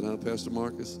Halloween night, huh, Pastor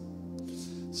Marcus?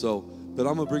 So, but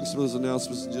I'm going to bring some of those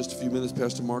announcements in just a few minutes.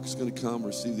 Pastor Marcus is going to come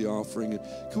receive the offering. And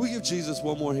can we give Jesus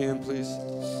one more hand, please?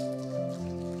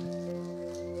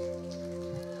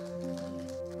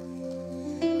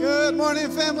 Good morning,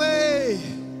 family.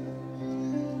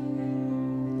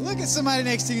 Look at somebody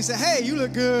next to you and say, hey, you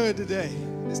look good today.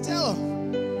 Just tell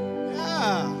them.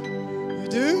 Yeah, you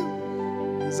do?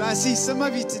 Because I see some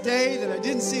of you today that I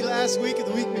didn't see last week or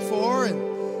the week before.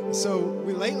 And so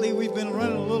lately we've been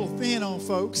running a little thin on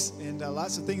folks, and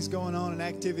lots of things going on and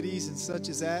activities and such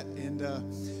as that. And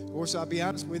of course, I'll be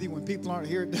honest with you, when people aren't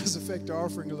here, it does affect our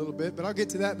offering a little bit, but I'll get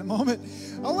to that in a moment.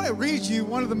 I want to read you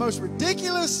one of the most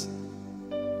ridiculous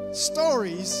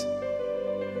stories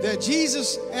that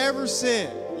Jesus ever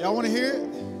said. Y'all want to hear it?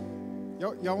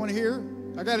 Y'all want to hear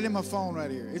it? I got it in my phone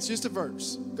right here. It's just a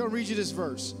verse. I'm going to read you this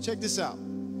verse. Check this out.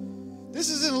 This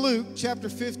is in Luke chapter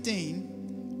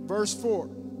 15, verse 4.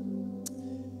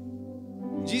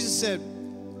 Jesus said,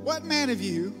 what man of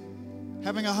you,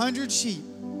 having 100 sheep,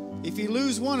 if he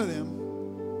lose one of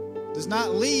them, does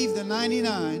not leave the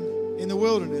 99 in the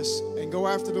wilderness and go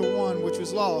after the one which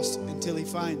was lost until he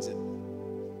finds it?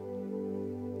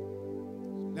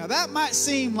 Now that might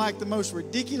seem like the most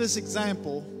ridiculous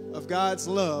example of God's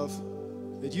love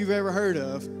that you've ever heard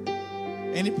of,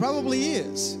 and it probably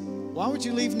is. Why would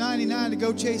you leave 99 to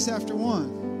go chase after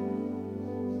one?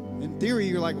 In theory,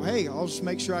 you're like, well, hey, I'll just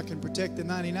make sure I can protect the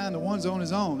 99. The one's on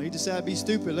his own. He decided to be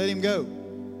stupid. Let him go.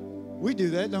 We do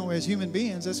that, don't we, as human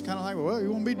beings? That's kind of like, well,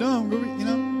 you won't be dumb, you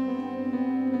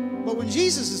know? But when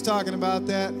Jesus is talking about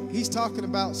that, he's talking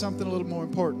about something a little more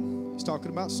important. He's talking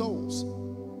about souls.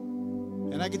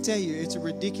 And I can tell you, it's a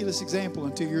ridiculous example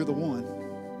until you're the one.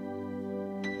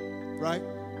 Right?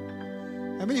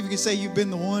 How many of you can say you've been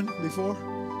the one before?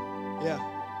 Yeah.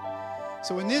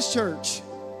 So in this church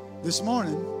this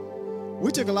morning,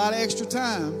 we took a lot of extra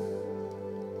time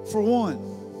for one.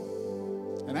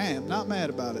 And I am not mad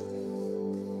about it.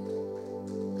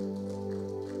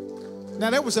 Now,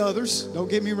 there was others, don't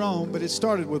get me wrong, but it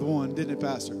started with one, didn't it,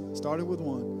 Pastor? It started with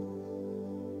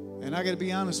one. And I got to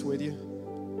be honest with you,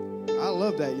 I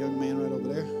love that young man right over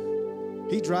there.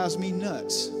 He drives me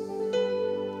nuts.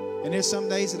 And there's some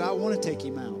days that I want to take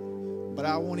him out, but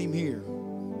I want him here.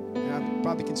 And I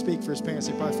probably can speak for his parents.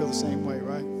 They probably feel the same way,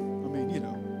 right? I mean, you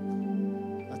know,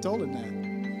 I told him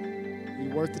that.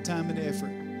 He's worth the time and the effort.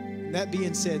 And that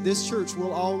being said, this church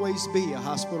will always be a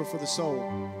hospital for the soul.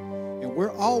 And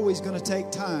we're always going to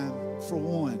take time for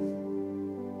one.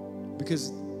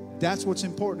 Because that's what's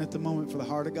important at the moment for the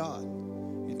heart of God.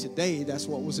 And today, that's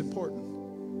what was important.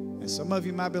 And some of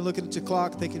you might be looking at your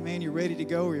clock thinking, man, you're ready to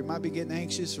go, or you might be getting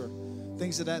anxious or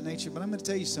things of that nature. But I'm going to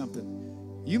tell you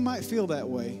something. You might feel that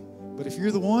way, but if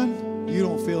you're the one, you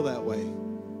don't feel that way.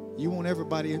 You want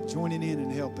everybody joining in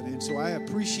and helping. And so I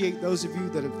appreciate those of you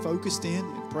that have focused in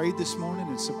and prayed this morning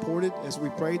and supported as we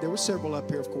prayed. There were several up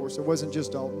here, of course. It wasn't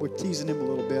just all, we're teasing him a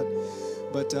little bit.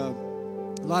 But a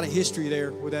lot of history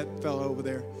there with that fellow over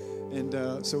there.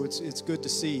 And so it's good to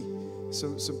see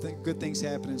some good things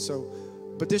happening. So,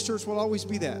 but this church will always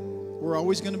be that. We're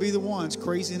always going to be the ones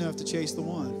crazy enough to chase the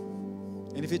one.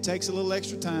 And if it takes a little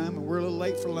extra time and we're a little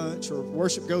late for lunch or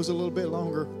worship goes a little bit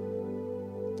longer,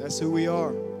 that's who we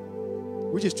are.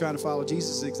 We're just trying to follow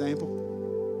Jesus' example.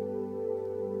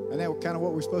 And that's kind of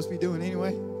what we're supposed to be doing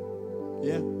anyway.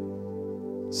 Yeah.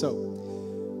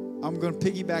 So, I'm going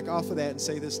to piggyback off of that and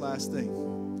say this last thing.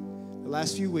 The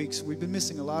last few weeks, we've been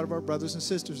missing a lot of our brothers and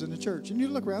sisters in the church. And you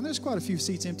look around, there's quite a few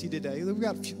seats empty today. We've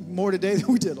got more today than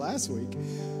we did last week.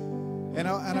 And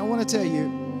I want to tell you,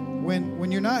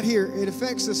 when you're not here, it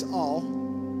affects us all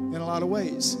in a lot of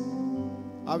ways.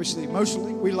 Obviously,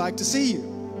 emotionally, we like to see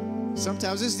you.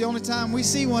 Sometimes this is the only time we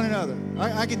see one another.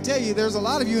 I can tell you, there's a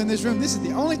lot of you in this room, this is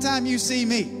the only time you see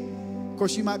me. Of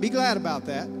course, you might be glad about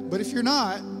that. But if you're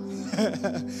not,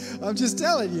 I'm just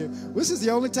telling you, this is the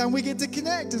only time we get to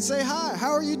connect and say hi.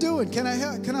 How are you doing? Can I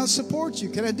help? Can I support you?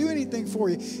 Can I do anything for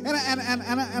you? And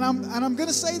I'm going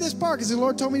to say this part because the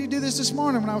Lord told me to do this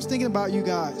morning when I was thinking about you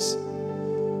guys.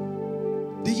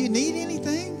 Do you need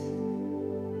anything?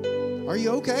 Are you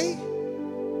okay?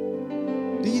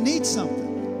 Do you need something?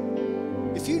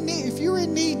 If you're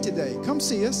in need today, come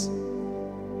see us.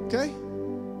 Okay?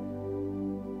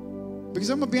 Because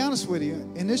I'm going to be honest with you,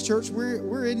 in this church,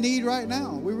 we're in need right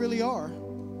now. We really are.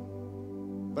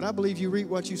 But I believe you reap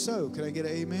what you sow. Can I get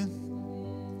an amen?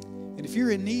 And if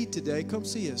you're in need today, come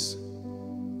see us.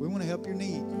 We want to help your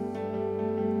need.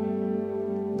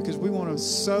 Because we want to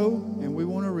sow and we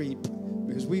want to reap.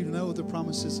 Because we know the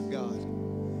promises of God.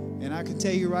 And I can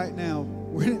tell you right now,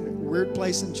 we're in a weird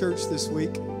place in church this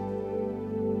week.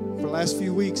 For the last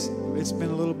few weeks, it's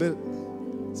been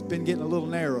getting a little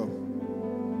narrow.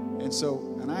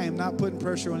 And I am not putting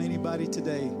pressure on anybody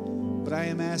today, but I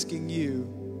am asking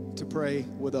you to pray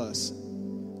with us.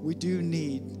 We do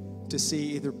need to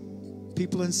see either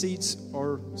people in seats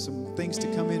or some things to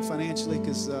come in financially,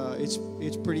 because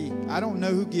it's pretty. I don't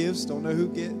know who gives, don't know who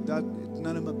get.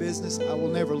 None of my business. I will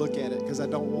never look at it because I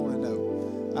don't want to know.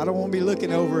 I don't want to be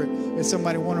looking over at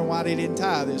somebody wondering why they didn't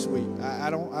tithe this week. I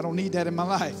don't need that in my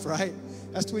life, right?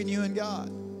 That's between you and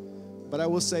God. But I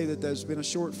will say that there's been a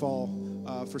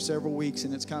shortfall for several weeks,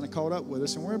 and it's kind of caught up with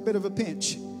us, and we're in a bit of a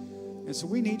pinch. And so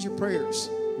we need your prayers.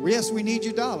 Yes, we need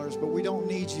your dollars, but we don't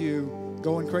need you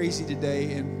going crazy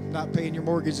today and not paying your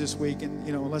mortgage this week. And,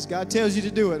 unless God tells you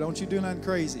to do it, don't you do nothing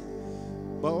crazy.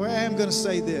 But I am going to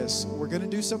say this. We're going to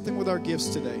do something with our gifts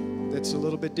today that's a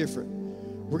little bit different.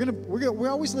 We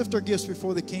always lift our gifts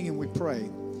before the King and we pray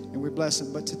and we bless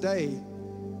Him. But today,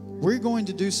 we're going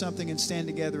to do something and stand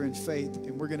together in faith,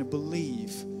 and we're going to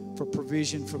believe for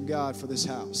provision from God for this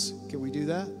house. Can we do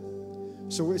that?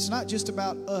 So it's not just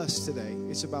about us today.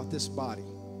 It's about this body.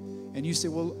 And you say,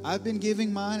 well, I've been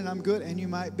giving mine and I'm good, and you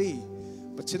might be.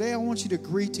 But today I want you to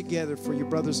agree together for your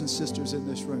brothers and sisters in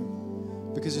this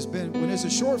room. Because when there's a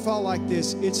shortfall like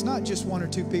this, it's not just one or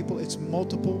two people, it's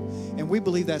multiple. And we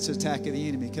believe that's an attack of the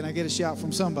enemy. Can I get a shout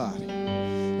from somebody?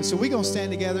 And so we're going to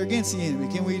stand together against the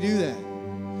enemy. Can we do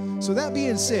that? So that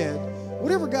being said,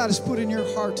 whatever God has put in your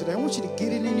heart today, I want you to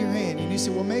get it in your hand. And you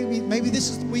say, well, maybe this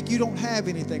is the week you don't have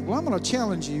anything. Well, I'm going to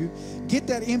challenge you. Get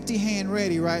that empty hand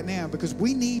ready right now, because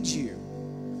we need you.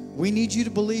 We need you to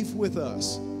believe with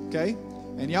us, okay?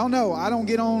 And y'all know I don't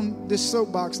get on this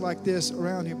soapbox like this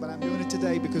around here, but I'm doing it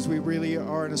today because we really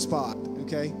are in a spot,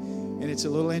 okay? And it's a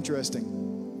little interesting.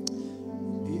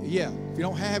 Yeah, if you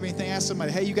don't have anything, ask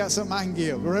somebody, hey, you got something I can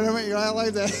give? Right? I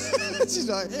like that. She's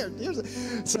like, here's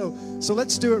it. So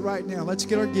let's do it right now. Let's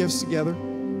get our gifts together.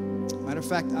 Matter of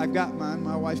fact, I've got mine.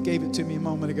 My wife gave it to me a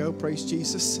moment ago. Praise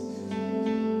Jesus.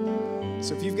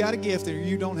 So if you've got a gift or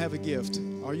you don't have a gift,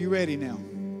 are you ready now?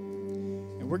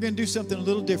 And we're going to do something a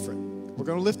little different. We're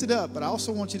going to lift it up, but I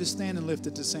also want you to stand and lift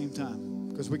it at the same time,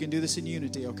 because we can do this in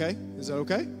unity, okay? Is that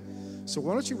okay? So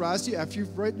why don't you rise to after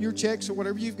you've written your checks or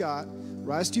whatever you've got,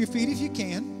 rise to your feet if you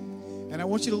can, and I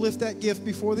want you to lift that gift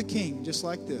before the King, just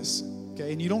like this,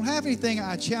 okay? And you don't have anything,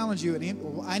 I challenge you,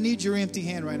 I need your empty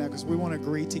hand right now, because we want to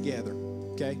agree together,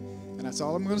 okay? And that's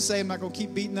all I'm going to say. I'm not going to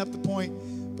keep beating up the point,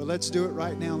 but let's do it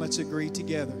right now. Let's agree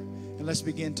together, and let's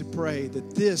begin to pray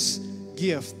that this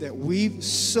gift that we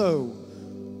sow,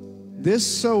 this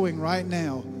sowing right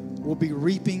now, will be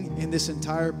reaping in this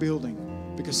entire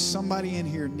building, because somebody in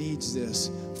here needs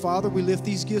this. Father, we lift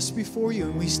these gifts before you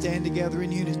and we stand together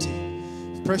in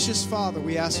unity. Precious Father,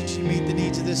 we ask that you meet the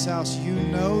needs of this house. You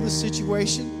know the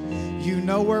situation. You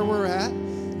know where we're at.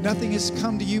 Nothing has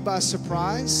come to you by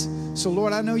surprise. So,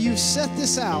 Lord, I know you've set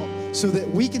this out so that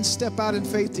we can step out in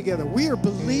faith together. We are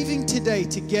believing today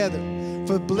together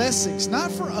for blessings,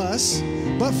 not for us,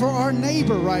 but for our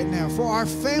neighbor right now, for our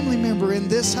family member in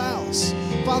this house.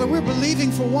 Father, we're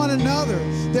believing for one another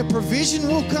that provision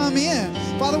will come in.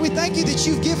 Father, we thank you that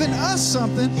you've given us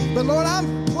something, but Lord,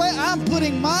 I'm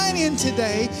putting mine in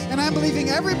today, and I'm believing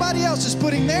everybody else is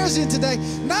putting theirs in today,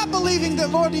 not believing that,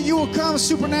 Lord, that you will come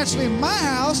supernaturally in my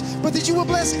house, but that you will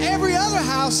bless every other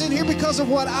house in here because of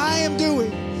what I am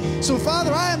doing. So,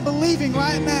 Father, I am believing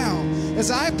right now,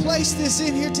 as I place this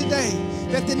in here today,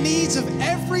 that the needs of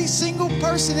every single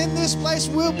person in this place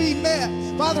will be met.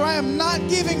 Father, I am not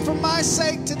giving for my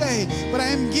sake today, but I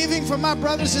am giving for my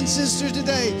brothers and sisters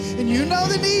today. And you know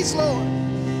the needs, Lord.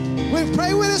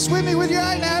 Pray with us, with me, with your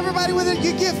eye now. Everybody with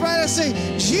your gift, right? I say,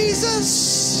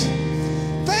 Jesus,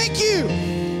 thank you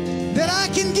that I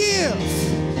can give.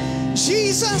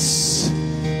 Jesus,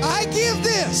 I give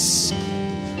this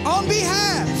on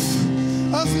behalf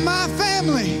of my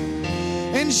family.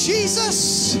 And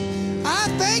Jesus, I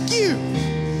thank you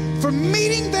for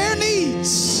meeting their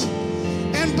needs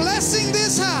and blessing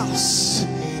this house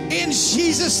in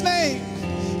Jesus' name.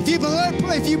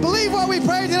 If you believe what we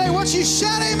prayed today, why don't you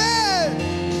shout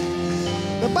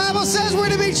amen? The Bible says we're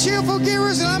to be cheerful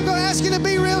givers, and I'm going to ask you to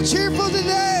be real cheerful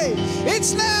today.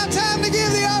 It's now time to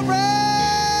give the offering.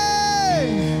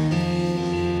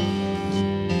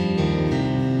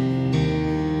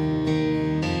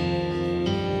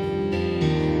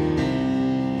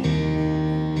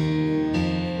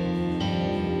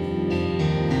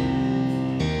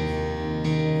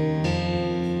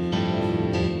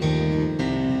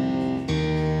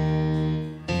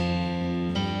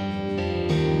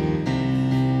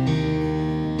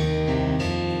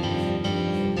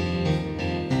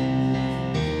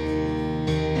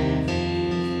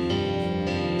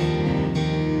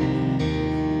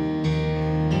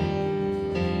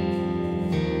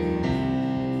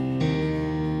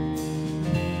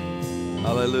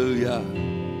 Hallelujah.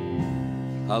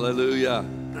 Hallelujah.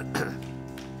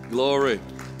 Glory.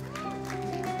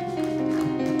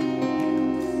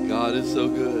 God is so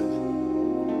good.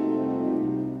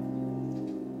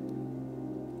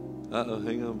 Uh-oh,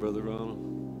 hang on, Brother Ronald.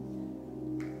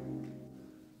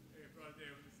 Hey, Brother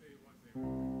Dave, let me say one thing.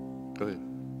 Go ahead.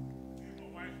 My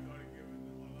wife started giving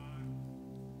them a line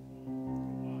for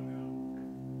a while now.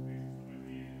 Basically, at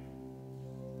the end,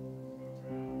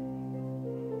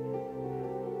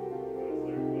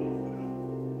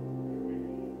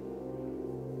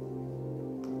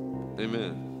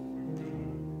 Amen.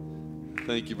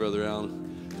 Thank you, Brother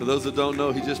Allen. For those that don't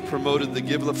know, he just promoted the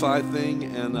Givelify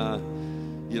thing, and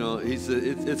you know,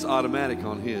 it's automatic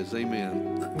on his.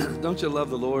 Amen. Don't you love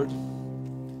the Lord?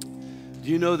 Do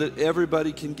you know that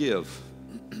everybody can give?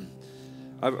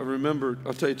 I remember,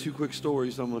 I'll tell you two quick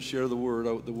stories. I'm going to share the word.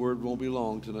 The word won't be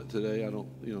long today.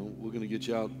 We're going to get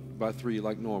you out by 3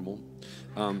 like normal.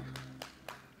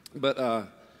 But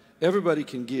everybody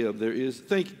can give.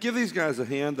 Give these guys a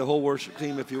hand, the whole worship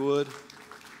team, if you would.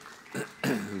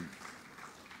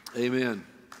 Amen.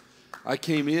 I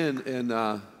came in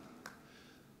and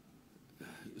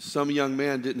some young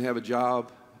man didn't have a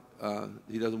job.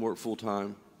 He doesn't work full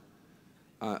time.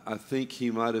 I think he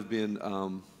might have been,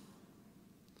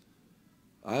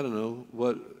 I don't know,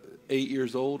 8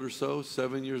 years old or so,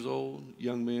 7 years old,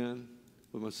 young man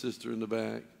with my sister in the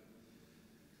back.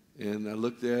 And I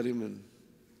looked at him and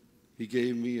he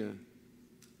gave me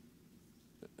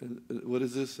what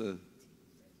is this?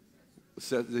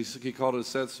 He called it a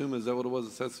satsuma. Is that what it was, a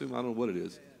satsuma? I don't know what it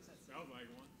is. sounds like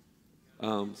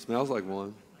one. Smells like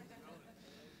one.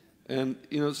 And,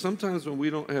 you know, sometimes when we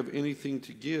don't have anything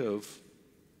to give,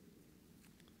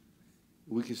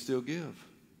 we can still give.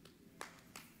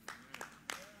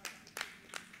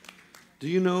 Do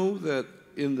you know that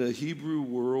in the Hebrew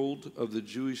world of the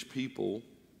Jewish people,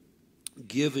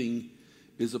 giving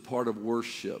is a part of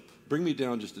worship? Bring me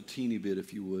down just a teeny bit,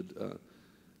 if you would,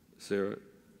 Sarah.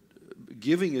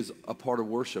 Giving is a part of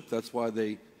worship. That's why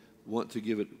they want to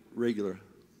give it regular.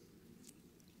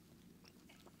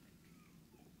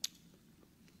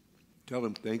 Tell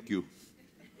them thank you.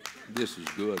 This is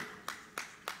good.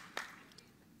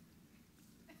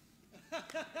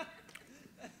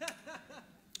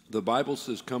 The Bible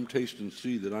says, come taste and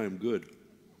see that I am good.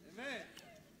 Amen.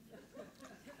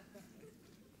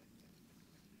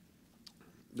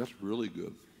 That's really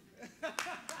good.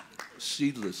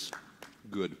 Seedless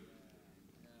good.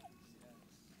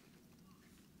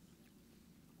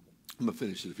 I'm going to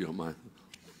finish it if you don't mind.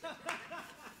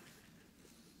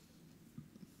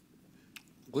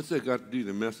 What's that got to do with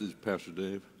the message, Pastor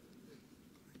Dave?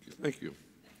 Thank you.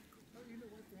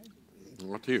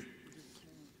 Right here.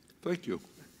 Thank you.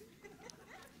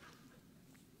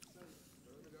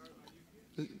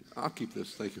 I'll keep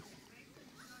this. Thank you.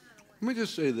 Let me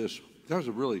just say this. That was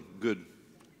a really good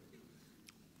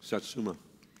satsuma.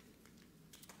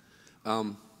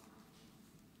 How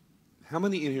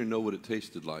many in here know what it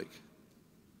tasted like?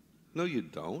 No, you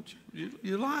don't.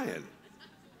 You're lying.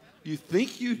 You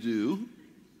think you do.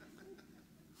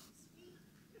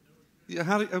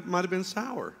 Yeah, it might have been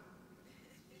sour.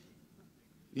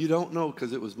 You don't know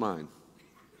because it was mine.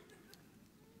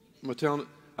 I'm telling you,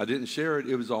 I didn't share it.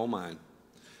 It was all mine.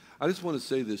 I just want to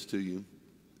say this to you,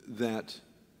 that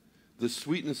the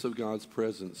sweetness of God's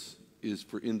presence is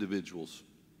for individuals.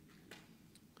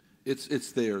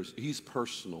 It's theirs. He's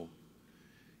personal.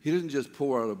 He doesn't just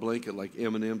pour out a blanket like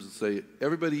M&Ms and say,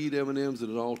 everybody eat M&Ms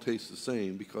and it all tastes the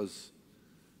same, because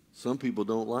some people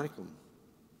don't like them.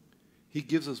 He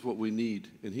gives us what we need,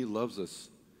 and he loves us.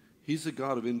 He's a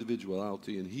God of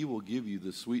individuality, and he will give you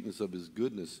the sweetness of his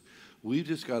goodness. We've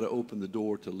just got to open the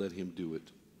door to let him do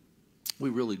it. We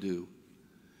really do.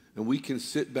 And we can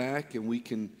sit back and we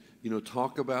can,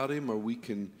 talk about him, or we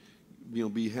can,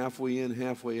 be halfway in,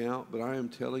 halfway out. But I am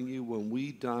telling you, when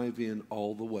we dive in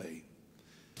all the way,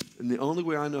 and the only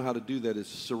way I know how to do that is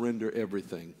surrender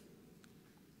everything.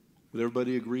 Would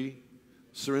everybody agree?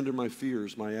 Surrender my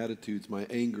fears, my attitudes, my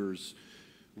angers,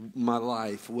 my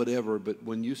life, whatever. But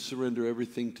when you surrender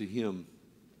everything to him,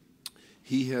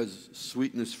 he has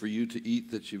sweetness for you to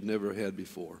eat that you've never had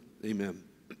before. Amen.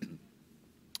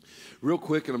 Real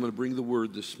quick, and I'm going to bring the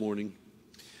word this morning.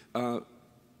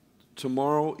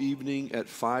 Tomorrow evening at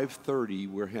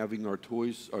 5:30, we're having our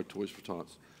Toys for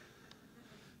Tots.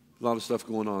 A lot of stuff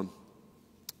going on.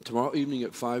 Tomorrow evening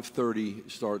at 5:30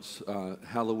 starts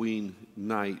Halloween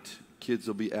night. Kids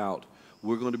will be out.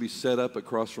 We're going to be set up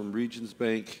across from Regions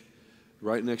Bank,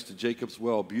 right next to Jacob's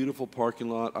Well. Beautiful parking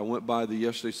lot. I went by there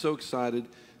yesterday. So excited.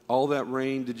 All that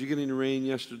rain. Did you get any rain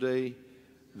yesterday?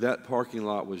 that parking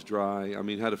lot was dry. I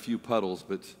mean, had a few puddles,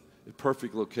 but a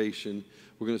perfect location.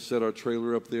 We're going to set our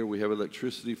trailer up there. We have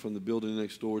electricity from the building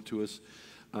next door to us.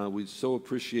 We so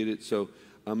appreciate it. So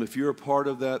if you're a part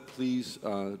of that, please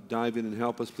dive in and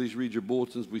help us. Please read your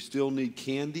bulletins. We still need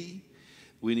candy.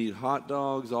 We need hot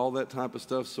dogs, all that type of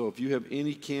stuff. So if you have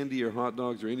any candy or hot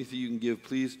dogs or anything you can give,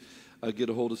 please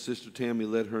get a hold of Sister Tammy.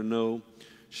 Let her know.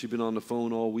 She's been on the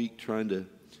phone all week trying to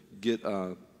get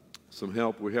some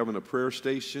help. We're having a prayer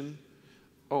station.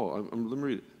 Let me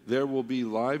read it. There will be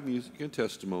live music and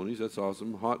testimonies. That's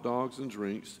awesome. Hot dogs and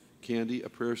drinks, candy, a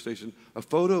prayer station, a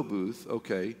photo booth,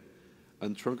 okay,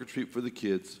 and trunk or treat for the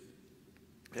kids.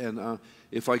 And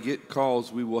if I get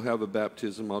calls, we will have a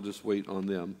baptism. I'll just wait on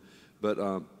them. But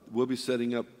we'll be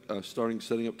setting up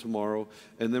tomorrow.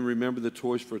 And then remember the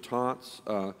Toys for Tots.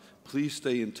 Please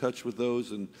stay in touch with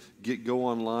those and go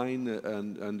online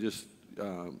and just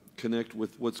connect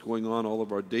with what's going on, all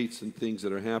of our dates and things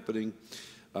that are happening,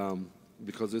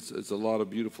 because it's a lot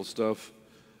of beautiful stuff.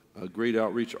 Great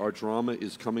outreach. Our drama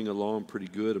is coming along pretty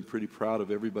good. I'm pretty proud of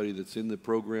everybody that's in the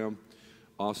program.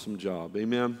 Awesome job.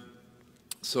 Amen.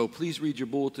 So please read your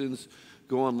bulletins.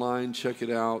 Go online, check it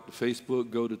out.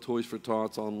 Facebook, go to Toys for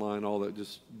Tots online, all that.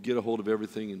 Just get a hold of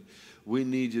everything. And we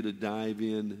need you to dive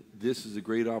in. This is a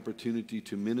great opportunity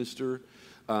to minister.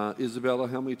 Isabella,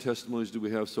 how many testimonies do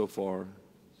we have so far?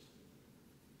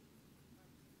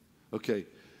 Okay.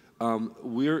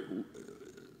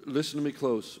 Listen to me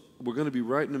close. We're going to be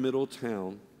right in the middle of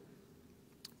town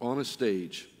on a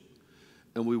stage,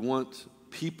 and we want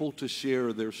people to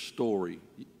share their story.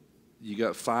 You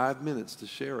got 5 minutes to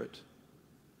share it.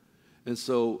 And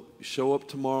so show up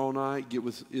tomorrow night, get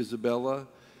with Isabella,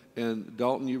 and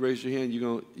Dalton, you raise your hand.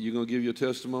 You gonna give your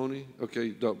testimony?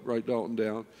 Okay, write Dalton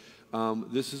down.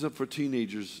 This isn't for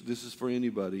teenagers. This is for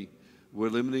anybody. We're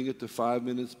limiting it to 5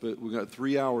 minutes, but we've got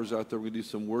 3 hours out there. We're going to do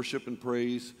some worship and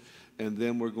praise, and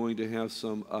then we're going to have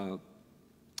some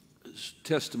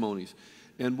testimonies.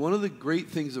 And one of the great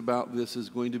things about this is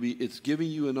going to be it's giving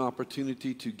you an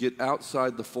opportunity to get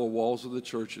outside the four walls of the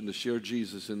church and to share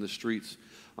Jesus in the streets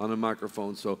on a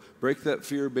microphone. So break that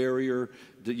fear barrier.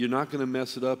 That you're not going to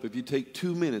mess it up. If you take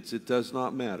 2 minutes, it does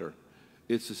not matter.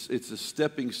 It's a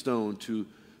stepping stone to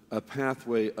a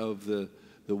pathway of the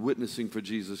witnessing for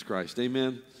Jesus Christ.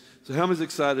 Amen? So how many's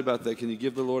excited about that? Can you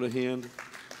give the Lord a hand?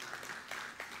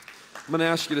 I'm going to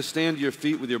ask you to stand to your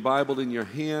feet with your Bible in your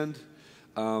hand.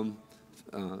 And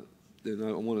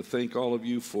I want to thank all of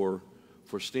you for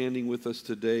standing with us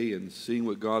today and seeing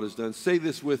what God has done. Say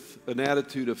this with an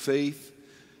attitude of faith.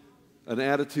 An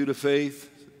attitude of faith.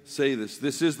 Say this.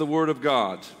 This is the Word of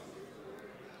God.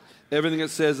 Everything that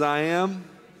says I am,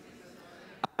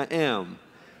 I am.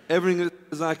 Everything that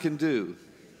says I can do,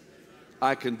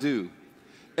 I can do.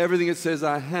 Everything that says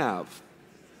I have,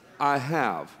 I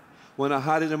have. When I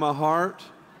hide it in my heart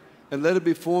and let it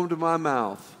be formed in my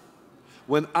mouth,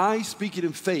 when I speak it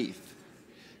in faith,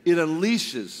 it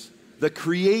unleashes the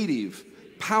creative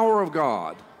power of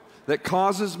God that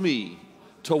causes me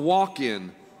to walk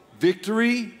in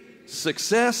victory,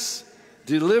 success,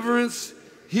 deliverance,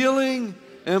 healing,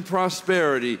 and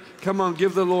prosperity. Come on,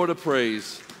 give the Lord a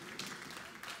praise.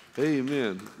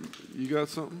 Amen. You got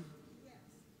something? Yes.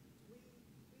 We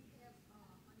have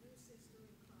a new sister in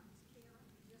Christ.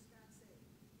 Karen just got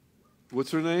saved.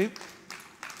 What's her name?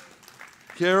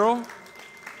 Carol?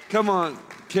 Come on,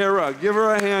 Kara. Give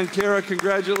her a hand. Kara,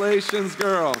 congratulations,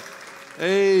 girl.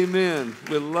 Amen.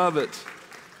 We love it.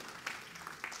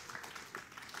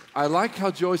 I like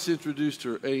how Joyce introduced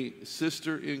her, a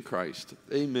sister in Christ.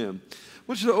 Amen. I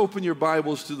want you to open your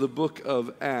Bibles to the book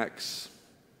of Acts.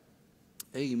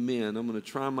 Amen. I'm going to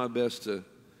try my best to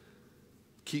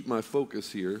keep my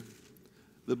focus here.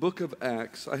 The book of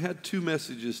Acts. I had 2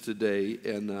 messages today,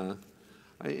 and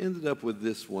I ended up with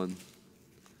this one.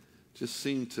 Just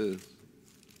seemed to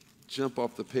jump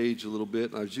off the page a little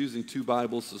bit. I was using 2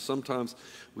 Bibles, so sometimes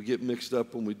we get mixed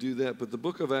up when we do that. But the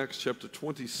book of Acts, chapter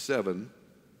 27.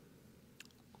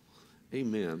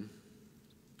 Amen.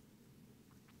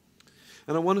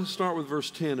 And I want to start with verse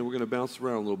 10, and we're going to bounce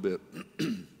around a little bit.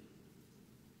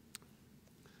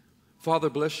 Father,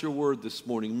 bless your word this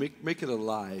morning. Make it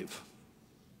alive.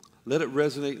 Let it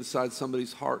resonate inside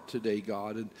somebody's heart today,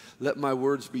 God, and let my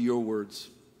words be your words.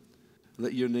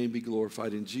 Let your name be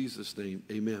glorified in Jesus' name.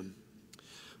 Amen.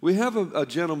 We have a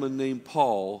gentleman named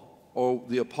Paul, or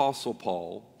the Apostle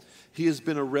Paul. He has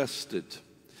been arrested,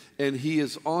 and he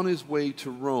is on his way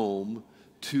to Rome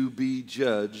to be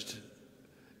judged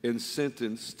and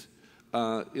sentenced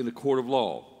in a court of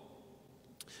law.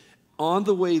 On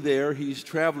the way there, he's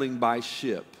traveling by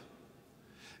ship.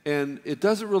 And it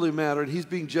doesn't really matter. And he's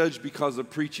being judged because of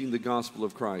preaching the gospel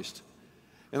of Christ.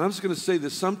 And I'm just going to say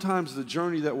this. Sometimes the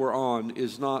journey that we're on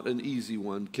is not an easy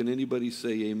one. Can anybody say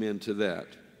amen to that?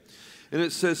 And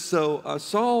it says, so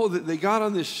Saul, they got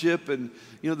on this ship, and,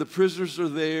 the prisoners are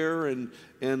there, and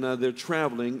they're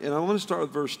traveling. And I want to start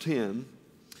with verse 10.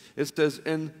 It says,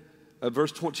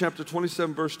 chapter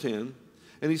 27, verse 10,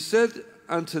 and he said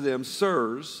unto them,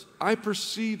 Sirs, I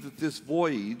perceive that this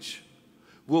voyage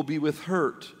will be with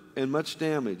hurt and much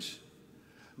damage,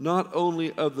 not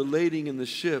only of the lading in the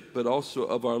ship, but also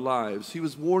of our lives. He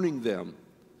was warning them.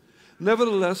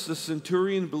 Nevertheless, the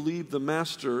centurion believed the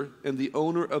master and the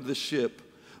owner of the ship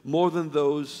more than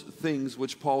those things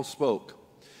which Paul spoke.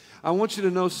 I want you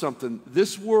to know something.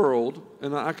 This world,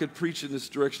 and I could preach in this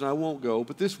direction, I won't go,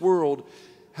 but this world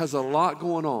has a lot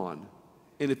going on.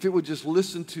 And if it would just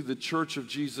listen to the church of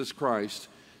Jesus Christ,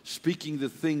 speaking the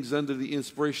things under the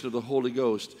inspiration of the Holy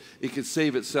Ghost, it could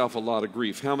save itself a lot of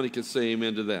grief. How many could say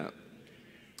amen to that?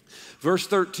 Verse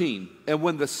 13, and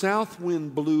when the south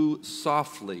wind blew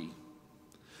softly,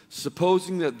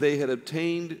 supposing that they had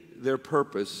obtained their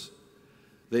purpose,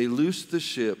 they loosed the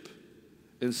ship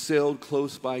and sailed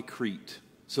close by Crete.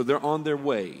 So they're on their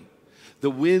way. The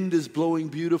wind is blowing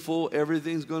beautiful.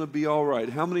 Everything's going to be all right.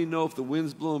 How many know if the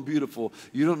wind's blowing beautiful,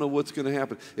 you don't know what's going to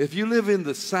happen? If you live in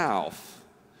the South,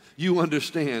 you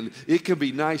understand it can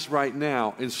be nice right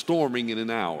now and storming in an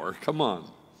hour. Come on.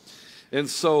 And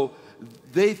so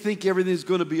they think everything's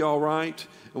going to be all right.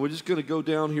 And we're just going to go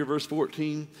down here, verse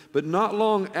 14. But not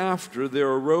long after, there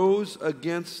arose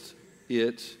against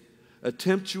it a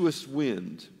tempestuous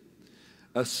wind,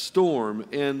 a storm.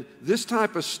 And this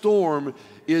type of storm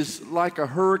is like a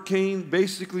hurricane.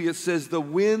 Basically, it says the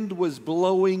wind was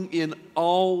blowing in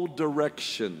all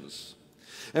directions.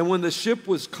 And when the ship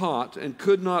was caught and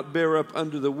could not bear up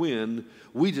under the wind,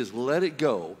 we just let it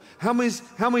go. How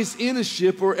many's in a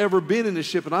ship or ever been in a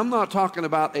ship? And I'm not talking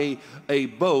about a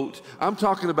boat. I'm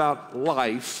talking about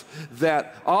life,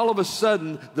 that all of a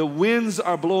sudden the winds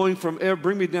are blowing from,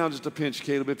 bring me down just a pinch,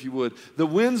 Caleb, if you would. The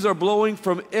winds are blowing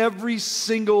from every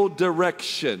single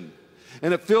direction.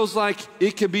 And it feels like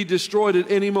it could be destroyed at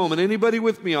any moment. Anybody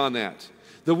with me on that?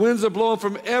 The winds are blowing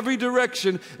from every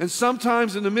direction, and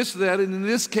sometimes in the midst of that, and in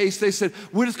this case, they said,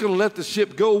 we're just going to let the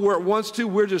ship go where it wants to.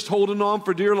 We're just holding on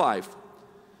for dear life.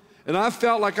 And I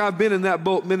felt like I've been in that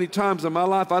boat many times in my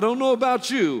life. I don't know about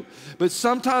you, but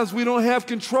sometimes we don't have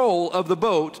control of the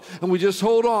boat, and we just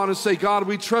hold on and say, God,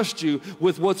 we trust you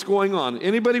with what's going on.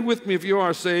 Anybody with me? If you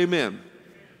are, say amen.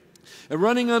 And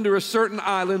running under a certain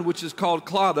island, which is called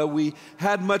Clauda, we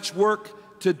had much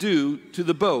work to do to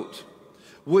the boat,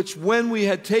 which when we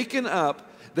had taken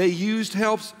up, they used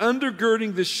helps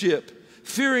undergirding the ship.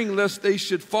 Fearing lest they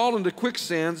should fall into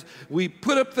quicksands, we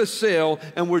put up the sail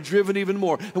and were driven even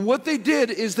more. And what they did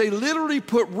is they literally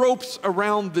put ropes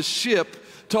around the ship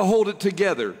to hold it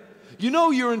together. You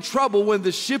know you're in trouble when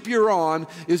the ship you're on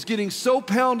is getting so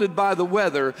pounded by the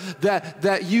weather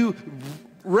that you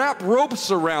wrap ropes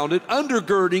around it,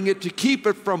 undergirding it to keep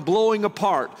it from blowing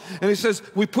apart. And he says,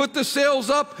 we put the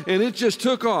sails up and it just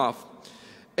took off.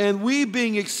 And we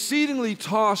being exceedingly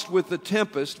tossed with the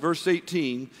tempest, verse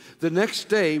 18, the next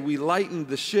day we lightened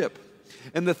the ship.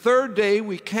 And the third day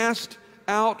we cast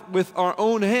out with our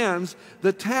own hands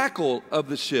the tackle of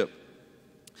the ship.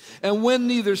 And when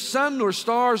neither sun nor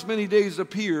stars many days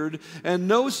appeared, and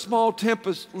no small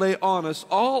tempest lay on us,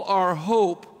 all our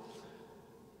hope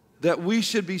that we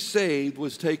should be saved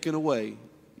was taken away.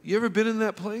 You ever been in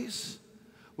that place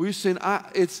where you're saying,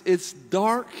 it's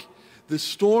dark, the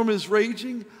storm is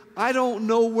raging, I don't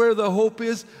know where the hope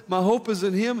is, my hope is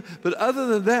in Him, but other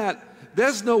than that,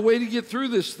 there's no way to get through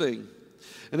this thing.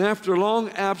 And after a long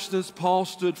abstinence, Paul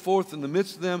stood forth in the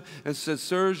midst of them and said,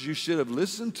 Sirs, you should have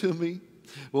listened to me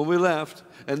when we left,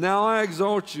 and now I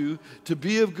exhort you to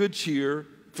be of good cheer,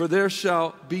 for there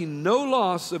shall be no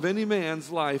loss of any man's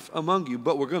life among you,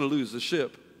 but we're going to lose the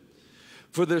ship.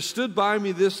 For there stood by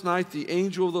me this night the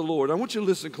angel of the Lord. I want you to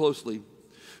listen closely.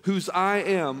 Whose I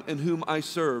am and whom I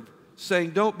serve,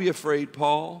 saying, Don't be afraid,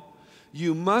 Paul.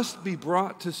 You must be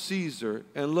brought to Caesar,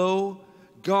 and lo,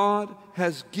 God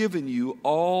has given you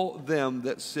all them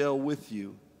that sail with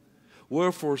you.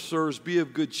 Wherefore, sirs, be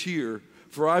of good cheer,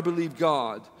 for I believe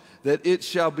God, that it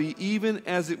shall be even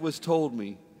as it was told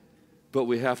me. But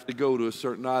we have to go to a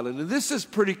certain island. And this is a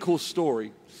pretty cool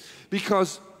story,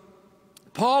 because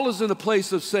Paul is in a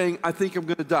place of saying, I think I'm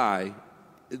going to die.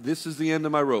 This is the end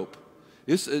of my rope.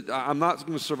 I'm not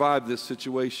going to survive this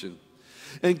situation.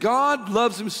 And God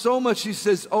loves him so much, he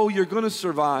says, oh, you're going to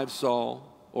survive, Saul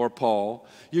or Paul.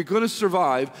 You're going to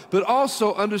survive, but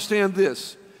also understand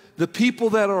this. The people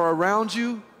that are around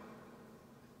you,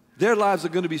 their lives are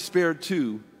going to be spared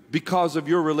too because of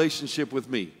your relationship with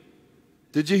me.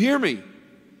 Did you hear me?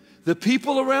 The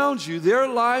people around you, their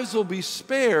lives will be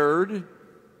spared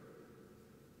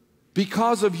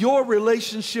because of your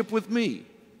relationship with me.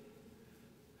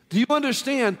 Do you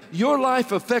understand? Your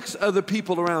life affects other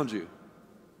people around you.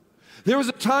 There was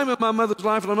a time in my mother's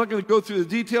life, and I'm not going to go through the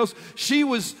details, she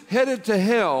was headed to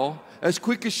hell as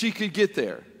quick as she could get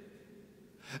there.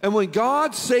 And when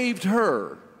God saved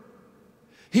her,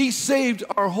 He saved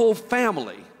our whole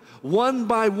family, one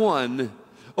by one,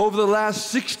 over the last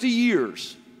 60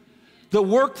 years. The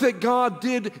work that God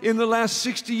did in the last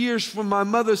 60 years for my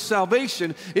mother's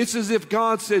salvation, it's as if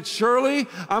God said, Shirley,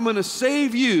 I'm going to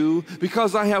save you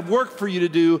because I have work for you to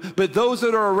do, but those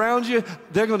that are around you,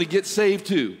 they're going to get saved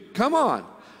too. Come on.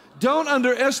 Don't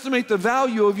underestimate the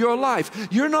value of your life.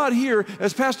 You're not here,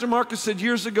 as Pastor Marcus said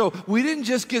years ago, we didn't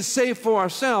just get saved for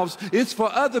ourselves, it's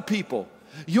for other people.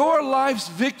 Your life's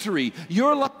victory,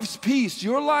 your life's peace,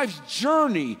 your life's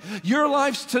journey, your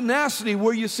life's tenacity,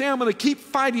 where you say, I'm going to keep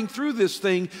fighting through this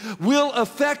thing, will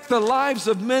affect the lives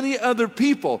of many other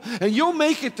people. And you'll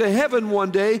make it to heaven one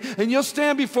day, and you'll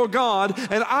stand before God,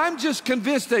 and I'm just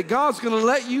convinced that God's going to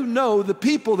let you know the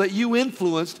people that you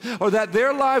influenced or that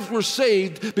their lives were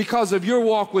saved because of your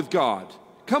walk with God.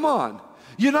 Come on.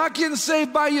 You're not getting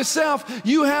saved by yourself.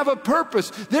 You have a purpose.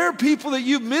 There are people that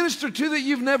you've ministered to that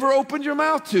you've never opened your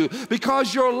mouth to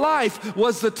because your life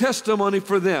was the testimony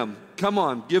for them. Come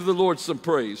on, give the Lord some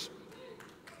praise.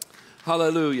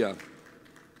 Hallelujah.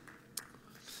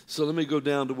 So let me go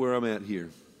down to where I'm at here.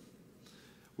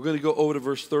 We're going to go over to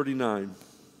verse 39.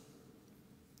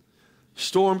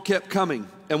 Storm kept coming,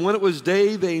 and when it was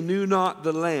day, they knew not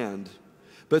the land,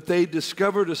 but they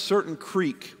discovered a certain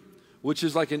creek, which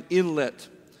is like an inlet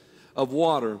of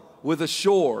water with a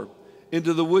shore,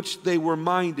 into the which they were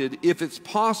minded, if it's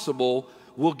possible,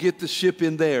 we'll get the ship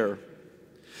in there.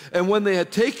 And when they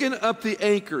had taken up the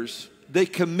anchors, they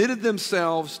committed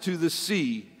themselves to the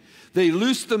sea. They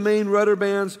loosed the main rudder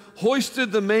bands,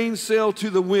 hoisted the mainsail to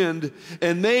the wind,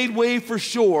 and made way for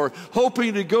shore,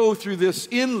 hoping to go through this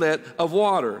inlet of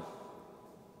water.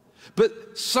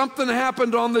 But something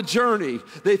happened on the journey.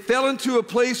 They fell into a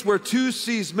place where two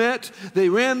seas met. They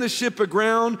ran the ship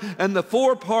aground, and the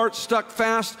fore part stuck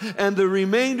fast, and the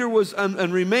remainder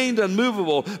remained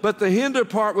unmovable. But the hinder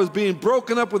part was being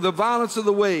broken up with the violence of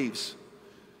the waves.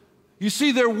 You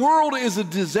see, their world is a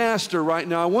disaster right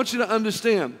now. I want you to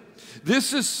understand.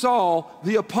 This is Saul,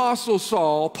 the Apostle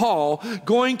Saul, Paul,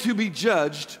 going to be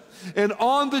judged. And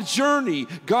on the journey,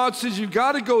 God says, you've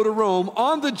got to go to Rome.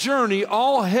 On the journey,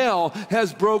 all hell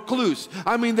has broke loose.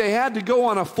 I mean, they had to go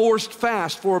on a forced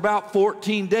fast for about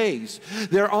 14 days.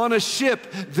 They're on a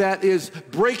ship that is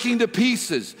breaking to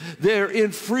pieces. They're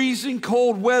in freezing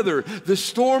cold weather. The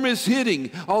storm is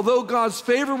hitting. Although God's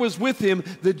favor was with him,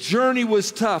 the journey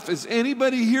was tough. Is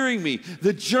anybody hearing me?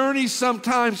 The journey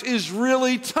sometimes is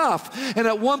really tough. And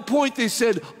at one point they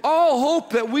said, all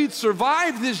hope that we'd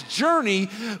survive this journey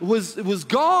was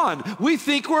gone. We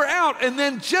think we're out. And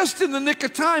then just in the nick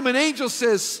of time, an angel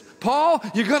says, Paul,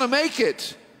 you're going to make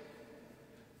it.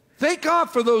 Thank God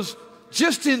for those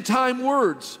just-in-time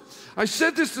words. I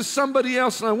said this to somebody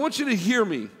else, and I want you to hear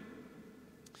me.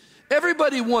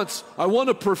 Everybody wants, I want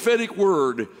a prophetic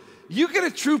word. You get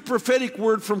a true prophetic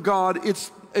word from God,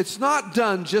 it's not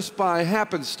done just by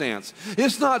happenstance.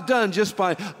 It's not done just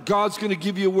by God's going to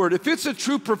give you a word. If it's a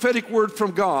true prophetic word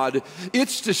from God,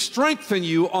 it's to strengthen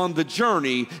you on the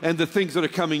journey and the things that are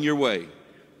coming your way.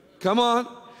 Come on.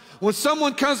 When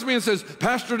someone comes to me and says,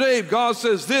 Pastor Dave, God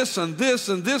says this and this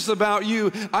and this about you,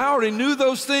 I already knew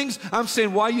those things. I'm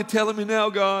saying, why are you telling me now,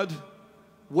 God?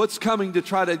 What's coming to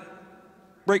try to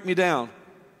break me down?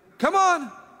 Come on.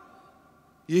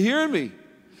 You hearing me?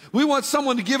 We want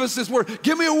someone to give us this word.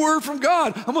 Give me a word from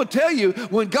God. I'm going to tell you,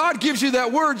 when God gives you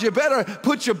that word, you better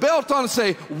put your belt on and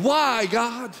say, why,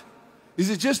 God? Is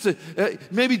it just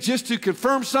maybe just to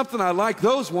confirm something? I like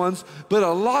those ones. But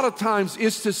a lot of times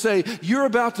it's to say, you're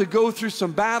about to go through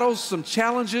some battles, some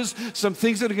challenges, some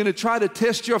things that are going to try to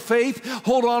test your faith.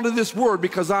 Hold on to this word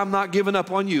because I'm not giving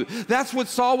up on you. That's what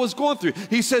Saul was going through.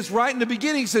 He says right in the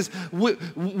beginning, he says,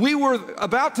 we were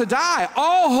about to die.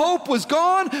 All hope was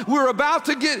gone. We're about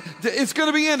to it's going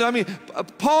to be ended. I mean,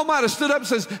 Paul might have stood up and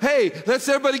says, hey, let's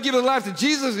everybody give their life to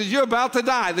Jesus because you're about to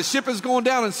die. The ship is going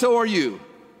down and so are you.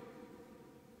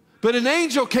 But an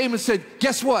angel came and said,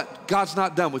 guess what? God's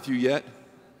not done with you yet.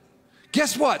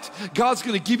 Guess what? God's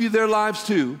going to give you their lives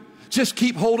too. Just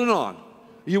keep holding on. Are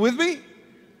you with me?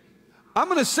 I'm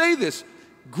going to say this.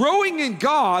 Growing in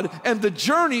God and the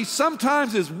journey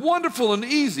sometimes is wonderful and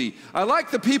easy. I like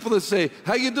the people that say,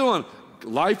 how you doing?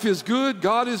 Life is good.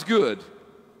 God is good.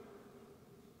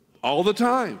 All the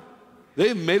time.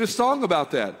 They made a song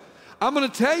about that. I'm going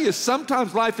to tell you,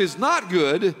 sometimes life is not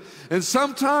good, and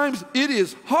sometimes it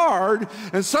is hard,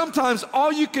 and sometimes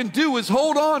all you can do is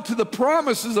hold on to the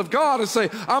promises of God and say,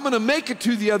 I'm going to make it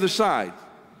to the other side.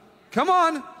 Come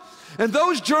on. And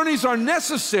those journeys are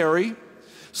necessary,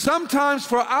 sometimes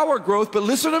for our growth, but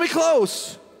listen to me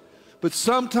close, but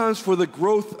sometimes for the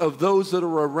growth of those that are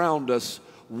around us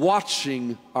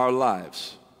watching our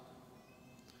lives.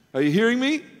 Are you hearing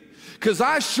me? Because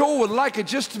I sure would like it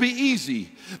just to be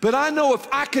easy. But I know if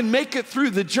I can make it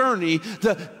through the journey,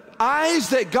 the eyes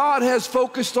that God has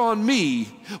focused on me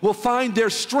will find their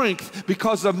strength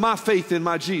because of my faith in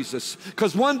my Jesus.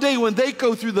 Because one day when they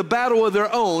go through the battle of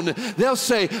their own, they'll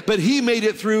say, but he made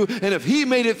it through, and if he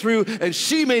made it through and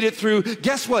she made it through,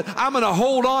 guess what? I'm going to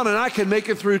hold on and I can make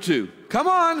it through too. Come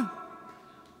on.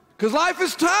 Because life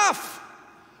is tough.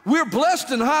 We're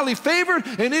blessed and highly favored,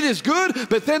 and it is good,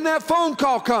 but then that phone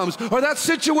call comes, or that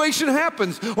situation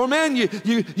happens, or man,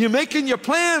 you're making your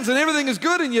plans and everything is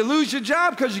good, and you lose your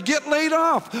job because you get laid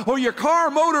off, or your car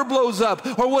motor blows up,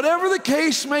 or whatever the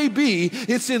case may be.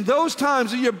 It's in those times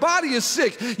that your body is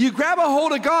sick. You grab a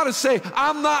hold of God and say,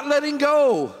 I'm not letting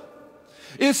go.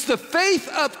 It's the faith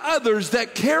of others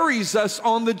that carries us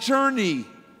on the journey.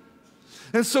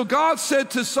 And so God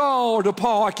said to Saul, or to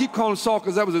Paul, I keep calling him Saul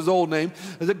because that was his old name,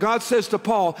 that God says to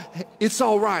Paul, it's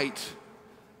all right.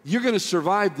 You're going to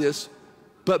survive this,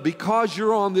 but because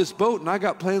you're on this boat and I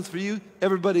got plans for you,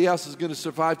 everybody else is going to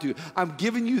survive too. I'm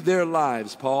giving you their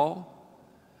lives, Paul.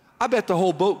 I bet the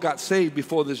whole boat got saved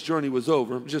before this journey was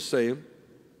over. I'm just saying.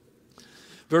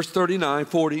 Verse 39,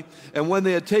 40, and when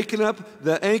they had taken up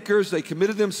the anchors, they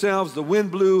committed themselves, the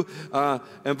wind blew,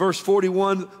 and verse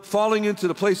 41, falling into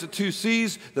the place of two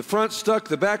seas, the front stuck,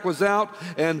 the back was out,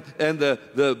 and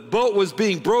the boat was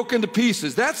being broken to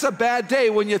pieces. That's a bad day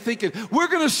when you're thinking, we're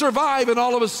going to survive, and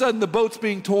all of a sudden the boat's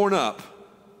being torn up.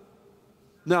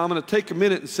 Now, I'm going to take a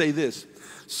minute and say this.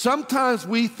 Sometimes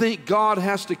we think God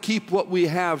has to keep what we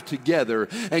have together,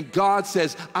 and God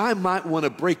says, I might want to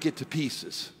break it to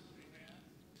pieces.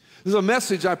 There's a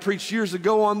message I preached years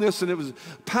ago on this, and it was a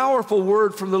powerful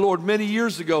word from the Lord many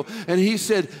years ago. And he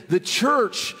said, the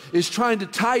church is trying to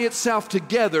tie itself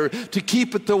together to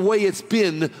keep it the way it's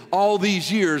been all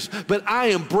these years. But I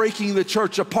am breaking the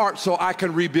church apart so I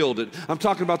can rebuild it. I'm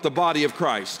talking about the body of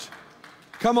Christ.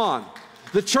 Come on.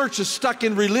 The church is stuck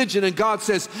in religion, and God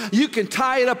says, you can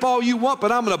tie it up all you want,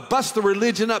 but I'm going to bust the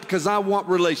religion up because I want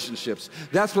relationships.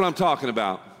 That's what I'm talking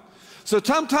about. So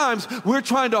sometimes we're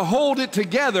trying to hold it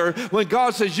together when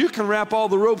God says you can wrap all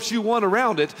the ropes you want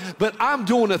around it, but I'm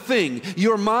doing a thing.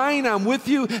 You're mine, I'm with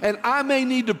you, and I may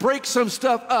need to break some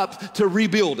stuff up to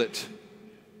rebuild it.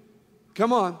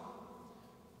 Come on.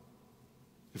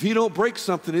 If you don't break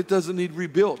something, it doesn't need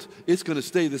rebuilt. It's going to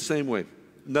stay the same way.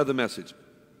 Another message.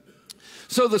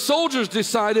 So the soldiers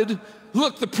decided,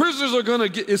 look, the prisoners are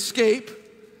going to escape.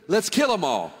 Let's kill them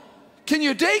all. Can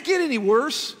your day get any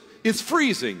worse? It's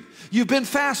freezing. You've been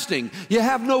fasting. You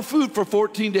have no food for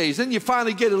 14 days. Then you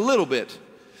finally get a little bit.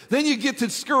 Then you get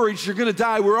discouraged. You're going to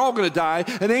die. We're all going to die.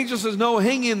 And angel says, no,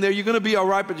 hang in there. You're going to be all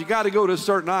right, but you got to go to a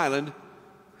certain island.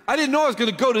 I didn't know I was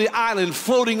going to go to the island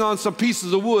floating on some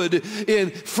pieces of wood in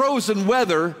frozen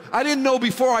weather. I didn't know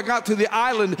before I got to the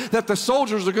island that the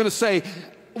soldiers are going to say,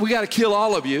 we got to kill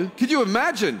all of you. Could you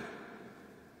imagine?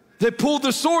 They pulled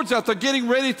their swords out. They're getting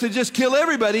ready to just kill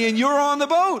everybody, and you're on the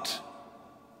boat.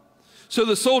 So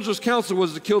the soldiers' counsel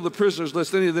was to kill the prisoners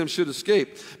lest any of them should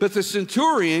escape. But the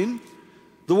centurion,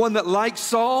 the one that liked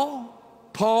Saul,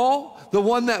 Paul, the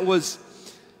one that was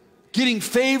getting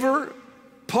favor,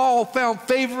 Paul found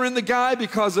favor in the guy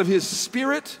because of his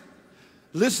spirit.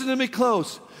 Listen to me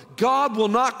close. God will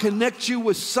not connect you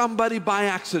with somebody by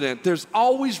accident. There's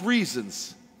always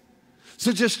reasons.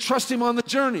 So just trust him on the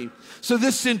journey. So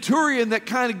this centurion that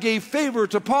kind of gave favor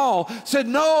to Paul said,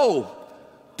 no,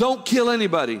 don't kill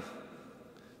anybody.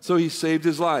 So he saved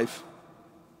his life.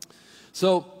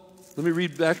 So let me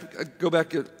read back, go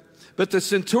back. But the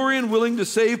centurion, willing to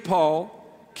save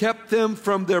Paul, kept them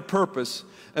from their purpose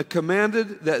and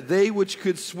commanded that they which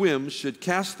could swim should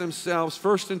cast themselves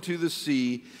first into the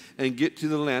sea and get to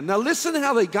the land. Now listen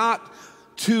how they got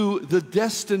to the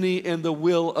destiny and the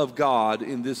will of God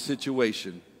in this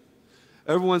situation.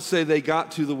 Everyone say they got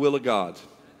to the will of God.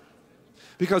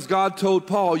 Because God told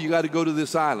Paul, you got to go to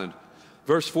this island.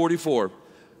 Verse 44.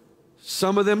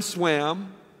 Some of them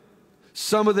swam,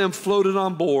 some of them floated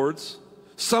on boards,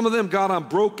 some of them got on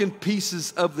broken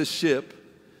pieces of the ship,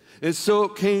 and so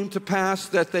it came to pass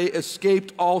that they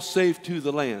escaped all safe to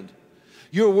the land.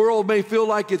 Your world may feel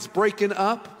like it's breaking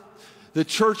up. The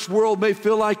church world may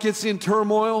feel like it's in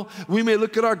turmoil. We may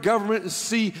look at our government and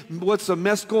see what's a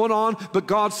mess going on, but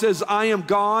God says, I am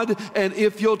God, and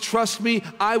if you'll trust me,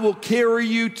 I will carry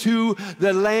you to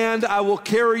the land. I will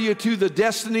carry you to the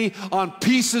destiny on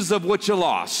pieces of what you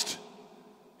lost.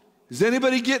 Is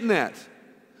anybody getting that?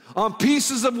 On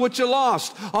pieces of what you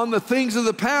lost, on the things of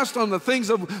the past, on the things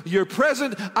of your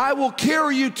present, I will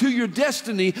carry you to your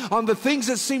destiny. On the things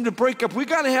that seem to break up, we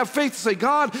got to have faith to say,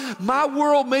 God, my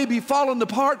world may be falling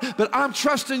apart, but I'm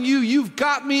trusting you. You've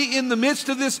got me in the midst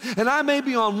of this, and I may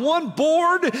be on one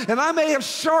board, and I may have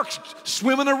sharks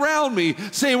swimming around me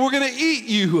saying, we're going to eat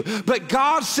you. But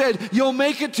God said, you'll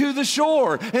make it to the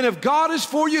shore. And if God is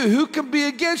for you, who can be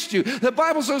against you? The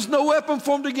Bible says, no weapon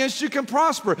formed against you can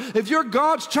prosper. If you're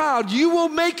God's child, you will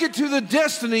make it to the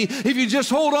destiny if you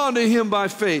just hold on to him by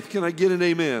faith. Can I get an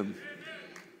amen?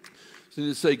 So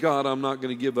you say, God, I'm not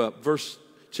going to give up.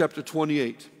 Chapter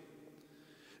 28.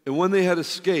 And when they had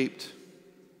escaped,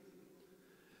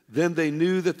 then they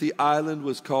knew that the island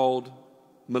was called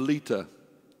Melita.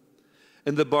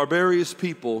 And the barbarous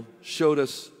people showed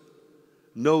us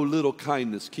no little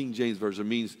kindness. King James Version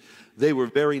means they were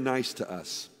very nice to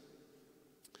us.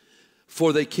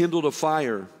 For they kindled a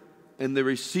fire, and they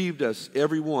received us,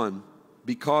 every one,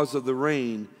 because of the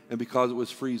rain and because it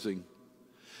was freezing.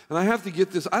 And I have to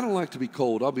get this. I don't like to be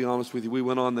cold. I'll be honest with you. We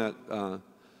went on that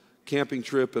camping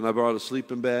trip, and I brought a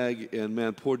sleeping bag. And,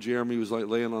 man, poor Jeremy was like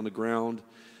laying on the ground.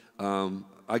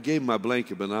 I gave him my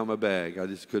blanket, but not my bag. I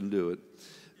just couldn't do it.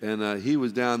 And he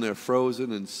was down there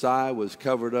frozen, and Si was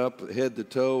covered up head to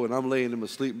toe. And I'm laying in my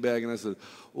sleeping bag, and I said,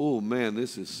 oh, man,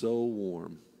 this is so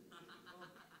warm.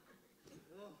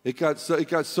 It got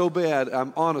so bad,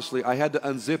 honestly, I had to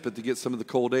unzip it to get some of the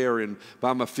cold air in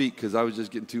by my feet because I was just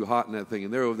getting too hot in that thing.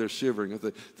 And they're over there shivering. I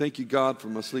thought, thank you, God, for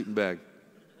my sleeping bag.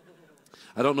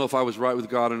 I don't know if I was right with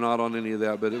God or not on any of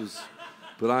that,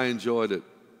 but I enjoyed it.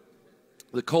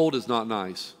 The cold is not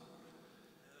nice.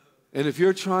 And if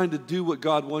you're trying to do what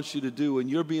God wants you to do and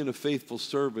you're being a faithful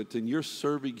servant and you're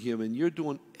serving him and you're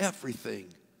doing everything,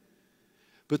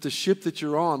 but the ship that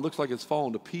you're on looks like it's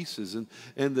falling to pieces, and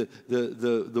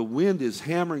the wind is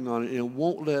hammering on it, and it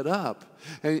won't let up.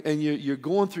 And you're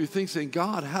going through things saying,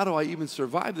 God, how do I even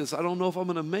survive this? I don't know if I'm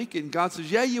going to make it. And God says,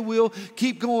 yeah, you will.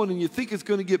 Keep going. And you think it's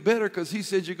going to get better because he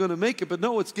said you're going to make it. But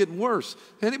no, it's getting worse.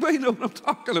 Anybody know what I'm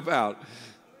talking about?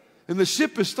 And the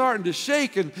ship is starting to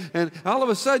shake, and all of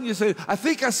a sudden you say, I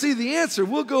think I see the answer.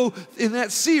 We'll go in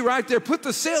that sea right there, put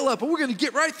the sail up, and we're going to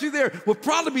get right through there. We'll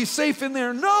probably be safe in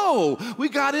there. No, we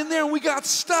got in there and we got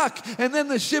stuck, and then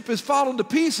the ship is falling to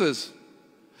pieces.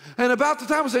 And about the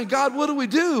time we're saying, God, what do we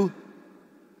do?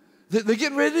 They're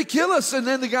getting ready to kill us, and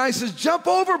then the guy says, jump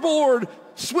overboard.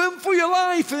 Swim for your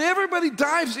life. And everybody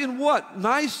dives in what?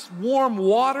 Nice, warm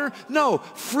water? No,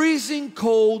 freezing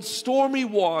cold, stormy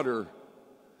water.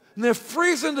 And they're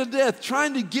freezing to death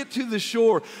trying to get to the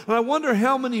shore. And I wonder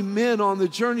how many men on the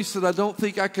journey said, I don't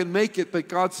think I can make it, but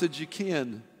God said you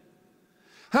can.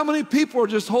 How many people are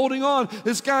just holding on?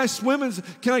 This guy swimming,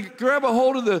 can I grab a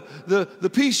hold of the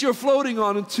piece you're floating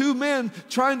on? And two men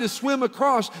trying to swim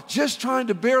across, just trying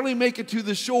to barely make it to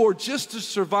the shore, just to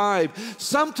survive.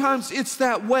 Sometimes it's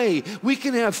that way. We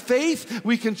can have faith,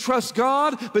 we can trust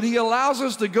God, but he allows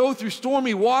us to go through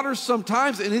stormy waters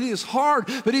sometimes, and it is hard.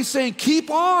 But he's saying,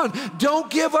 keep on. Don't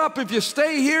give up. If you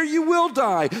stay here, you will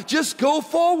die. Just go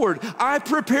forward. I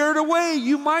prepared a way.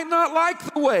 You might not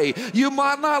like the way. You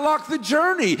might not like the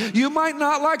journey. You might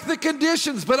not like the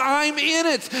conditions, but I'm in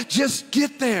it. Just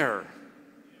get there.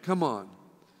 Come on.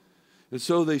 And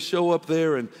so they show up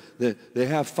there, and they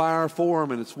have fire for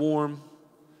them, and it's warm.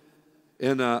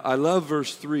 And I love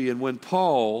verse 3. And when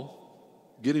Paul,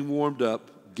 getting warmed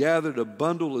up, gathered a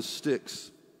bundle of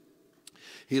sticks,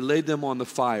 he laid them on the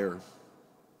fire.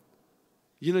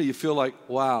 You know, you feel like,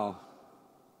 wow,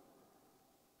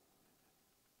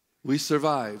 we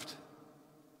survived.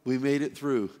 We made it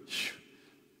through.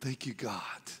 Thank you, God.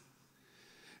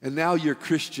 And now your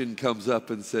Christian comes up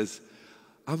and says,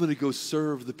 I'm going to go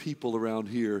serve the people around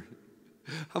here.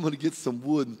 I'm going to get some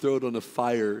wood and throw it on a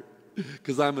fire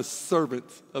because I'm a servant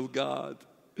of God.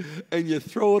 And you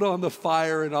throw it on the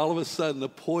fire, and all of a sudden a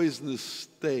poisonous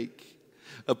snake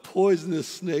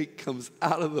comes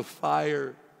out of the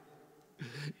fire.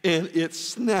 And it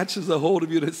snatches a hold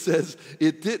of you, and it says,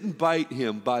 it didn't bite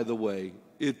him, by the way.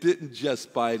 It didn't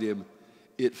just bite him.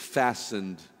 It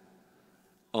fastened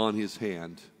on his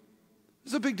hand.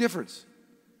 There's a big difference.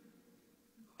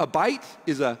 A bite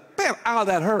is a, bam, ow,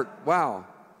 that hurt. Wow.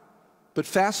 But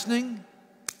fastening,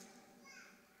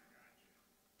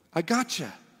 I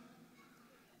gotcha.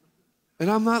 And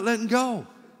I'm not letting go.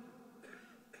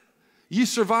 You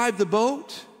survived the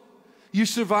boat. You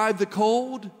survived the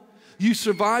cold. You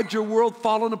survived your world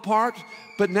falling apart,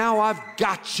 but now I've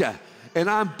got you. And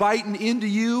I'm biting into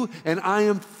you, and I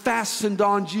am fastened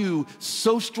on you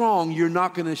so strong you're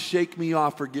not going to shake me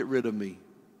off or get rid of me.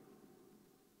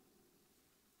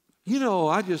 You know,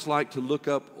 I just like to look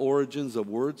up origins of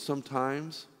words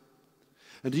sometimes.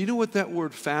 And do you know what that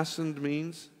word fastened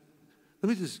means?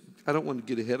 I don't want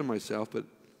to get ahead of myself, but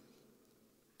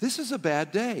this is a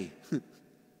bad day.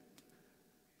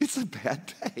 It's a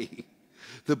bad day.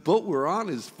 The boat we're on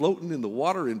is floating in the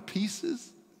water in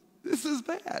pieces. This is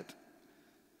bad.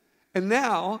 And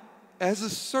now, as a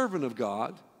servant of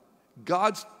God,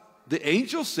 the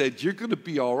angel said, you're going to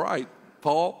be all right,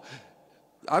 Paul.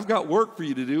 I've got work for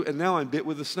you to do, and now I'm bit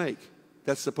with a snake.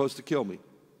 That's supposed to kill me.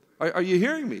 Are you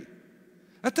hearing me?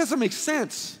 That doesn't make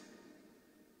sense.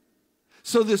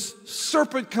 So this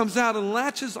serpent comes out and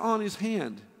latches on his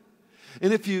hand.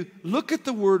 And if you look at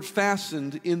the word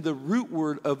fastened in the root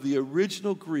word of the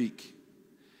original Greek,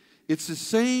 it's the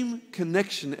same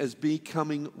connection as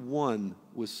becoming one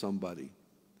with somebody.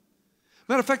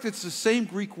 Matter of fact, it's the same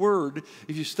Greek word,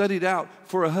 if you study it out,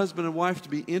 for a husband and wife to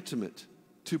be intimate,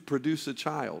 to produce a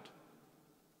child.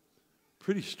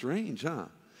 Pretty strange, huh?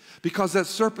 Because that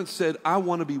serpent said, I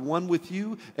want to be one with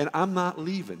you, and I'm not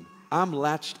leaving. I'm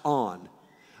latched on.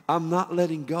 I'm not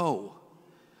letting go.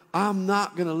 I'm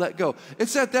not going to let go.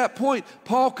 It's at that point,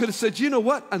 Paul could have said, you know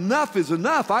what? Enough is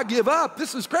enough. I give up.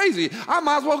 This is crazy. I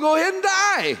might as well go ahead and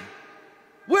die.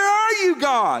 Where are you,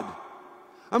 God?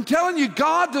 I'm telling you,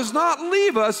 God does not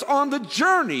leave us on the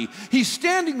journey. He's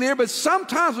standing there, but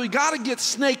sometimes we got to get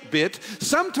snake bit.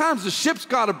 Sometimes the ship's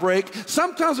got to break.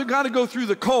 Sometimes we got to go through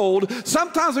the cold.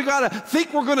 Sometimes we got to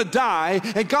think we're going to die.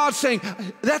 And God's saying,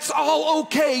 that's all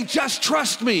okay. Just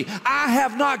trust me. I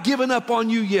have not given up on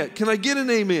you yet. Can I get an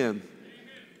amen?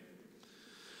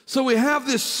 So we have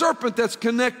this serpent that's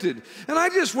connected. And I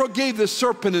just gave this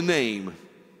serpent a name.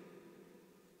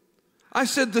 I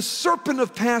said the serpent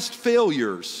of past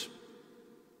failures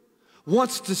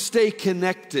wants to stay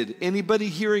connected. Anybody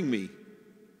hearing me?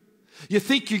 You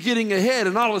think you're getting ahead,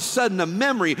 and all of a sudden a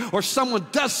memory or someone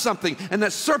does something, and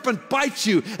that serpent bites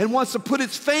you and wants to put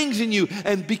its fangs in you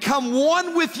and become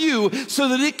one with you so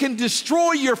that it can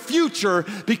destroy your future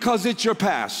because it's your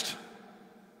past.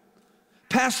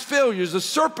 Past failures, the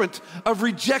serpent of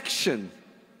rejection,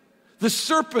 the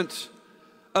serpent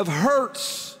of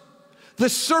hurts, the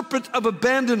serpent of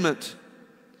abandonment,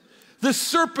 the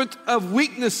serpent of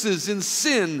weaknesses in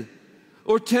sin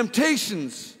or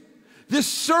temptations. This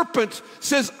serpent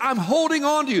says, I'm holding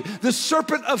on to you. The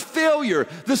serpent of failure,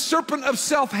 the serpent of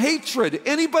self-hatred.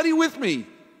 Anybody with me?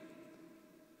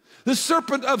 The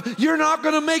serpent of, you're not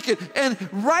going to make it. And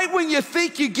right when you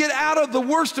think you get out of the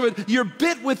worst of it, you're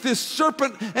bit with this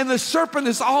serpent, and the serpent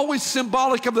is always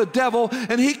symbolic of the devil,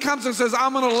 and he comes and says,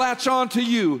 I'm going to latch on to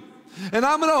you. And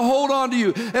I'm going to hold on to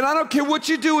you. And I don't care what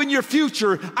you do in your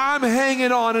future, I'm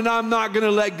hanging on and I'm not going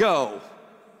to let go.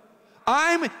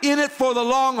 I'm in it for the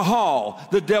long haul,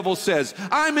 the devil says.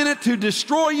 I'm in it to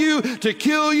destroy you, to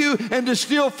kill you, and to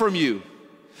steal from you.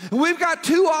 And we've got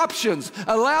two options.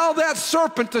 Allow that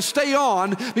serpent to stay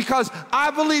on, because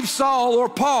I believe Saul or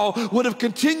Paul would have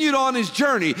continued on his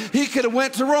journey. He could have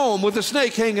went to Rome with a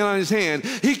snake hanging on his hand.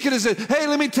 He could have said, hey,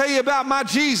 let me tell you about my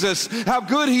Jesus, how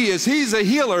good he is. He's a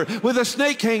healer with a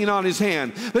snake hanging on his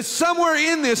hand. But somewhere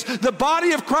in this, the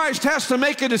body of Christ has to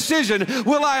make a decision.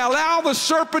 Will I allow the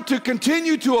serpent to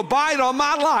continue to abide on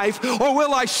my life, or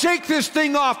will I shake this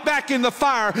thing off back in the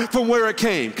fire from where it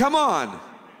came? Come on.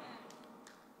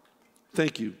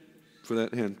 Thank you for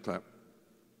that hand clap.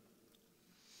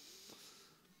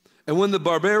 And when the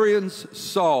barbarians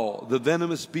saw the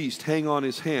venomous beast hang on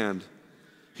his hand,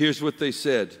 here's what they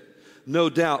said. No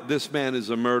doubt this man is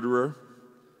a murderer,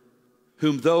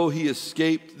 whom though he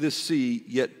escaped this sea,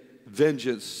 yet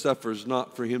vengeance suffers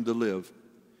not for him to live.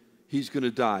 He's going to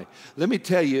die. Let me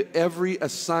tell you, every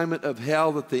assignment of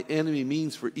hell that the enemy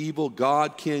means for evil,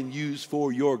 God can use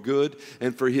for your good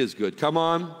and for his good. Come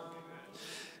on.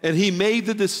 And he made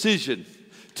the decision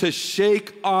to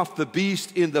shake off the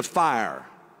beast in the fire.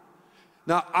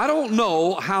 Now, I don't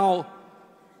know how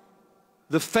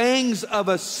the fangs of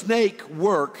a snake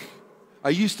work. I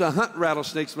used to hunt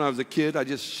rattlesnakes when I was a kid. I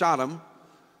just shot them.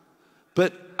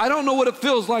 But I don't know what it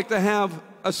feels like to have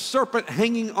a serpent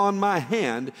hanging on my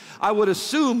hand. I would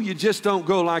assume you just don't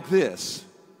go like this.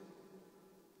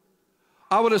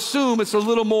 I would assume it's a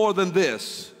little more than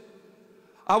this.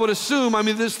 I would assume,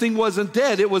 this thing wasn't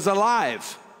dead, it was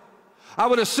alive. I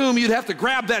would assume you'd have to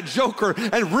grab that joker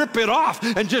and rip it off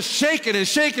and just shake it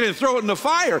and throw it in the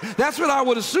fire. That's what I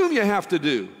would assume you have to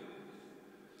do.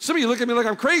 Some of you look at me like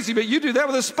I'm crazy, but you do that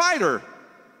with a spider.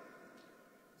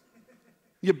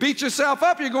 You beat yourself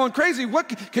up, you're going crazy. What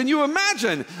can you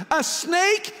imagine? A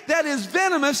snake that is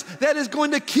venomous, that is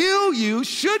going to kill you,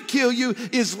 should kill you,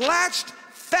 is latched,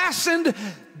 fastened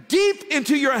deep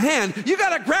into your hand. You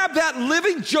got to grab that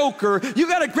living joker. You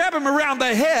got to grab him around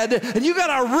the head, and you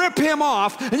got to rip him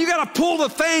off, and you got to pull the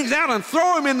fangs out and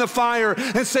throw him in the fire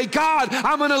and say, God,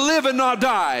 I'm going to live and not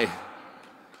die.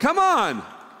 Come on.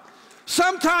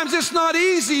 Sometimes it's not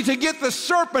easy to get the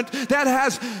serpent that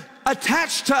has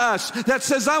attached to us, that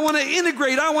says, I want to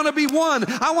integrate, I want to be one,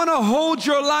 I want to hold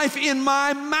your life in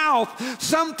my mouth.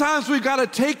 Sometimes we've got to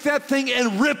take that thing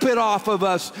and rip it off of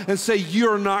us and say,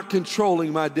 you're not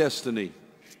controlling my destiny.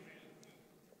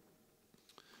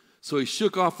 So he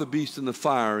shook off the beast in the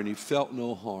fire and he felt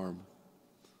no harm.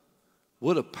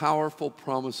 What a powerful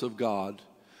promise of God,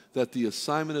 that the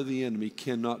assignment of the enemy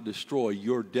cannot destroy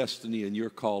your destiny and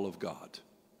your call of God.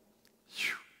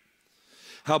 Whew.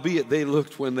 Howbeit they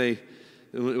looked when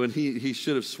he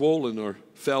should have swollen or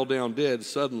fell down dead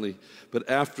suddenly.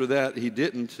 But after that he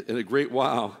didn't. In a great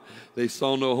while they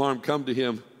saw no harm come to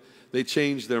him. They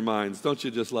changed their minds. Don't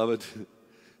you just love it?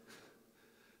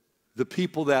 The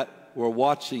people that were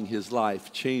watching his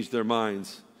life changed their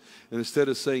minds. And instead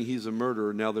of saying he's a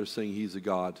murderer, now they're saying he's a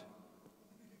God.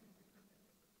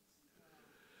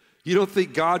 You don't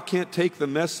think God can't take the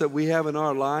mess that we have in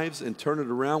our lives and turn it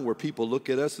around where people look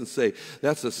at us and say,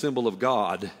 that's a symbol of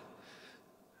God.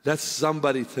 That's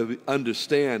somebody to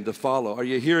understand, to follow. Are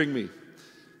you hearing me?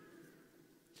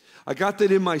 I got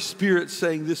that in my spirit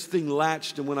saying this thing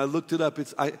latched, and when I looked it up,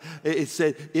 it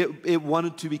said it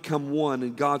wanted to become one,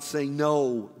 and God's saying,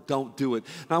 no, don't do it.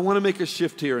 Now I want to make a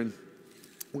shift here, and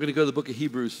we're going to go to the book of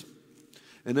Hebrews,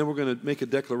 and then we're going to make a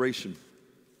declaration.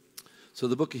 So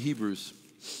the book of Hebrews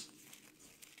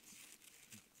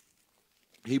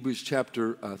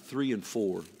chapter 3 and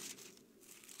 4.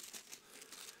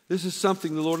 This is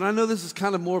something the Lord, and I know this is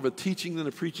kind of more of a teaching than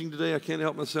a preaching today. I can't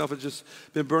help myself. It's just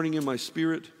been burning in my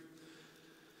spirit.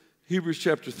 Hebrews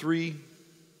chapter 3,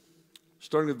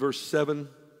 starting at verse 7,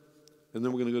 and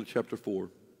then we're going to go to chapter 4.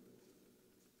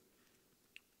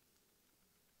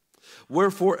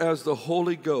 Wherefore, as the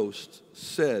Holy Ghost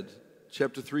said,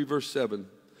 chapter 3, verse 7,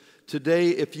 today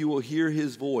if you will hear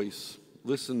his voice,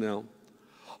 listen now,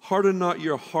 harden not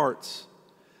your hearts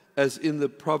as in the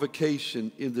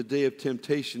provocation in the day of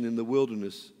temptation in the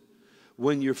wilderness,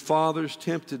 when your fathers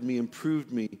tempted me and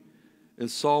proved me and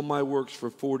saw my works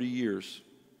for 40 years.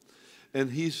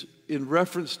 And he's in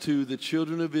reference to the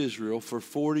children of Israel for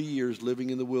 40 years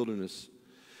living in the wilderness.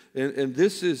 And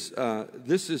this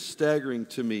is staggering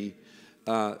to me,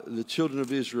 the children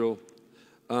of Israel,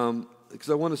 because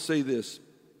I want to say this.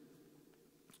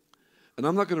 And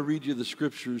I'm not going to read you the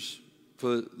scriptures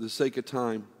for the sake of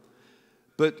time.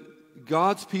 But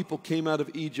God's people came out of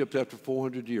Egypt after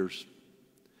 400 years.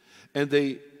 And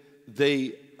they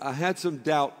had some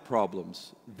doubt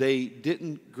problems. They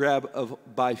didn't grab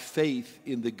by faith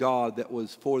in the God that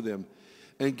was for them.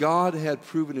 And God had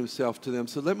proven himself to them.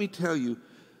 So let me tell you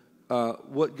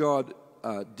what God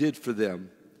did for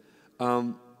them.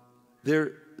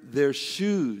 Their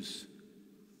shoes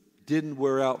didn't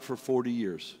wear out for 40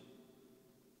 years.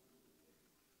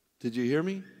 Did you hear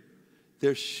me?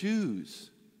 Their shoes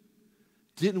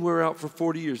didn't wear out for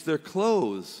 40 years. Their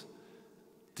clothes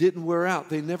didn't wear out.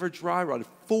 They never dry rotted.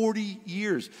 40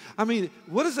 years. I mean,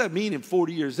 what does that mean in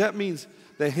 40 years? That means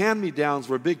the hand-me-downs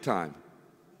were big time.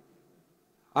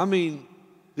 I mean,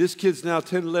 this kid's now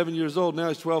 10, 11 years old. Now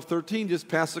he's 12, 13. Just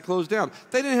pass the clothes down.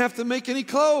 They didn't have to make any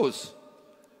clothes.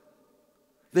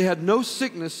 They had no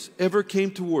sickness ever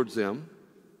came towards them.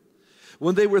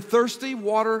 When they were thirsty,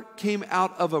 water came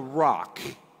out of a rock.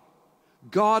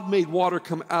 God made water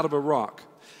come out of a rock.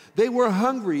 They were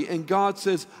hungry, and God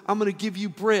says, I'm going to give you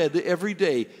bread every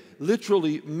day.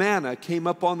 Literally, manna came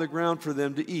up on the ground for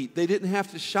them to eat. They didn't have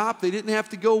to shop. They didn't have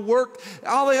to go work.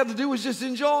 All they had to do was just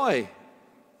enjoy.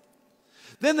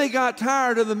 Then they got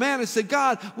tired of the manna and said,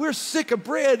 God, we're sick of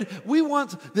bread. We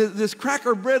want this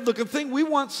cracker bread looking thing. We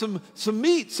want some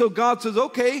meat. So God says,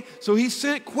 okay. So he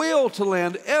sent quail to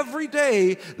land. Every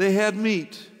day they had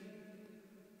meat.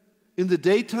 In the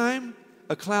daytime,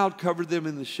 a cloud covered them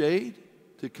in the shade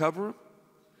to cover them.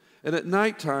 And at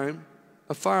nighttime,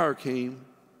 a fire came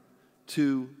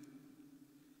to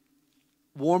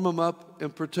warm them up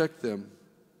and protect them.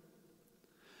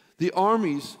 The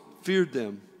armies feared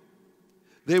them.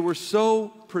 They were so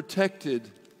protected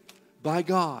by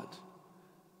God,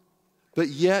 but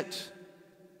yet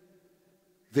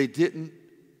they didn't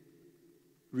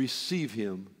receive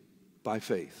him by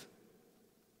faith.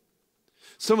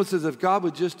 Someone says, if God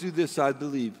would just do this, I'd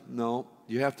believe. No,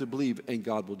 you have to believe, and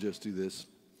God will just do this.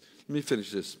 Let me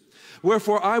finish this.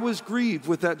 Wherefore I was grieved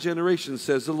with that generation,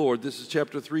 says the Lord. This is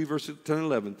chapter 3, verses 10 and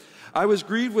 11. I was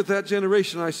grieved with that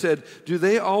generation. I said, do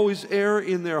they always err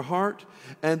in their heart?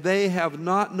 And they have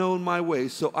not known my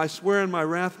ways. So I swear in my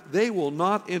wrath, they will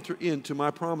not enter into my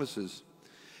promises.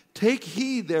 Take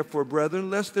heed, therefore, brethren,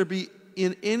 lest there be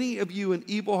in any of you an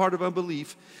evil heart of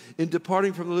unbelief in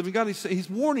departing from the living God. He's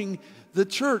warning the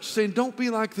church, saying, don't be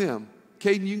like them.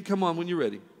 Caden, you can come on when you're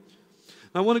ready.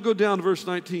 I want to go down to verse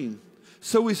 19.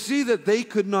 So we see that they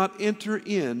could not enter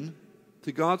in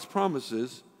to God's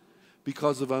promises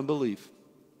because of unbelief.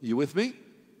 You with me?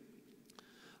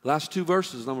 Last two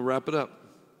verses, and I'm going to wrap it up.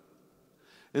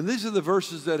 And these are the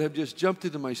verses that have just jumped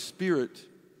into my spirit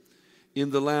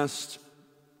in the last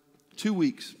 2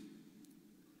 weeks.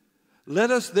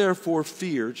 Let us therefore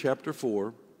fear, chapter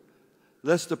 4,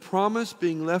 lest the promise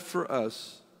being left for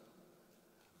us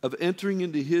of entering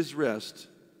into his rest,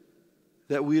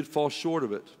 that we would fall short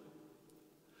of it.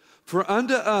 For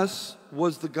unto us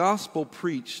was the gospel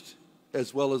preached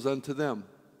as well as unto them.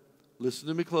 Listen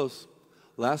to me close.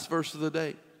 Last verse of the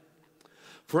day.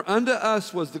 For unto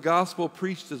us was the gospel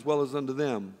preached as well as unto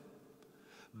them.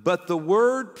 But the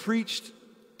word preached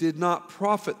did not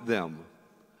profit them.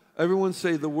 Everyone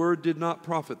say, the word did not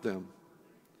profit them.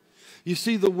 You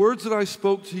see, the words that I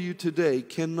spoke to you today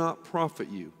cannot profit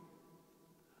you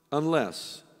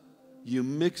unless you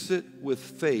mix it with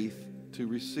faith to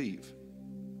receive.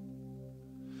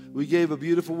 We gave a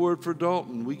beautiful word for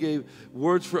Dalton. We gave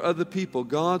words for other people.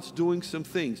 God's doing some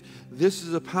things. This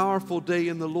is a powerful day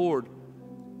in the Lord.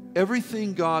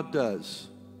 Everything God does.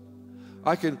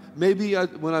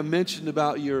 When I mentioned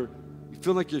about you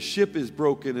feel like your ship is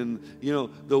broken and,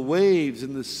 the waves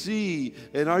and the sea,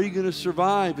 and are you going to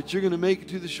survive, but you're going to make it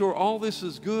to the shore. All this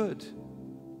is good.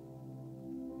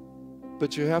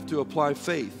 But you have to apply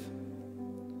faith.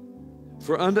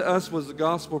 For unto us was the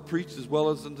gospel preached as well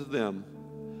as unto them.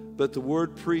 But the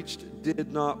word preached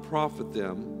did not profit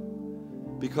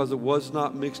them, because it was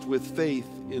not mixed with faith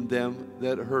in them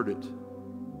that heard it.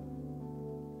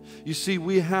 You see,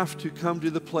 we have to come to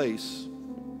the place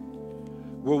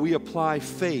where we apply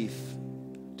faith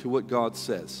to what God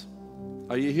says.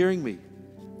 Are you hearing me?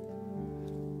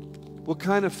 What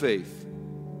kind of faith?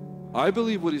 I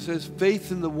believe what he says,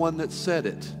 faith in the one that said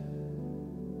it.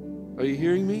 Are you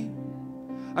hearing me?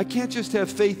 I can't just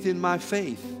have faith in my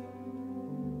faith.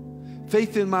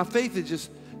 Faith in my faith is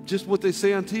just what they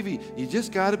say on TV. You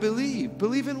just got to believe.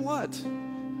 Believe in what?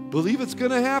 Believe it's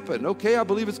going to happen. Okay, I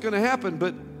believe it's going to happen,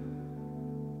 but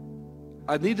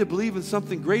I need to believe in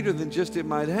something greater than just it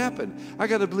might happen. I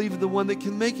got to believe in the one that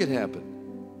can make it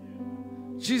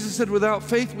happen. Jesus said, without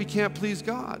faith, we can't please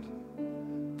God.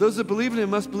 Those that believe in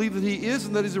him must believe that he is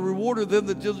and that he's a rewarder of them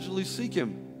that diligently seek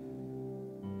him.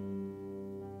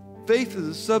 Faith is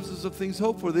the substance of things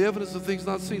hoped for, the evidence of things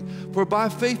not seen. For by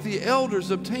faith the elders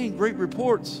obtained great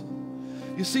reports.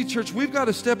 You see, church, we've got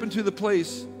to step into the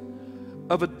place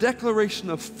of a declaration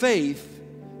of faith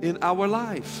in our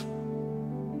life.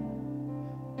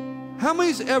 How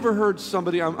many's ever heard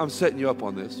somebody, I'm setting you up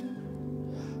on this.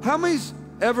 How many's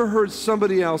ever heard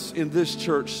somebody else in this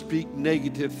church speak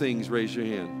negative things? Raise your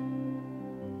hand.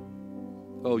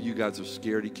 Oh, you guys are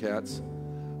scaredy cats.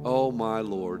 Oh, my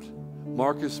Lord.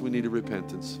 Marcus, we need a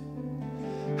repentance.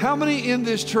 How many in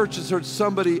this church has heard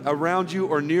somebody around you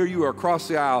or near you or across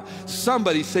the aisle,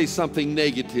 somebody say something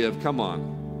negative? Come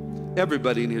on.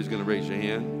 Everybody in here is going to raise your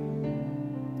hand.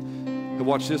 And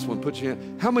watch this one. Put your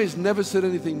hand. How many has never said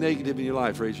anything negative in your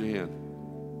life? Raise your hand.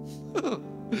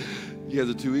 You guys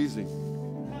are too easy.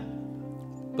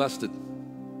 Busted.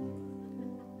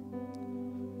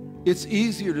 It's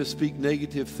easier to speak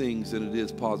negative things than it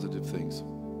is positive things.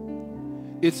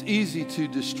 It's easy to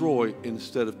destroy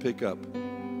instead of pick up.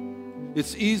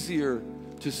 It's easier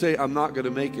to say, I'm not going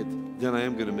to make it, than I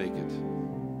am going to make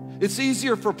it. It's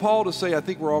easier for Paul to say, I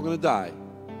think we're all going to die.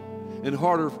 And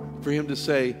harder for him to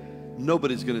say,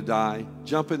 nobody's going to die.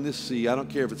 Jump in this sea. I don't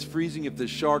care if it's freezing, if there's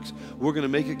sharks. We're going to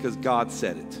make it because God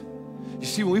said it. You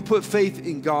see, when we put faith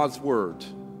in God's word,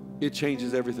 it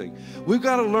changes everything. We've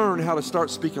got to learn how to start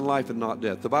speaking life and not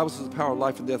death. The Bible says the power of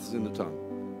life and death is in the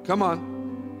tongue. Come on.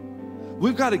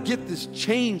 We've got to get this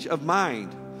change of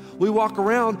mind. We walk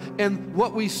around and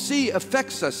what we see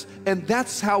affects us, and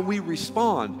that's how we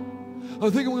respond. I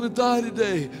think I'm going to die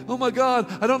today. Oh my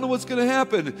God, I don't know what's going to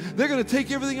happen. They're going to take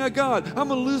everything I got. I'm going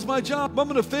to lose my job. I'm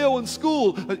going to fail in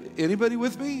school. Anybody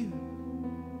with me?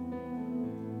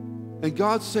 And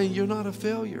God's saying, you're not a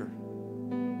failure.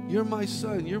 You're my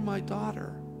son. You're my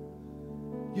daughter.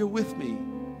 You're with me.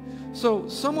 So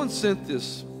someone sent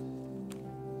this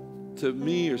to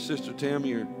me or Sister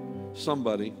Tammy or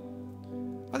somebody.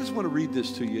 I just want to read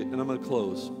this to you, and I'm going to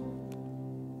close.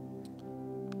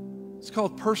 It's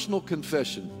called personal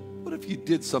confession. What if you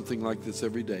did something like this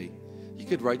every day? You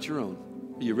could write your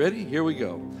own. Are you ready? Here we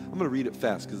go. I'm going to read it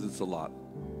fast because it's a lot.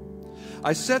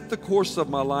 I set the course of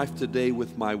my life today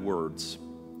with my words.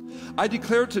 I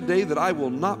declare today that I will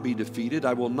not be defeated.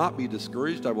 I will not be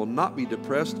discouraged. I will not be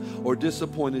depressed or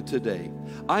disappointed today.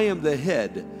 I am the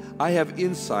head. I have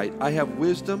insight. I have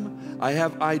wisdom. I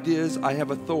have ideas. I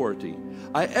have authority.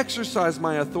 I exercise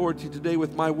my authority today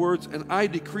with my words, and I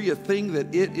decree a thing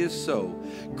that it is so.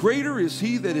 Greater is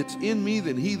he that is in me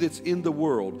than he that's in the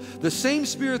world. The same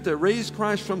Spirit that raised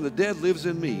Christ from the dead lives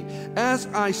in me. As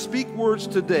I speak words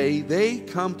today, they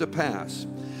come to pass.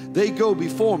 They go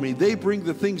before me. They bring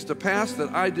the things to pass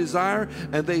that I desire,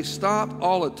 and they stop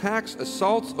all attacks,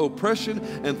 assaults, oppression,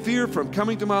 and fear from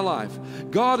coming to my life.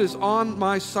 God is on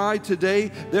my side today,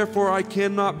 therefore I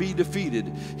cannot be defeated.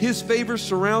 His favor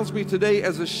surrounds me today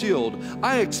as a shield.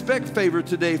 I expect favor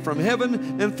today from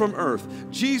heaven and from earth.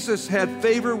 Jesus had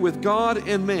favor with God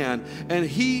and man, and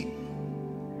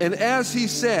as he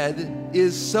said,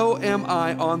 is so am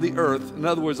I on the earth. In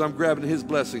other words, I'm grabbing his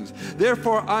blessings.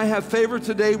 Therefore, I have favor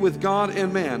today with God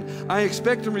and man. I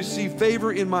expect to receive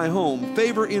favor in my home,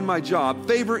 favor in my job,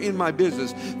 favor in my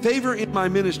business, favor in my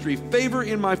ministry, favor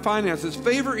in my finances,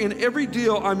 favor in every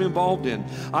deal I'm involved in.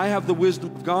 I have the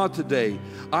wisdom of God today.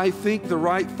 I think the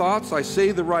right thoughts. I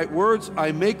say the right words.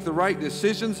 I make the right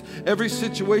decisions. Every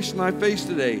situation I face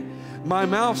today. My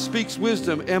mouth speaks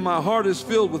wisdom, and my heart is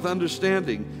filled with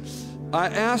understanding. I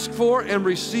ask for and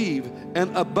receive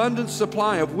an abundant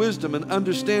supply of wisdom and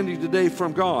understanding today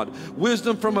from God.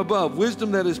 Wisdom from above,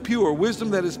 wisdom that is pure,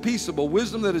 wisdom that is peaceable,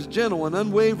 wisdom that is gentle and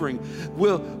unwavering,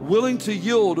 willing to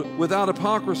yield without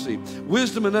hypocrisy.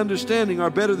 Wisdom and understanding are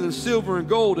better than silver and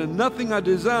gold, and nothing I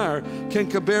desire can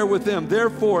compare with them.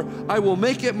 Therefore, I will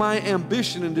make it my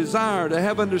ambition and desire to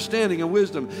have understanding and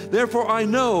wisdom. Therefore, I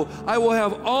know I will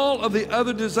have all of the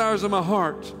other desires of my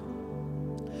heart.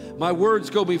 My words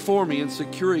go before me in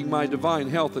securing my divine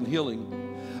health and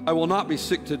healing. I will not be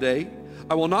sick today.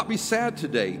 I will not be sad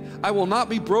today. I will not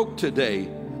be broke today.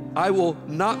 I will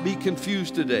not be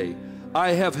confused today.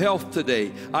 I have health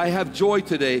today. I have joy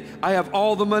today. I have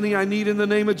all the money I need in the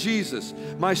name of Jesus.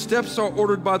 My steps are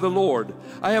ordered by the Lord.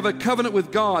 I have a covenant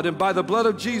with God, and by the blood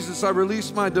of Jesus I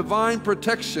release my divine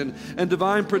protection and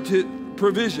divine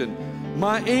provision.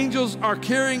 My angels are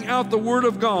carrying out the word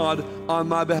of God on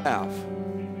my behalf.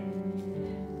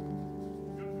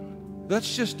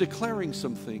 That's just declaring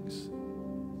some things.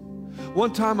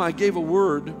 One time I gave a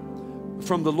word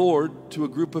from the Lord to a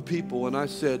group of people, and I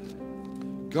said,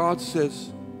 God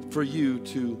says for you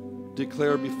to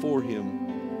declare before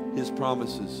him his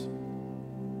promises.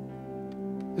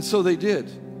 And so they did.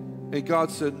 And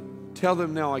God said, tell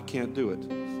them now I can't do it.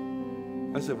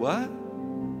 I said, what?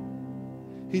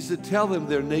 He said, tell them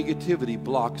their negativity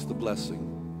blocks the blessing.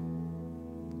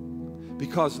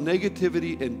 Because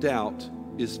negativity and doubt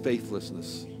is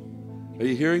faithlessness. Are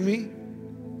you hearing me?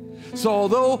 So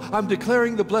although I'm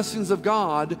declaring the blessings of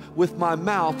God with my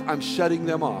mouth, I'm shutting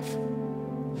them off.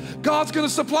 God's going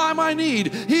to supply my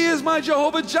need. He is my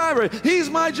Jehovah Jireh. He's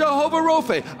my Jehovah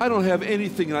Rophe. I don't have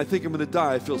anything and I think I'm going to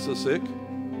die. I feel so sick.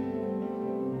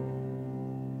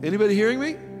 Anybody hearing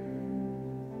me?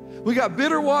 We got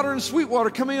bitter water and sweet water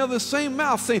coming out of the same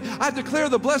mouth saying, I declare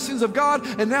the blessings of God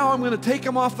and now I'm going to take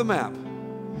them off the map.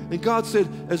 And God said,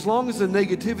 as long as the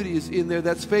negativity is in there,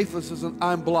 that's faithlessness, and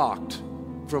I'm blocked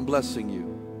from blessing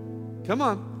you. Come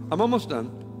on, I'm almost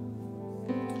done.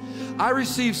 I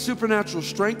receive supernatural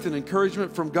strength and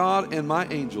encouragement from God and my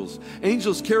angels.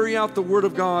 Angels carry out the word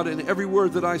of God, and every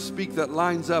word that I speak that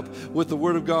lines up with the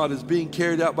word of God is being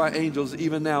carried out by angels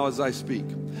even now as I speak.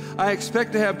 I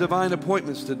expect to have divine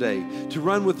appointments today, to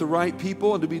run with the right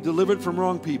people and to be delivered from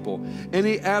wrong people.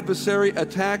 Any adversary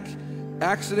attack,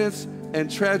 accidents, and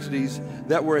tragedies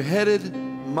that were headed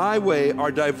my way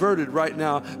are diverted right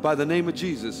now by the name of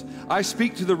Jesus. I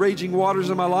speak to the raging waters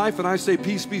of my life and I say,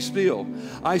 peace be still.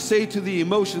 I say to the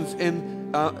emotions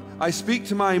and I speak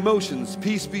to my emotions,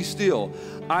 peace be still.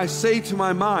 I say to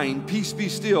my mind, peace be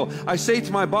still. I say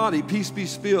to my body, peace be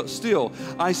still.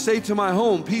 I say to my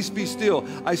home, peace be still.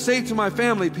 I say to my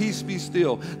family, peace be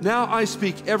still. Now I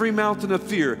speak every mountain of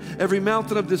fear, every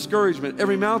mountain of discouragement,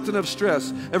 every mountain of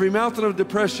stress, every mountain of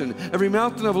depression, every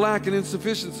mountain of lack and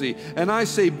insufficiency. And I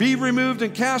say, be removed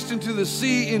and cast into the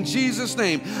sea in Jesus'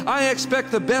 name. I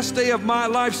expect the best day of my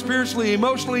life spiritually,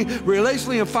 emotionally,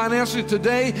 relationally, and financially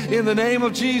today in the name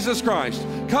of Jesus Christ.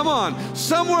 Come on.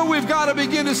 Somewhere we've got to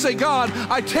begin to say, God,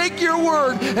 I take your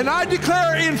word and I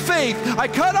declare in faith. I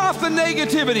cut off the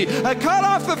negativity. I cut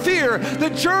off the fear. The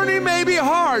journey may be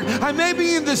hard. I may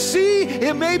be in the sea.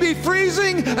 It may be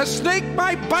freezing. A snake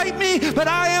might bite me, but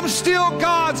I am still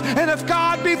God's. And if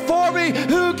God be for me,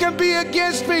 who can be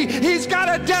against me? He's got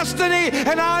a destiny,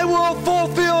 and I will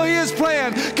fulfill his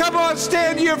plan. Come on,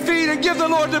 stand to your feet and give the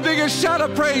Lord the biggest shout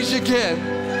of praise you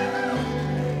can.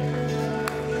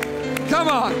 Come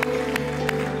on.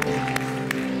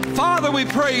 Father, we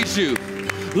praise you.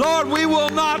 Lord, we will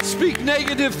not speak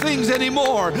negative things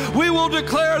anymore. We will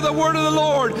declare the word of the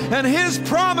Lord and his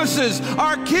promises.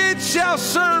 Our kids shall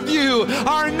serve you.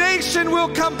 Our nation will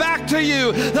come back to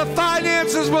you. The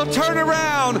finances will turn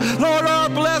around. Lord, our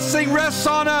blessing rests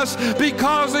on us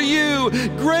because of you.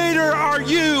 Greater are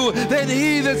you than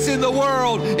he that's in the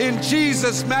world. In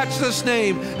Jesus' matchless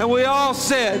name. And we all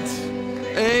said,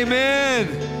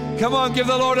 amen. Come on, give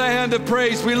the Lord a hand of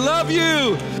praise. We love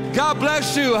you. God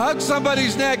bless you. Hug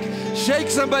somebody's neck. Shake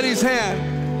somebody's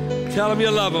hand. Tell them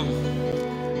you love them.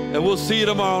 And we'll see you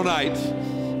tomorrow night.